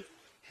과제를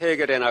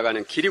해결해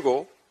나가는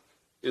길이고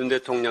윤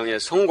대통령의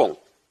성공,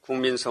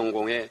 국민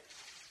성공의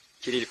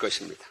길일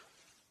것입니다.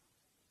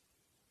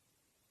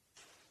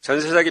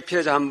 전세 사기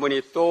피해자 한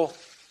분이 또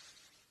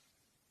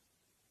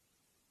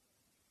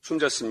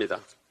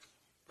숨졌습니다.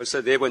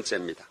 벌써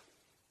 4번째입니다.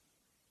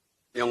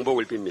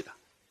 명복을 빕니다.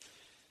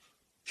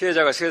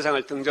 피해자가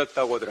세상을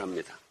등졌다고들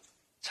합니다.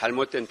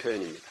 잘못된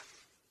표현입니다.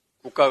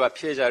 국가가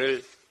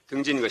피해자를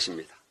등진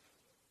것입니다.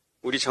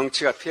 우리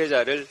정치가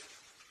피해자를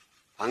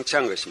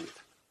방치한 것입니다.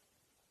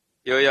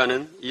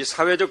 여야는 이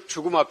사회적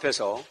죽음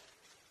앞에서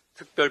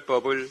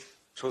특별법을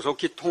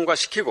조속히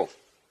통과시키고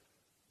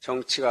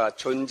정치가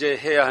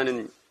존재해야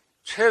하는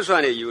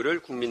최소한의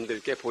이유를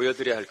국민들께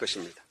보여드려야 할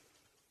것입니다.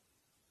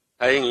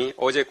 다행히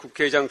어제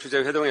국회의장 주재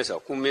회동에서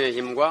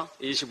국민의힘과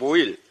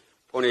 25일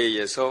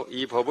본회의에서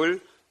이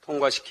법을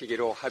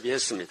통과시키기로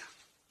합의했습니다.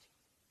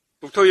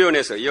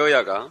 국토위원회에서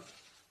여야가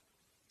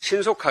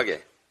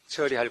신속하게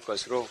처리할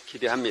것으로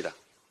기대합니다.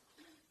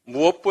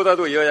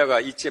 무엇보다도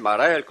여야가 잊지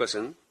말아야 할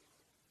것은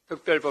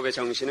특별법의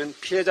정신은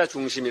피해자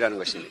중심이라는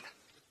것입니다.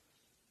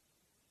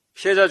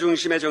 피해자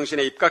중심의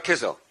정신에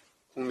입각해서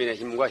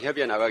국민의힘과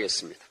협의해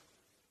나가겠습니다.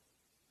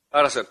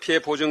 따라서 피해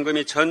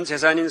보증금이 전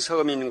재산인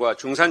서민과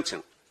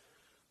중산층,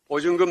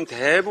 보증금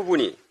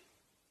대부분이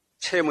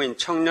채무인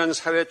청년,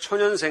 사회,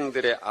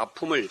 초년생들의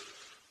아픔을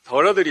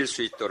덜어드릴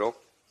수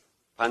있도록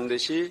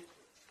반드시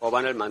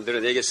법안을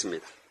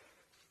만들어내겠습니다.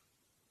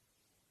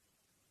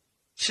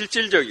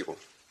 실질적이고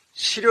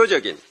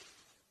실효적인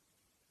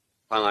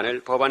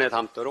방안을 법안에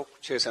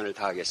담도록 최선을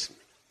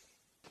다하겠습니다.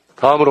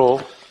 다음으로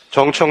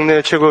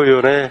정청래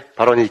최고위원의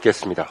발언이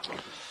있겠습니다.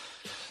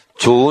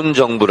 좋은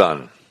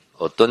정부란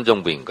어떤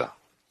정부인가?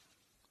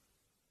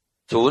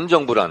 좋은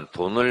정부란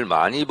돈을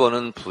많이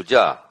버는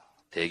부자,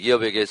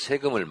 대기업에게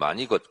세금을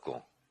많이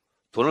걷고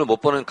돈을 못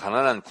버는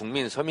가난한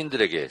국민,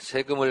 서민들에게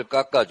세금을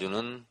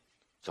깎아주는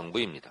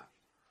정부입니다.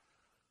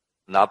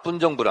 나쁜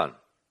정부란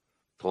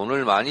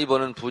돈을 많이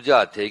버는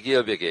부자,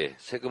 대기업에게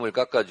세금을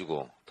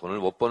깎아주고 돈을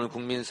못 버는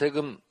국민,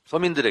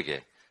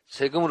 서민들에게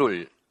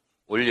세금을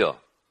올려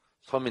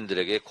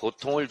서민들에게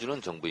고통을 주는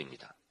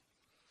정부입니다.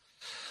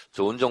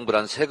 좋은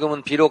정부란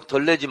세금은 비록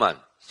덜 내지만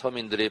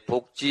서민들의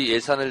복지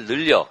예산을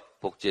늘려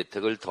복지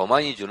혜택을 더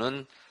많이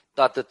주는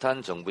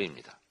따뜻한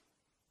정부입니다.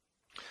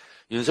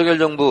 윤석열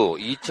정부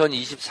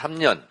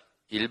 2023년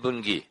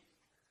 1분기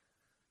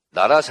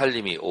나라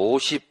살림이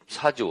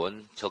 54조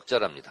원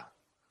적자랍니다.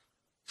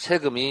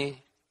 세금이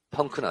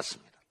펑크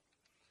났습니다.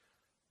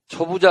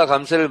 초부자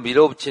감세를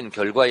밀어붙인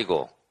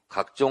결과이고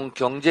각종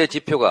경제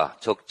지표가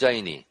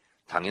적자이니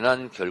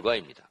당연한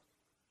결과입니다.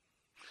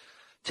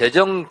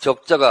 재정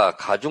적자가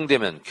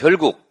가중되면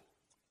결국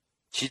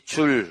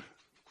지출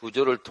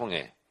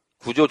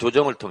구조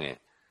조정을 통해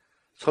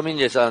서민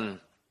예산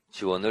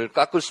지원을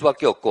깎을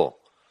수밖에 없고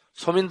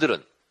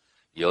서민들은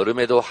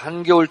여름에도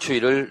한겨울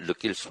추위를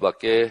느낄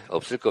수밖에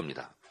없을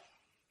겁니다.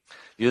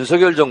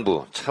 윤석열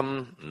정부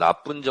참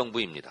나쁜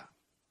정부입니다.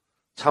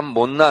 참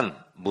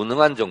못난,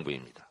 무능한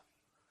정부입니다.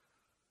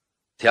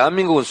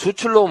 대한민국은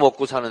수출로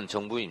먹고 사는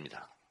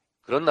정부입니다.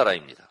 그런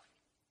나라입니다.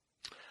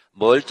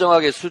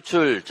 멀쩡하게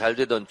수출 잘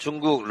되던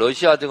중국,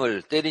 러시아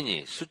등을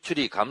때리니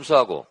수출이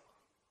감소하고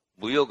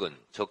무역은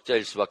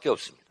적자일 수밖에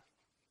없습니다.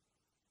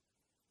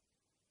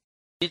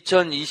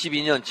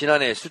 2022년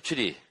지난해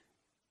수출이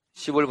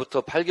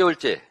 10월부터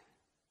 8개월째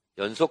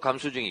연속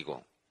감소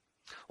중이고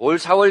올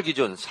 4월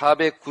기준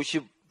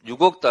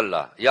 496억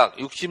달러, 약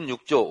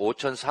 66조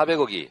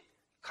 5,400억이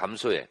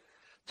감소해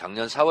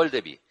작년 4월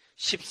대비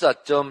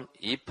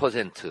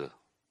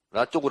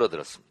 14.2%나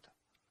쪼그라들었습니다.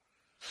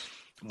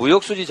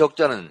 무역수지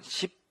적자는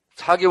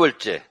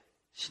 14개월째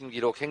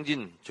신기록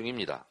행진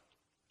중입니다.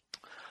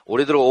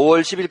 올해 들어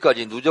 5월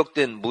 10일까지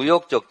누적된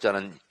무역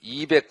적자는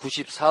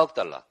 294억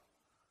달러,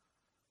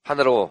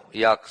 하나로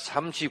약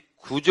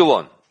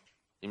 39조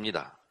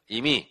원입니다.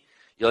 이미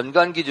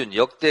연간 기준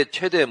역대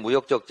최대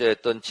무역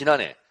적자였던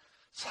지난해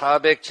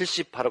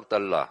 478억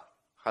달러,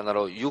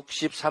 하나로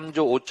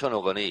 63조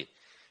 5천억 원의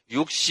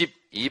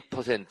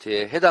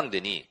 62%에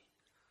해당되니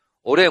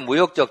올해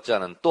무역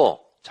적자는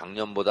또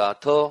작년보다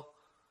더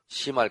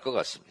심할 것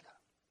같습니다.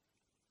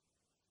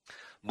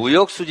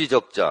 무역수지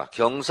적자,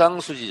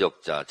 경상수지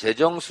적자,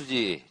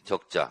 재정수지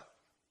적자,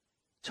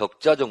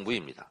 적자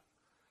정부입니다.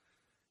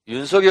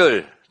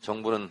 윤석열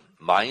정부는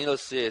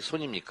마이너스의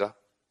손입니까?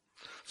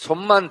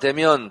 손만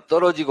대면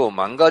떨어지고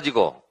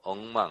망가지고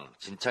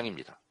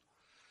엉망진창입니다.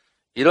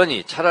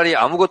 이러니 차라리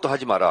아무것도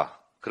하지 마라.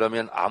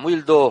 그러면 아무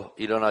일도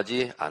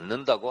일어나지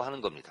않는다고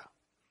하는 겁니다.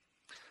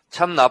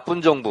 참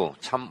나쁜 정부,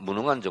 참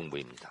무능한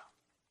정부입니다.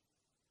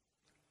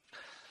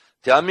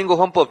 대한민국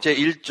헌법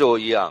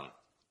제1조 2항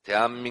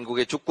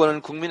대한민국의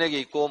주권은 국민에게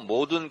있고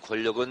모든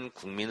권력은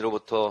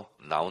국민으로부터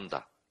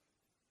나온다.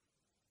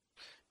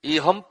 이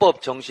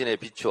헌법 정신에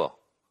비추어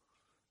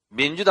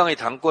민주당의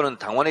당권은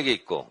당원에게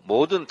있고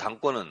모든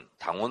당권은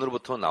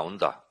당원으로부터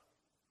나온다.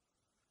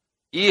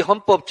 이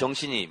헌법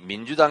정신이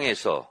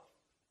민주당에서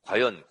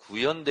과연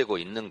구현되고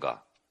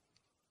있는가?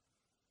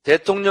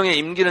 대통령의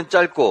임기는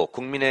짧고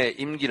국민의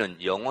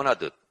임기는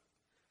영원하듯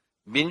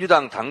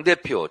민주당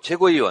당대표,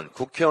 최고위원,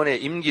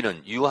 국회의원의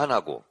임기는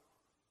유한하고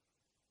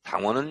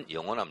당원은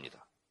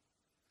영원합니다.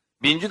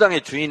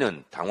 민주당의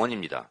주인은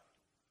당원입니다.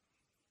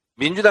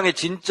 민주당의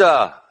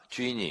진짜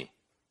주인이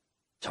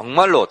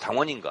정말로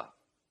당원인가?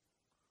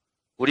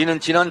 우리는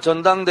지난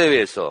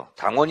전당대회에서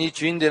당원이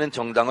주인되는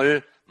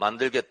정당을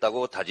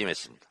만들겠다고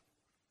다짐했습니다.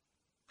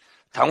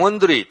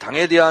 당원들이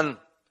당에 대한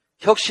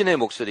혁신의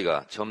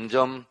목소리가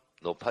점점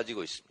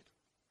높아지고 있습니다.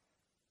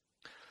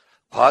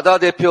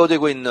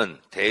 과다대표되고 있는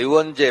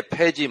대의원제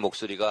폐지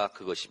목소리가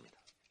그것입니다.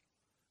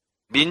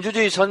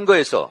 민주주의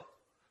선거에서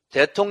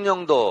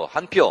대통령도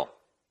한 표,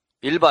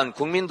 일반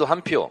국민도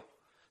한 표,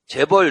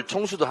 재벌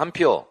총수도 한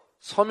표,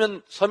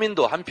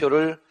 서민도 한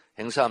표를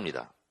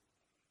행사합니다.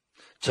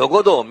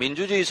 적어도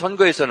민주주의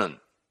선거에서는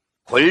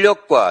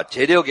권력과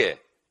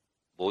재력에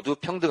모두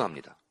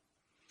평등합니다.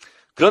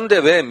 그런데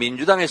왜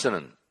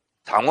민주당에서는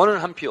당원은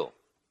한 표,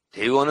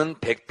 대의원은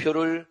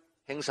 100표를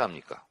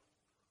행사합니까?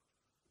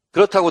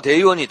 그렇다고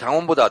대의원이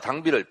당원보다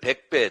당비를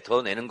 100배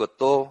더 내는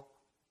것도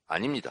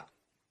아닙니다.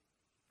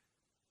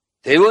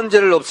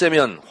 대의원제를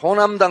없애면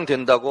호남당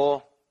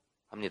된다고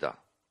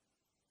합니다.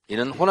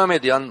 이는 호남에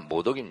대한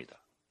모독입니다.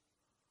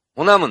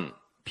 호남은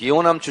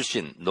비호남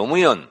출신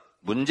노무현,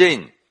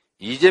 문재인,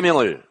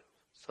 이재명을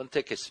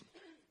선택했습니다.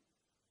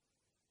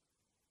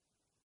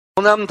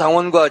 호남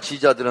당원과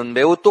지지자들은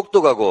매우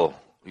똑똑하고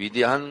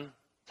위대한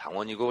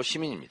당원이고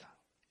시민입니다.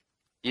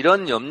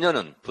 이런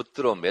염려는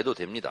붙들어 매도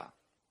됩니다.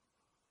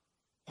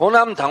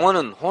 호남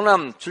당원은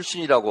호남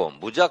출신이라고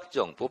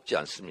무작정 뽑지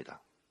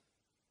않습니다.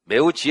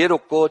 매우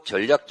지혜롭고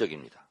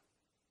전략적입니다.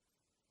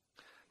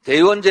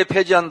 대의원제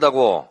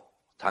폐지한다고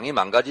당이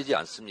망가지지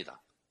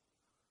않습니다.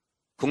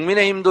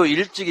 국민의힘도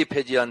일찍이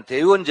폐지한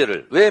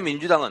대의원제를 왜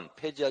민주당은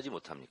폐지하지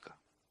못합니까?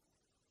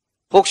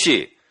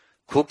 혹시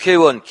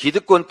국회의원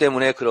기득권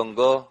때문에 그런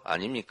거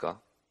아닙니까?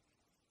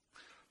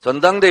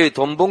 전당대회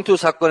돈봉투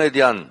사건에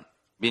대한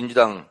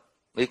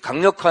민주당의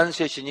강력한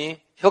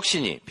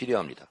혁신이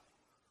필요합니다.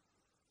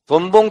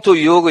 돈봉투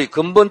의혹의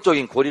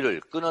근본적인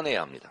고리를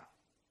끊어내야 합니다.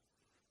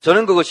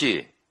 저는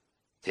그것이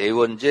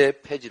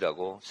대의원제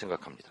폐지라고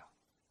생각합니다.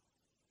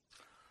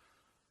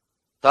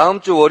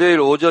 다음 주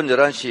월요일 오전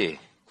 11시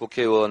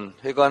국회의원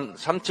회관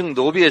 3층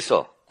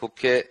로비에서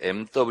국회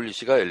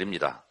MWC가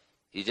열립니다.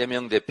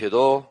 이재명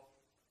대표도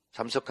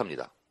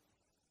참석합니다.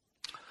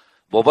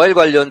 모바일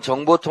관련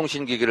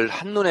정보통신기기를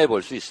한눈에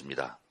볼 수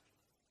있습니다.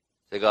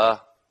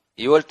 제가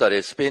 2월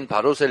달에 스페인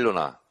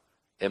바르셀로나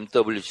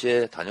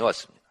MWC에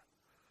다녀왔습니다.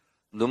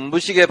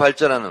 눈부시게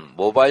발전하는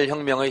모바일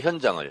혁명의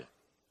현장을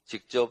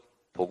직접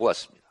보고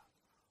왔습니다.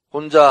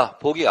 혼자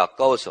보기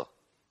아까워서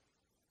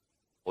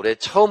올해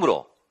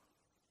처음으로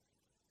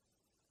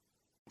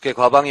국회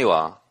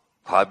과방위와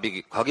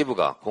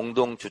과기부가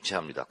공동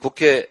주최합니다.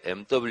 국회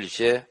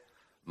MWC에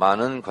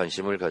많은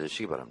관심을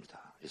가주시기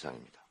바랍니다.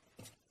 이상입니다.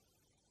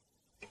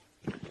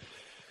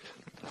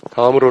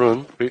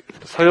 다음으로는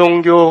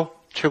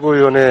서영교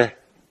최고위원의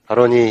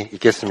발언이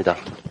있겠습니다.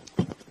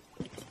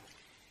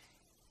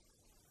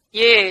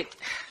 예,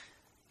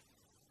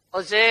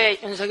 어제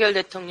윤석열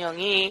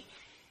대통령이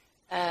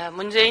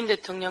문재인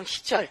대통령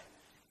시절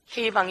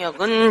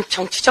K방역은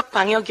정치적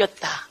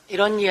방역이었다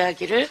이런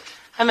이야기를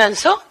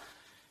하면서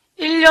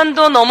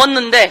 1년도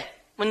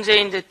넘었는데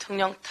문재인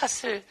대통령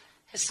탓을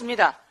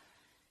했습니다.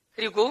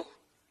 그리고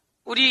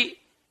우리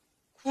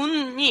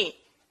군이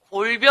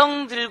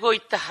골병 들고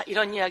있다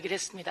이런 이야기를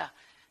했습니다.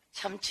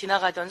 참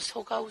지나가던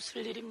소가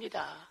웃을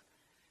일입니다.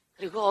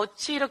 그리고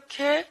어찌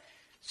이렇게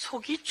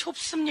속이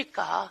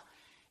좁습니까?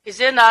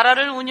 이제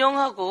나라를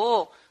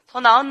운영하고 더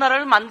나은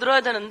나라를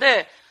만들어야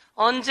되는데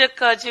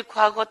언제까지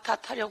과거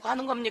탓하려고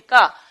하는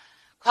겁니까?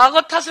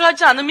 과거 탓을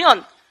하지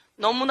않으면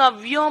너무나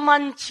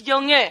위험한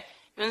지경에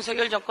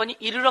윤석열 정권이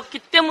이르렀기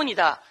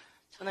때문이다.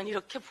 저는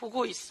이렇게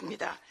보고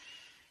있습니다.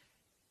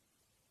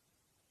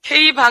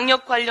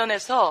 K방역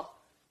관련해서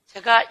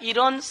제가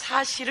이런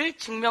사실을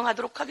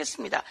증명하도록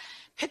하겠습니다.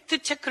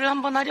 팩트체크를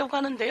한번 하려고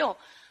하는데요.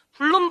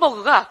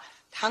 블룸버그가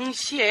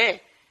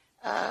당시에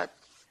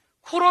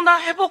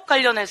코로나 회복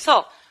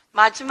관련해서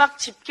마지막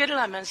집계를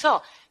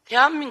하면서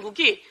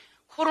대한민국이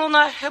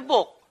코로나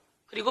회복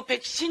그리고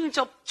백신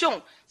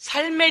접종,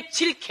 삶의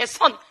질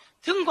개선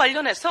등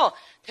관련해서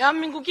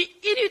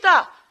대한민국이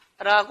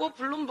 1위다라고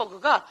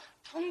블룸버그가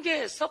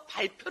통계에서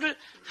발표를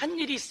한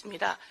일이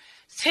있습니다.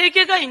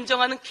 세계가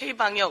인정하는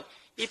K방역,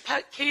 이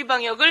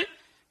K방역을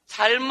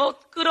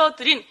잘못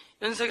끌어들인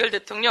윤석열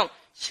대통령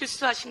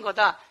실수하신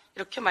거다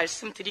이렇게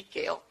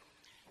말씀드릴게요.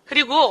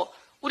 그리고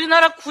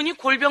우리나라 군이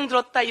골병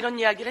들었다 이런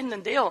이야기를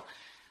했는데요.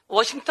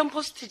 워싱턴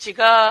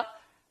포스트지가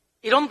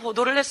이런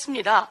보도를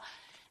했습니다.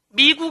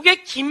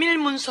 미국의 기밀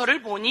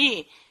문서를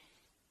보니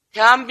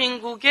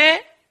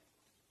대한민국의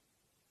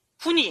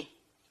군이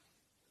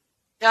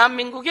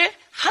대한민국의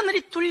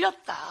하늘이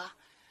뚫렸다.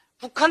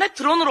 북한의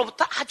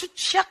드론으로부터 아주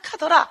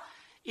취약하더라.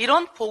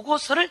 이런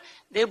보고서를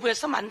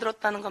내부에서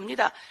만들었다는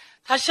겁니다.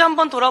 다시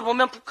한번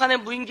돌아보면 북한의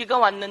무인기가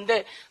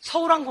왔는데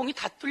서울항공이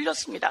다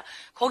뚫렸습니다.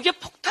 거기에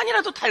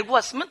폭탄이라도 달고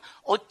왔으면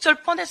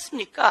어쩔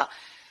뻔했습니까?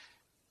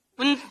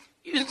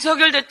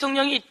 윤석열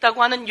대통령이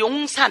있다고 하는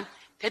용산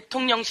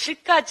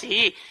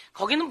대통령실까지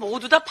거기는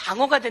모두 다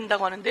방어가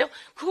된다고 하는데요.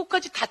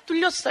 그곳까지 다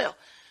뚫렸어요.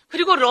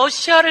 그리고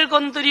러시아를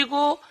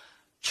건드리고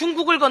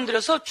중국을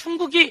건드려서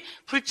중국이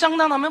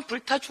불장난하면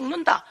불타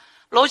죽는다.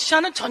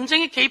 러시아는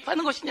전쟁에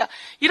개입하는 것이냐.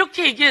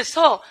 이렇게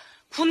얘기해서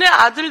군의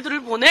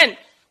아들들을 보낸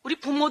우리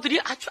부모들이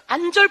아주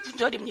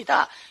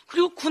안절부절입니다.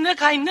 그리고 군에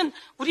가 있는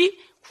우리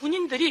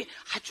군인들이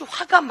아주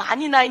화가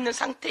많이 나 있는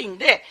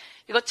상태인데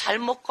이거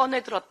잘못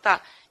꺼내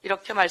들었다.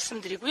 이렇게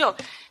말씀드리고요.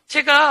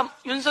 제가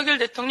윤석열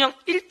대통령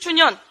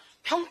 1주년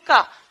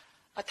평가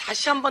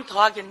다시 한번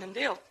더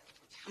하겠는데요.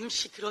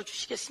 잠시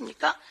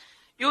들어주시겠습니까?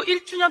 요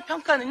 1주년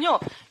평가는요.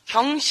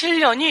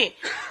 경실련이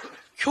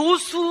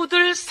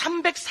교수들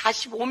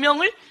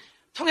 345명을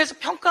통해서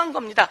평가한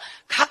겁니다.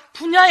 각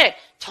분야의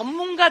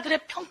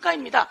전문가들의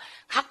평가입니다.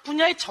 각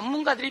분야의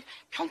전문가들이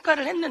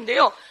평가를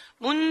했는데요.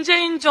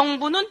 문재인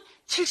정부는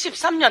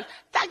 73년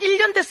딱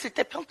 1년 됐을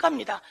때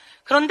평가입니다.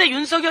 그런데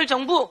윤석열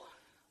정부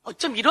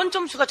어쩜 이런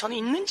점수가 저는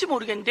있는지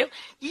모르겠는데요.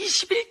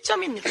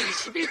 21점입니다.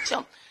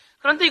 21점.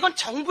 그런데 이건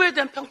정부에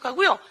대한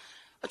평가고요.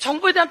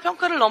 정부에 대한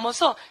평가를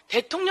넘어서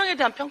대통령에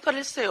대한 평가를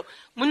했어요.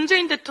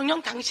 문재인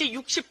대통령 당시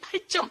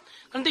 68점.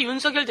 그런데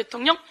윤석열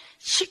대통령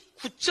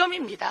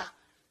 19점입니다.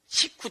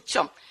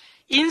 19점.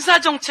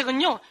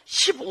 인사정책은요,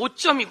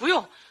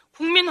 15점이고요.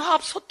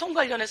 국민화합 소통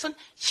관련해서는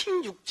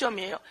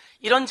 16점이에요.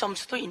 이런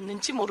점수도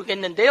있는지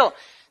모르겠는데요.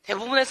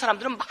 대부분의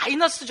사람들은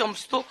마이너스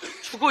점수도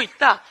주고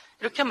있다.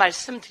 이렇게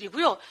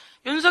말씀드리고요.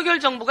 윤석열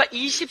정부가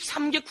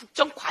 23개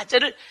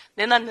국정과제를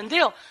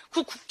내놨는데요.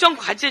 그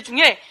국정과제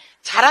중에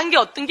잘한 게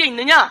어떤 게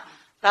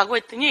있느냐라고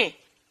했더니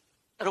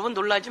여러분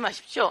놀라지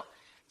마십시오.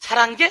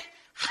 잘한 게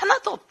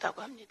하나도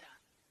없다고 합니다.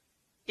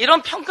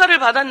 이런 평가를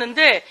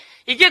받았는데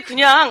이게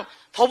그냥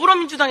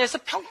더불어민주당에서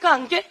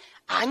평가한 게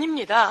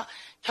아닙니다.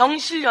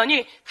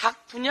 경실련이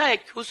각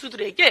분야의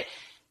교수들에게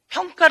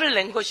평가를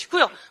낸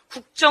것이고요.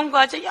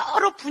 국정과제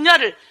여러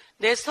분야를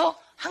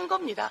내서 한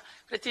겁니다.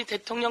 그랬더니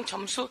대통령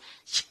점수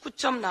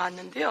 19점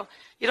나왔는데요.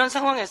 이런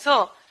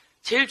상황에서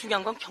제일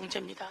중요한 건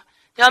경제입니다.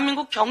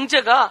 대한민국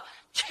경제가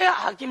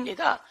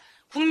최악입니다.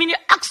 국민이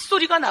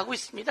악소리가 나고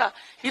있습니다.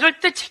 이럴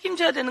때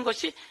책임져야 되는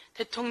것이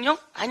대통령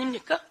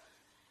아닙니까?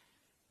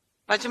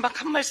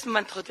 마지막 한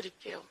말씀만 더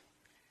드릴게요.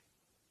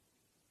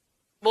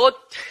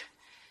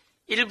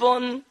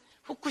 일본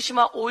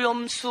후쿠시마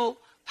오염수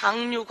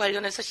방류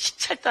관련해서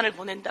시찰단을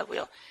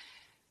보낸다고요.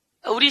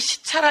 우리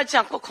시찰하지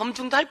않고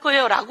검증도 할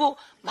거예요 라고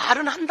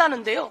말은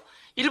한다는데요.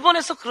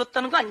 일본에서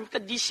그렇다는 거 아닙니까?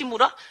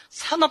 니시무라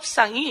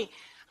산업상이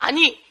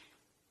아니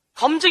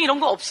검증 이런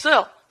거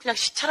없어요. 그냥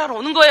시찰하러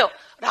오는 거예요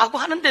라고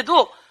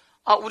하는데도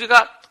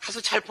우리가 가서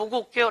잘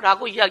보고 올게요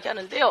라고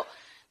이야기하는데요.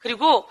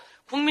 그리고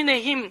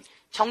국민의힘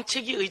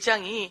정책위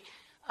의장이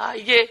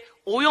이게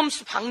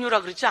오염수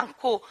방류라 그러지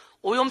않고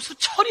오염수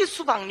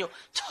처리수 방류,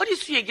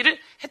 처리수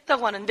얘기를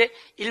했다고 하는데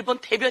일본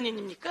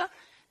대변인입니까?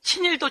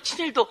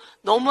 친일도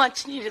너무한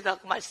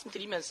친일이라고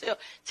말씀드리면서요.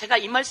 제가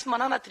이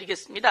말씀만 하나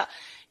드리겠습니다.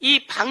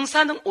 이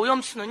방사능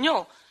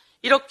오염수는요.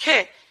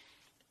 이렇게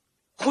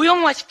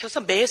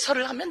고형화시켜서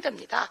매설을 하면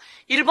됩니다.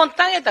 일본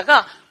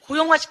땅에다가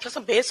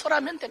고형화시켜서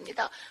매설하면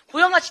됩니다.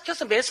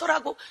 고형화시켜서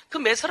매설하고 그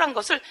매설한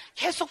것을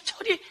계속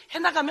처리해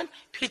나가면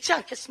되지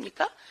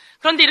않겠습니까?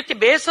 그런데 이렇게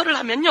매설을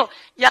하면요.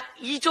 약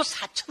 2조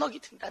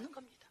 4천억이 든다는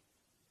겁니다.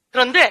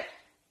 그런데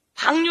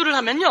방류를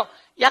하면요.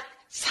 약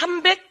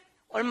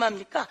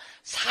얼마입니까?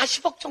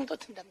 40억 정도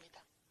든답니다.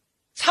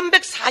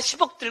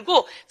 340억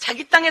들고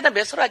자기 땅에다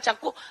매설하지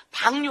않고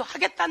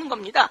방류하겠다는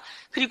겁니다.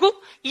 그리고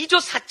 2조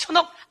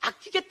 4천억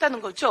아끼겠다는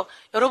거죠.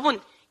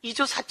 여러분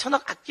 2조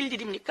 4천억 아낄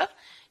일입니까?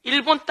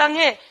 일본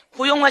땅에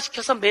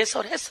고형화시켜서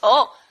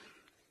매설해서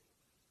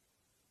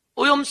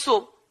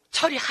오염수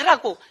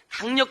처리하라고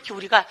강력히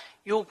우리가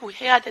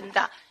요구해야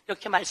된다.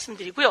 이렇게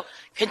말씀드리고요.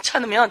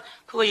 괜찮으면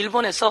그거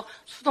일본에서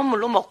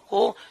수돗물로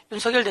먹고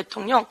윤석열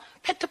대통령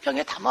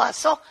페트병에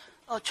담아와서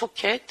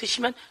좋게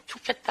드시면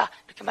좋겠다.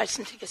 이렇게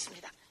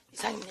말씀드리겠습니다.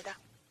 이상입니다.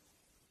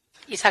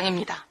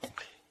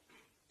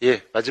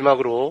 예,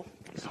 마지막으로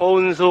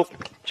서은석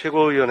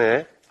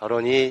최고위원의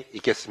발언이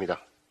있겠습니다.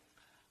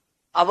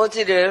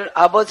 아버지를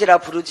아버지라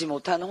부르지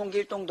못하는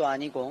홍길동도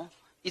아니고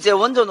이제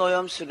원전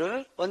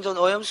오염수를 원전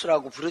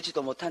오염수라고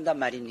부르지도 못한단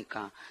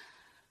말입니까?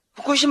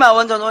 후쿠시마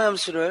원전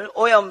오염수를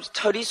오염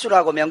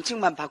처리수라고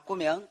명칭만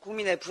바꾸면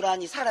국민의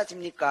불안이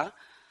사라집니까?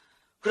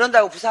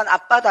 그런다고 부산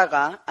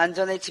앞바다가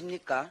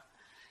안전해집니까?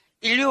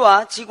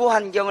 인류와 지구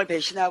환경을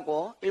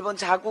배신하고 일본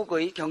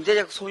자국의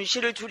경제적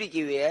손실을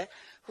줄이기 위해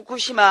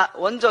후쿠시마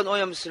원전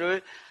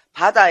오염수를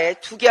바다에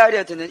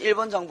투기하려 드는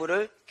일본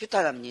정부를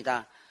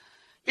규탄합니다.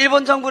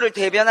 일본 정부를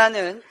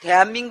대변하는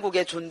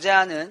대한민국에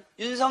존재하는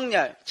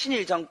윤석열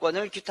친일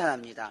정권을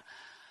규탄합니다.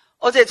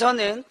 어제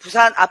저는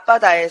부산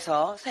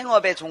앞바다에서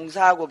생업에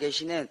종사하고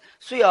계시는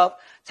수협,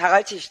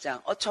 자갈치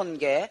시장,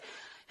 어촌계,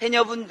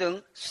 해녀분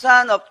등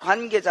수산업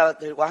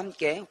관계자들과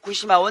함께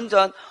후쿠시마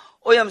원전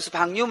오염수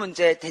방류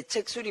문제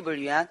대책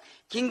수립을 위한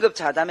긴급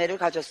자담회를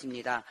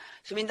가졌습니다.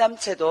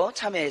 시민단체도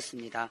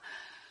참여했습니다.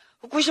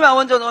 후쿠시마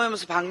원전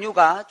오염수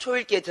방류가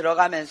초읽기에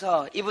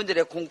들어가면서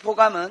이분들의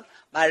공포감은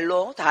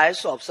말로 다할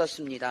수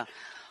없었습니다.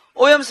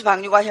 오염수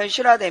방류가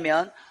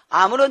현실화되면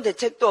아무런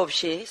대책도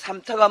없이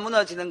삼터가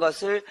무너지는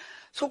것을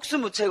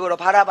속수무책으로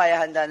바라봐야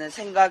한다는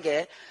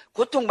생각에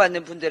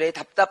고통받는 분들의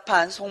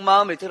답답한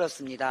속마음을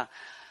들었습니다.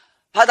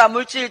 바다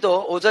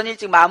물질도 오전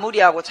일찍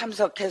마무리하고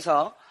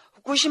참석해서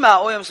후쿠시마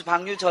오염수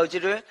방류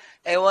저지를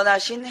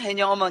애원하신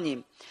해녀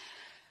어머님,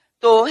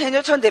 또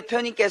해녀촌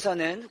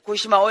대표님께서는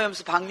후쿠시마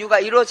오염수 방류가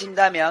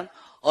이루어진다면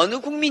어느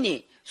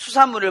국민이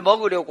수산물을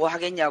먹으려고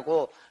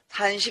하겠냐고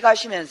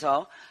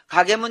탄식하시면서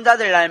가게 문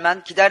닫을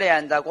날만 기다려야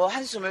한다고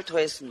한숨을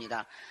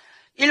토했습니다.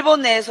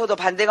 일본 내에서도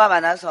반대가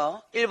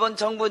많아서 일본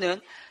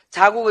정부는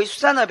자국의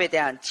수산업에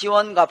대한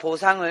지원과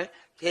보상을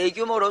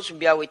대규모로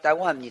준비하고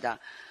있다고 합니다.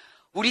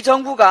 우리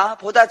정부가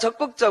보다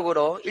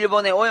적극적으로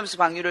일본의 오염수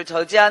방류를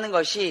저지하는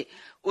것이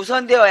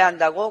우선되어야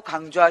한다고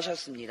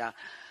강조하셨습니다.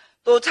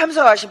 또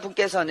참석하신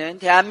분께서는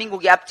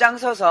대한민국이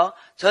앞장서서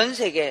전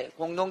세계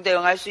공동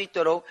대응할 수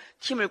있도록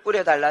팀을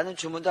꾸려달라는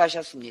주문도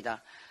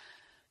하셨습니다.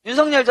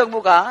 윤석열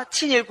정부가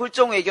친일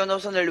굴종 외교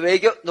노선을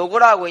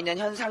노골화하고 있는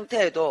현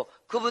상태에도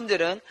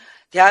그분들은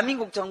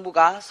대한민국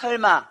정부가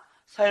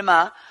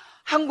설마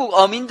한국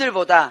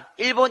어민들보다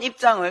일본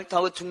입장을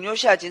더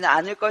중요시하지는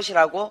않을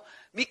것이라고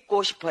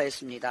믿고 싶어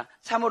했습니다.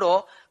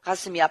 참으로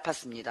가슴이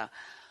아팠습니다.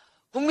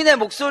 국민의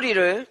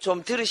목소리를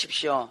좀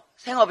들으십시오.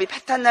 생업이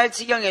파탄날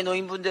지경에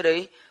놓인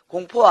분들의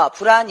공포와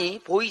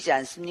불안이 보이지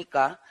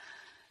않습니까?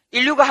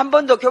 인류가 한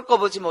번도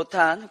겪어보지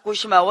못한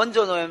후쿠시마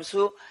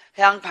원전오염수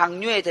해양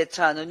방류에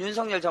대처하는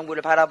윤석열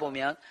정부를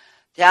바라보면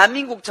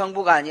대한민국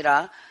정부가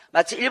아니라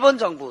마치 일본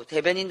정부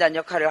대변인단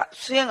역할을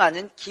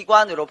수행하는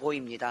기관으로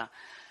보입니다.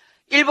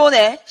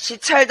 일본에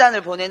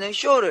시찰단을 보내는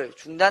쇼를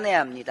중단해야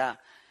합니다.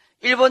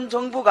 일본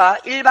정부가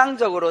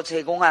일방적으로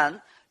제공한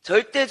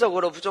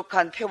절대적으로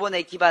부족한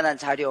표본에 기반한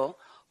자료,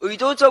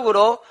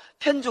 의도적으로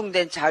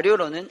편중된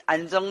자료로는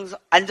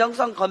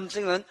안정성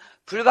검증은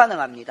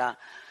불가능합니다.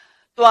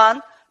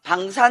 또한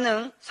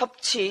방사능,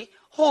 섭취,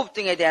 호흡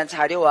등에 대한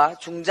자료와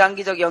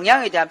중장기적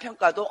영향에 대한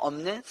평가도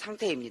없는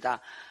상태입니다.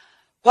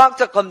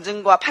 과학적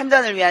검증과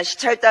판단을 위한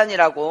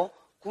시찰단이라고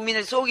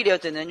국민을 속이려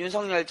드는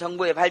윤석열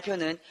정부의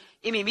발표는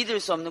이미 믿을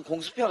수 없는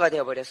공수표가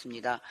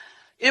되어버렸습니다.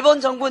 일본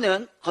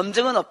정부는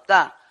검증은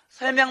없다,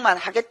 설명만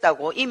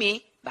하겠다고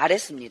이미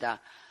말했습니다.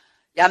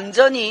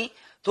 얌전히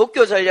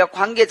도쿄전력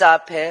관계자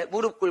앞에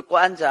무릎 꿇고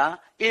앉아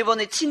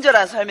일본의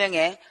친절한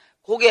설명에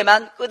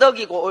고개만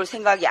끄덕이고 올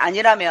생각이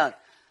아니라면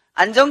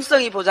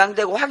안정성이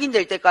보장되고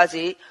확인될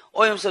때까지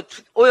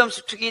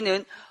오염수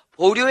투기는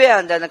보류해야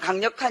한다는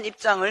강력한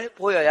입장을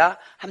보여야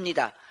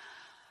합니다.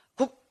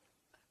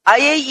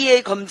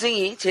 IAEA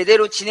검증이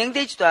제대로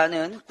진행되지도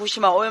않은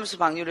후쿠시마 오염수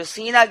방류를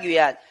승인하기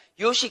위한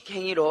요식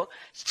행위로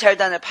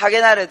시찰단을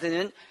파견하려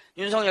드는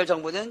윤석열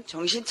정부는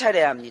정신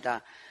차려야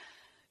합니다.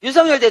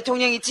 윤석열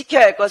대통령이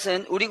지켜야 할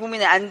것은 우리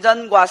국민의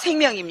안전과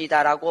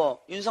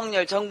생명입니다라고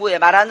윤석열 정부에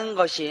말하는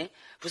것이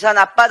부산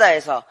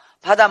앞바다에서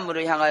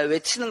바닷물을 향하여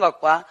외치는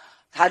것과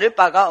다를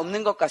바가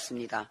없는 것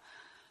같습니다.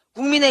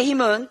 국민의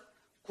힘은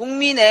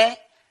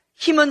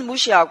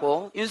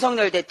무시하고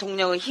윤석열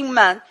대통령의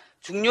힘만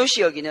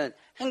중요시 여기는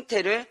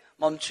행태를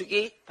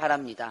멈추기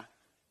바랍니다.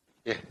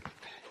 예.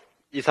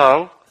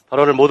 이상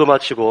발언을 모두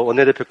마치고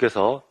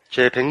원내대표께서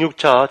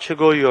제106차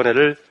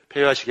최고위원회를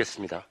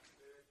폐회하시겠습니다.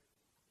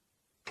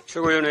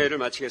 최고위원회를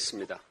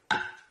마치겠습니다.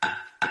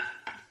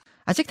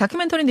 아직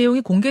다큐멘터리 내용이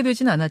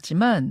공개되지는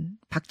않았지만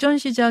박 전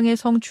시장의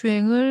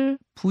성추행을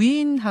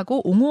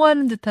부인하고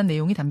옹호하는 듯한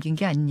내용이 담긴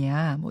게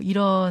아니냐, 뭐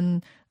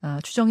이런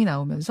추정이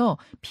나오면서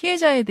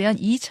피해자에 대한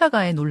 2차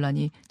가해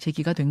논란이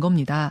제기가 된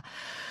겁니다.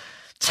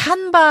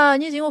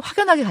 찬반이 지금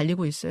확연하게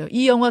갈리고 있어요.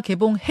 이 영화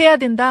개봉해야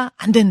된다,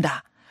 안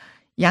된다.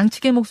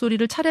 양측의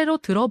목소리를 차례로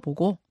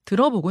들어보고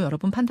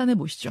여러분 판단해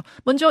보시죠.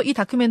 먼저 이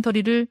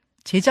다큐멘터리를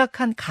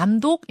제작한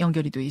감독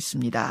연결이 되어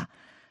있습니다.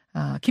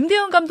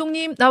 김대현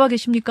감독님 나와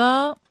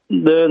계십니까?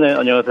 네네,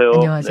 안녕하세요.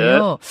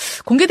 안녕하세요.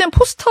 네. 공개된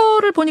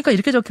포스터를 보니까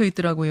이렇게 적혀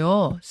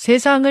있더라고요.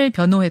 세상을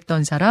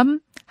변호했던 사람,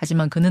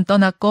 하지만 그는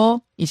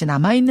떠났고 이제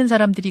남아있는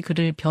사람들이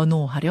그를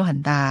변호하려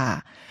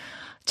한다.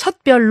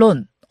 첫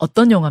변론,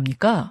 어떤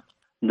영화입니까?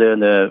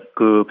 네네,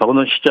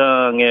 박원순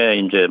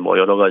시장의 이제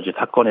여러 가지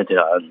사건에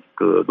대한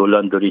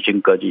논란들이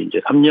지금까지 이제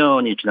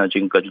 3년이 지난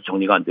지금까지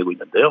정리가 안 되고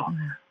있는데요.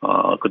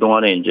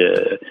 그동안에 이제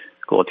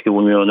어떻게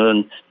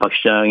보면은 박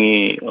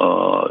시장이,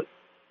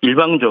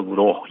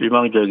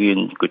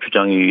 일방적인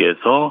주장에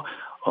의해서,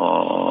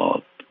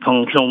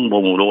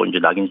 성희롱범으로 이제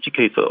낙인이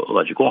찍혀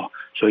있어가지고,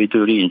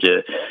 저희들이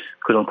이제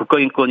그런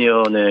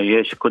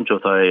국가인권위원회의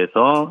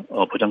실권조사에서,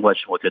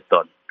 보장받지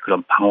못했던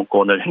그런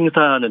방어권을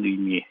행사하는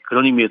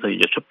그런 의미에서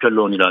이제 첫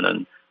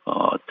변론이라는,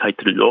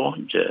 타이틀로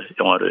이제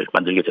영화를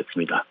만들게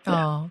됐습니다. 네.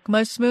 그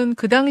말씀은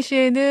그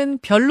당시에는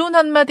변론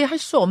한마디 할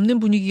수 없는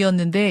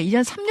분위기였는데 이제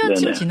한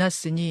 3년쯤 네네.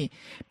 지났으니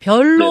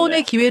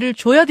변론의 기회를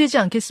줘야 되지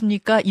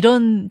않겠습니까?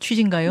 이런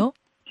취지인가요?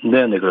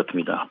 네네,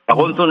 그렇습니다.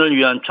 박원순을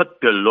위한 첫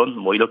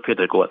변론, 이렇게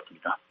될 것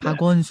같습니다.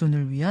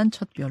 박원순을 위한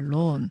첫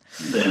변론.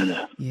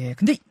 네네. 예.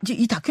 근데 이제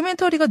이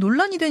다큐멘터리가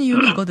논란이 된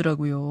이유는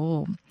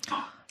이거더라고요.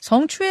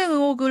 성추행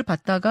의혹을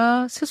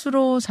받다가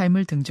스스로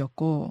삶을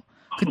등졌고,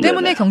 그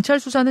때문에 네네. 경찰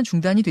수사는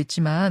중단이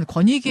됐지만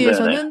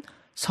권익위에서는 네네.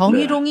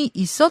 성희롱이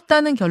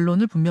있었다는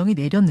결론을 분명히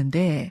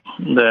내렸는데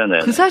네네.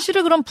 그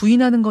사실을 그럼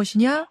부인하는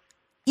것이냐?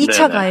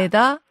 2차 네네.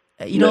 가해다?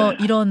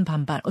 이런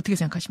반발 어떻게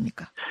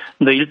생각하십니까?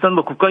 네, 일단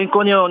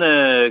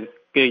국가인권위원회에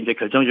이제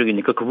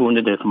결정적이니까 그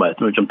부분에 대해서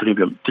말씀을 좀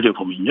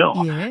드려보면요.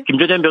 예.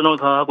 김재재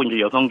변호사하고 이제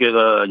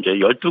여성계가 이제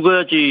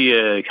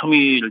 12가지의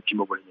혐의를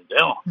지목을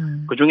했는데요.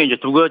 그 중에 이제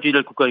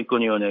 2가지를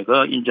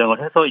국가인권위원회가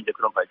인정을 해서 이제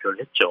그런 발표를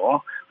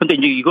했죠. 근데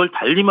이제 이걸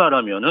달리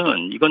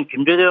말하면은 이건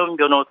김재재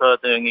변호사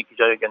등이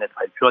기자회견에서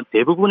발표한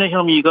대부분의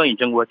혐의가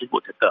인정받지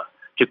못했다.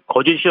 즉,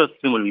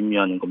 거짓이었음을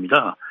의미하는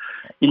겁니다.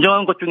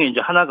 인정한 것 중에 이제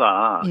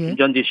하나가 예.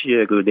 김잔디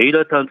씨의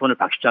네일아트 한 손을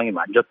박 시장이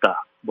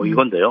만졌다.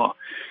 이건데요.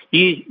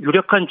 이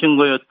유력한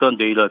증거였던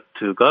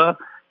네일아트가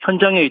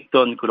현장에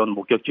있던 그런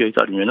목격지에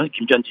따르면은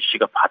김전지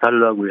씨가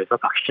봐달라고 해서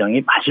박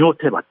시장이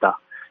마지못해 봤다.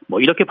 뭐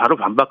이렇게 바로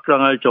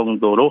반박당할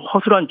정도로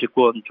허술한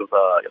직권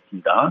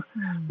조사였습니다.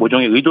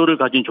 모종의 의도를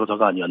가진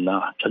조사가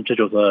아니었나. 전체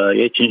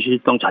조사의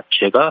진실성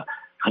자체가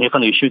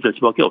강력한 의심이 될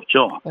수밖에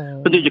없죠.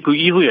 그런데 이제 그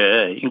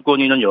이후에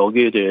인권위는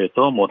여기에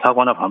대해서 뭐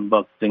사과나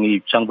반박 등의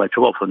입장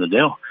발표가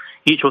없었는데요.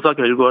 이 조사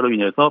결과로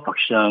인해서 박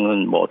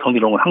시장은 뭐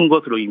성희롱을 한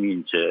것으로 이미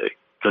이제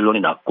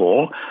결론이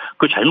났고,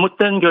 그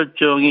잘못된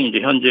결정이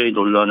이제 현재의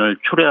논란을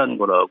초래한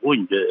거라고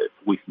이제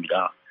보고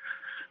있습니다.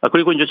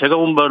 그리고 이제 제가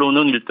본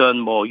바로는 일단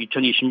뭐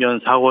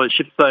 2020년 4월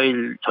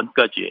 14일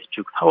전까지,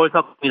 즉 4월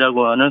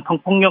사건이라고 하는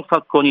성폭력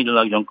사건이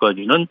일어나기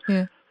전까지는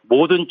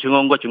모든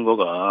증언과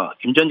증거가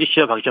김전지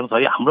씨와 박 시장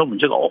사이에 아무런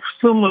문제가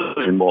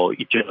없음을 뭐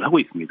입증을 하고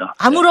있습니다.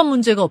 아무런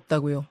문제가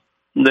없다고요?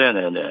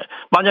 네네네.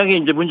 만약에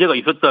이제 문제가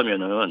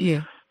있었다면은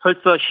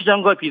설사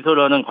시장과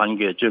비서라는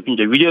관계, 즉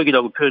이제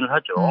위력이라고 표현을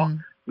하죠.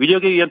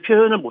 위력에 의한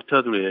표현을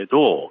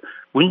못하더라도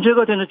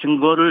문제가 되는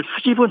증거를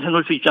수집은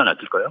해놓을 수 있지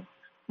않았을까요?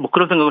 뭐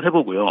그런 생각을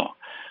해보고요.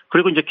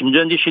 그리고 이제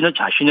김전지 씨는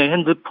자신의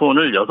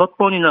핸드폰을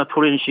 6번이나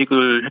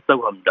포렌식을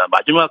했다고 합니다.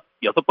 마지막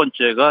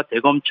 6번째가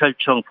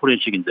대검찰청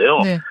포렌식인데요.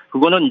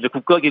 그거는 이제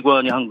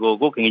국가기관이 한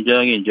거고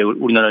굉장히 이제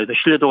우리나라에서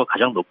신뢰도가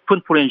가장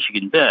높은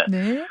포렌식인데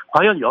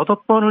과연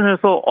 6번을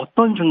해서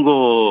어떤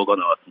증거가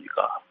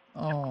나왔습니까?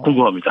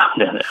 궁금합니다.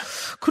 네네.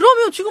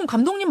 그러면 지금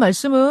감독님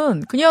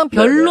말씀은 그냥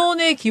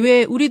변론의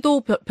기회,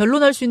 우리도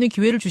변론할 수 있는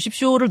기회를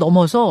주십시오를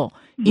넘어서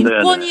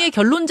인권위의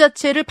결론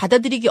자체를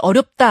받아들이기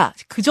어렵다.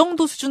 그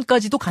정도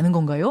수준까지도 가는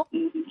건가요?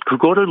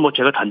 그거를 뭐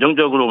제가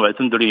단정적으로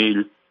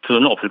말씀드릴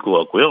수는 없을 것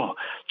같고요.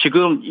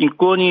 지금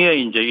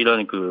인권위의 이제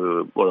이런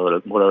그 뭐라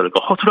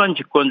그럴까 허술한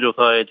직권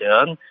조사에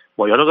대한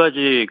뭐 여러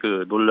가지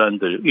그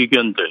논란들,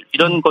 의견들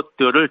이런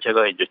것들을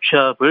제가 이제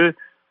취합을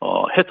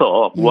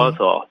해서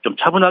모아서 좀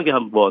차분하게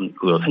한번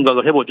그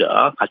생각을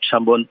해보자. 같이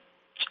한번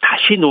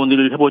다시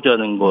논의를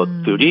해보자는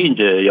것들이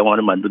이제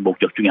영화를 만든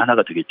목적 중에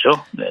하나가 되겠죠.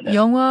 네네.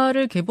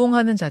 영화를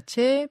개봉하는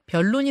자체,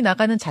 변론이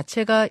나가는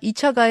자체가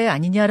 2차 가해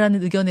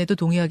아니냐라는 의견에도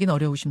동의하기는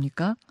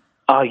어려우십니까?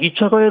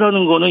 2차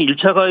가해라는 거는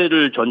 1차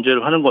가해를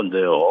전제로 하는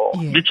건데요.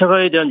 1차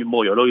가해에 대한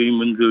뭐 여러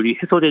의문들이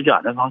해소되지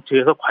않은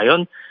상태에서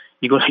과연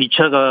이걸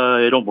 2차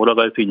가해로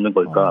몰아갈 수 있는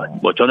걸까?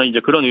 뭐 저는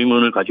이제 그런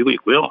의문을 가지고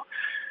있고요.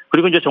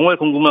 그리고 이제 정말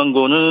궁금한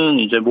거는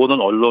이제 모든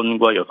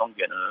언론과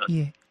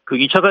여성계는 그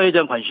 2차 가해에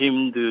대한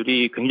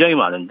관심들이 굉장히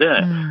많은데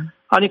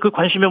아니 그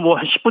관심의 뭐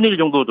한 10분의 1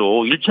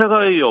 정도도 1차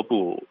가해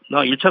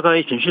여부나 1차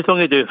가해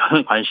진실성에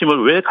대해서는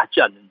관심을 왜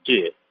갖지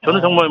않는지 저는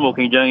정말 뭐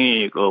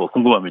굉장히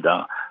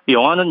궁금합니다. 이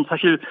영화는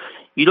사실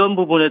이런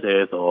부분에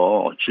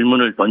대해서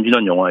질문을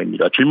던지는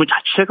영화입니다. 질문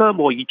자체가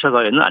뭐 2차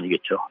가해는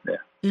아니겠죠. 네.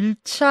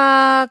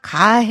 1차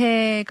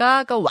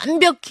가해가 그러니까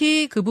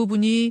완벽히 그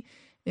부분이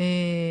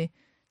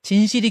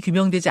진실이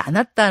규명되지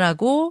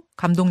않았다라고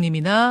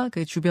감독님이나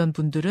그 주변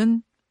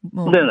분들은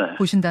뭐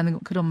보신다는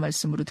그런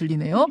말씀으로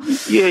들리네요.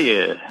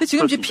 예. 근데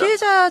지금 이제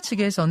피해자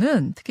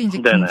측에서는 특히 이제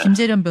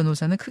김재련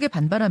변호사는 크게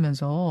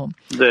반발하면서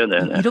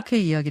이렇게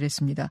이야기를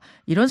했습니다.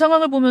 이런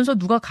상황을 보면서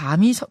누가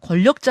감히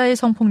권력자의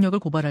성폭력을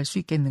고발할 수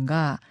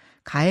있겠는가?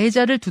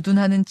 가해자를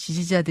두둔하는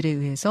지지자들에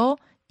의해서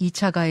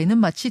 2차 가해는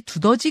마치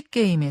두더지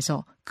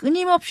게임에서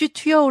끊임없이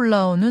튀어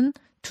올라오는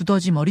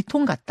두더지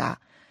머리통 같다.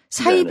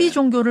 사이비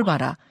종교를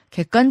봐라.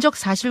 객관적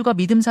사실과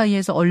믿음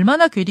사이에서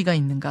얼마나 괴리가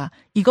있는가.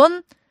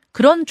 이건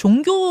그런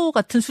종교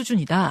같은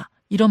수준이다.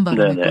 이런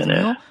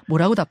발언했거든요.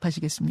 뭐라고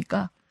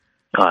답하시겠습니까?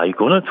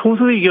 이거는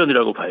소수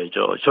의견이라고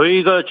봐야죠.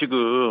 저희가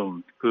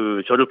지금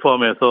저를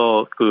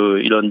포함해서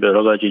이런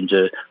여러 가지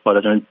이제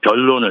말하자면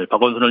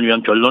박원순을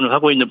위한 변론을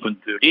하고 있는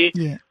분들이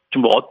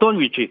지금 뭐 어떤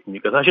위치에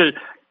있습니까? 사실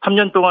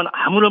 3년 동안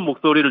아무런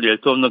목소리를 낼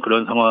수 없는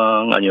그런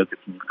상황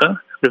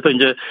아니었겠습니까? 그래서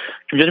이제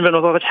김재련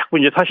변호사가 자꾸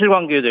이제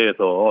사실관계에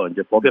대해서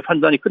이제 법의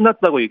판단이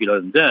끝났다고 얘기를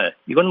하는데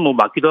이건 뭐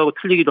맞기도 하고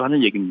틀리기도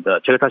하는 얘기입니다.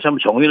 제가 다시 한번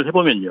정리를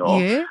해보면요.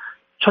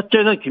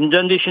 첫째는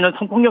김전지 씨는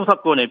성폭력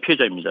사건의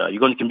피해자입니다.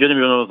 이건 김재련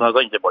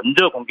변호사가 이제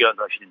먼저 공개한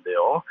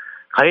사실인데요.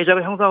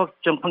 가해자가 형사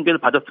확정 판결을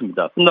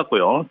받았습니다.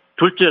 끝났고요.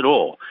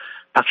 둘째로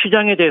박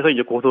시장에 대해서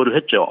이제 고소를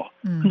했죠.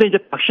 근데 이제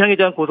박 시장에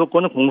대한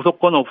고소권은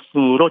공소권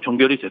없음으로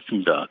종결이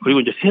됐습니다. 그리고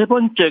이제 세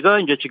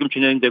번째가 이제 지금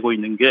진행되고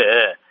있는 게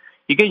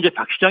이게 이제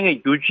박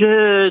시장의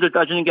유죄를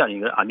따지는 게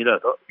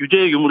아니라서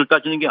유죄의 유무를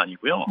따지는 게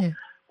아니고요.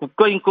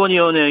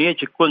 국가인권위원회의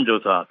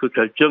직권조사 그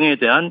결정에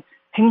대한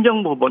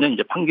행정법원의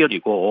이제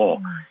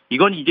판결이고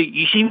이건 이제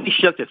 2심이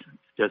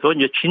시작돼서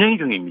이제 진행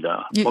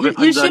중입니다. 법의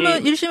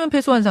판단이 1심은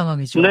패소한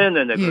상황이죠.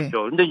 네네네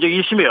그렇죠. 근데 이제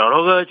 1심에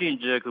여러 가지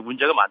이제 그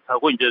문제가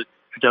많다고 이제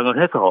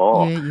주장을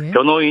해서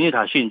변호인이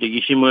다시 이제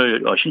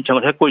 2심을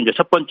신청을 했고 이제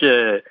첫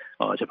번째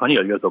재판이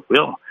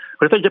열렸었고요.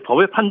 그래서 이제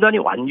법의 판단이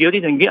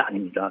완결이 된 게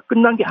아닙니다.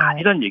 끝난 게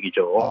아니란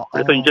얘기죠.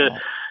 그래서 이제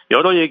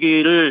여러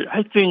얘기를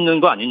할 수 있는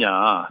거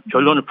아니냐.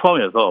 변론을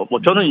포함해서 뭐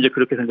저는 이제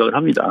그렇게 생각을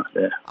합니다.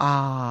 네.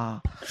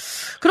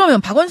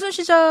 그러면 박원순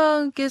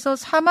시장께서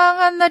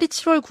사망한 날이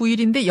 7월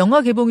 9일인데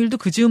영화 개봉일도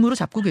그 즈음으로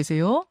잡고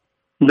계세요?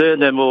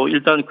 네네 뭐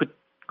일단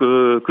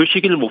그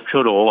시기를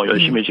목표로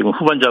열심히 지금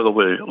후반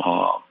작업을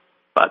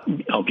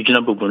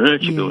미진한 부분을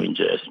지금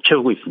이제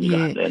채우고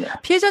있습니다. 예. 네네.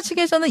 피해자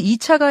측에서는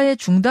 2차 가해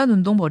중단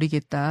운동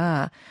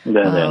벌이겠다.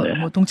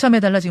 네네네.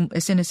 동참해달라 지금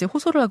SNS에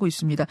호소를 하고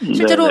있습니다.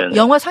 실제로 네네네.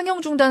 영화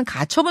상영 중단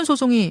가처분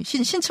소송이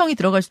신청이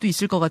들어갈 수도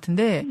있을 것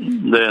같은데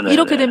네네네.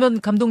 이렇게 되면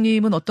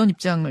감독님은 어떤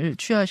입장을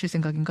취하실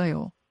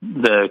생각인가요?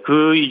 네,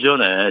 그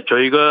이전에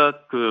저희가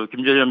그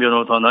김재련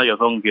변호사나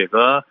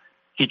여성계가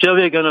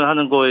기자회견을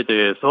하는 거에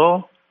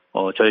대해서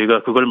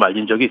저희가 그걸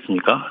말린 적이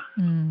있습니까?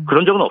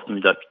 그런 적은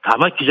없습니다.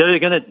 다만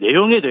기자회견의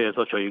내용에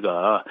대해서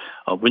저희가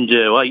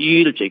문제와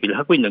이의를 제기를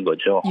하고 있는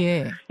거죠.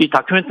 예. 이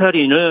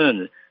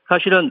다큐멘터리는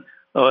사실은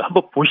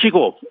한번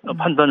보시고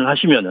판단을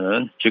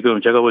하시면은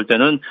지금 제가 볼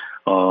때는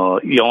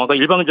이 영화가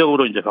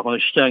일방적으로 이제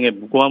박원순 시장의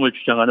무고함을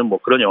주장하는 뭐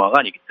그런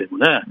영화가 아니기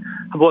때문에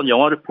한번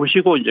영화를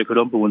보시고 이제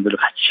그런 부분들을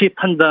같이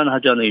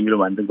판단하자는 의미로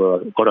만든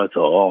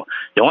거라서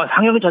영화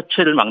상영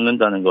자체를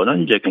막는다는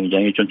거는 이제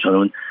굉장히 좀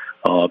저는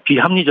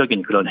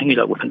비합리적인 그런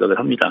행위라고 생각을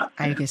합니다.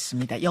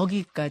 알겠습니다.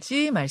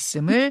 여기까지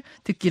말씀을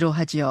듣기로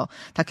하지요.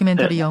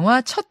 다큐멘터리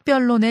영화 첫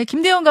변론의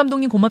김대현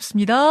감독님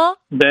고맙습니다.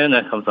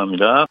 네네,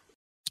 감사합니다.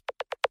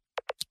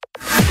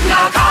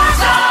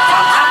 나가자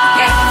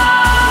함께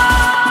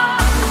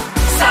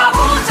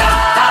싸우자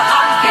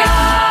함께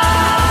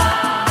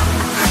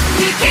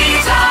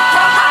이기자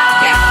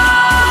함께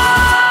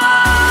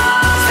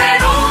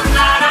새로운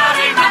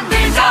나라를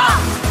만들자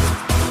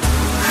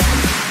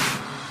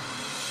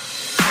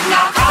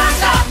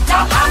나가자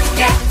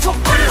함께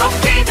촛불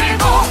높이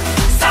들고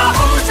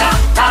싸우자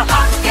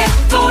함께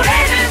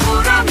노래를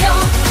부르며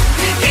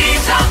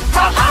이기자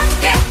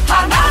함께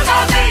하나가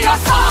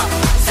되어서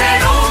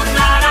새로운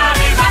나라를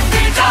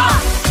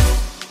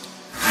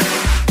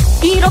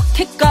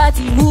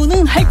이렇게까지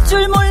무능할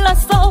줄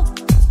몰랐어.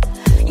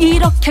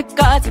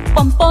 이렇게까지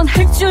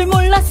뻔뻔할 줄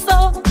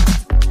몰랐어.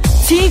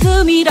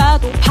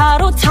 지금이라도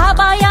바로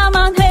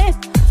잡아야만 해.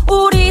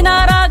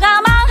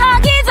 우리나라가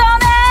망하기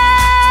전에.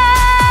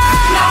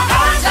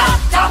 나가자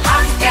다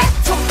함께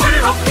촛불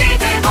높이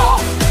들고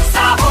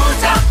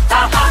싸우자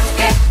다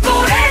함께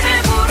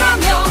노래를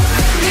부르며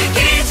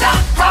이기자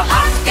다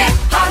함께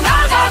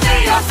하나가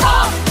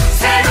되어서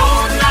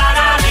새로운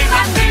나라를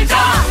만들자.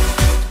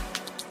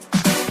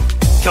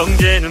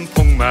 경제는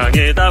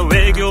폭망에다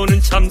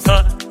외교는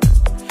참사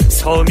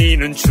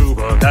서민은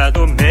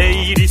죽어가도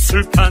매일이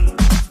술판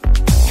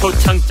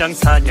표창장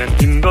 4년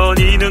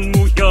김건희는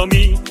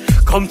무혐의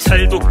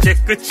검찰 독재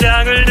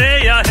끝장을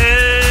내야 해.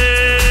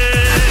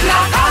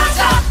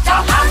 나가자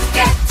다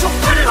함께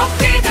촛불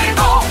높이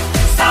들고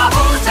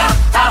싸우자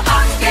다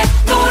함께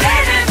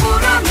노래를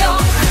부르며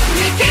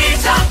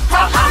이기자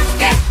다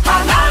함께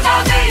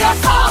하나가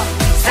되어서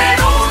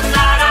새로운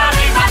나라를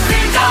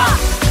만들자.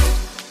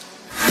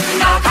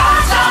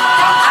 나가자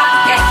다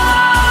함께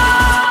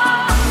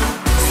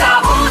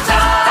싸우자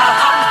다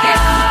함께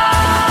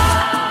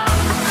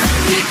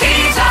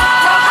이기자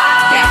다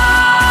함께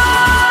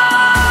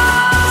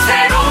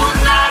새로운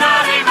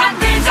나라를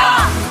만들자.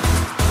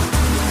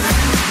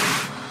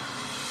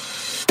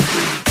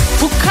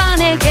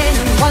 북한에게는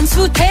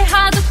원수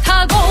대하듯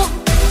하고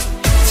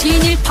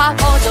친일파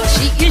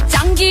버젓이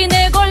일장기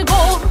내걸고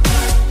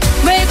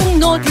외국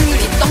노들이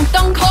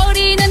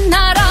떵떵거리는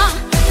나라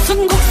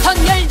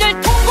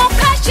순국선열들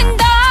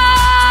통곡하신다.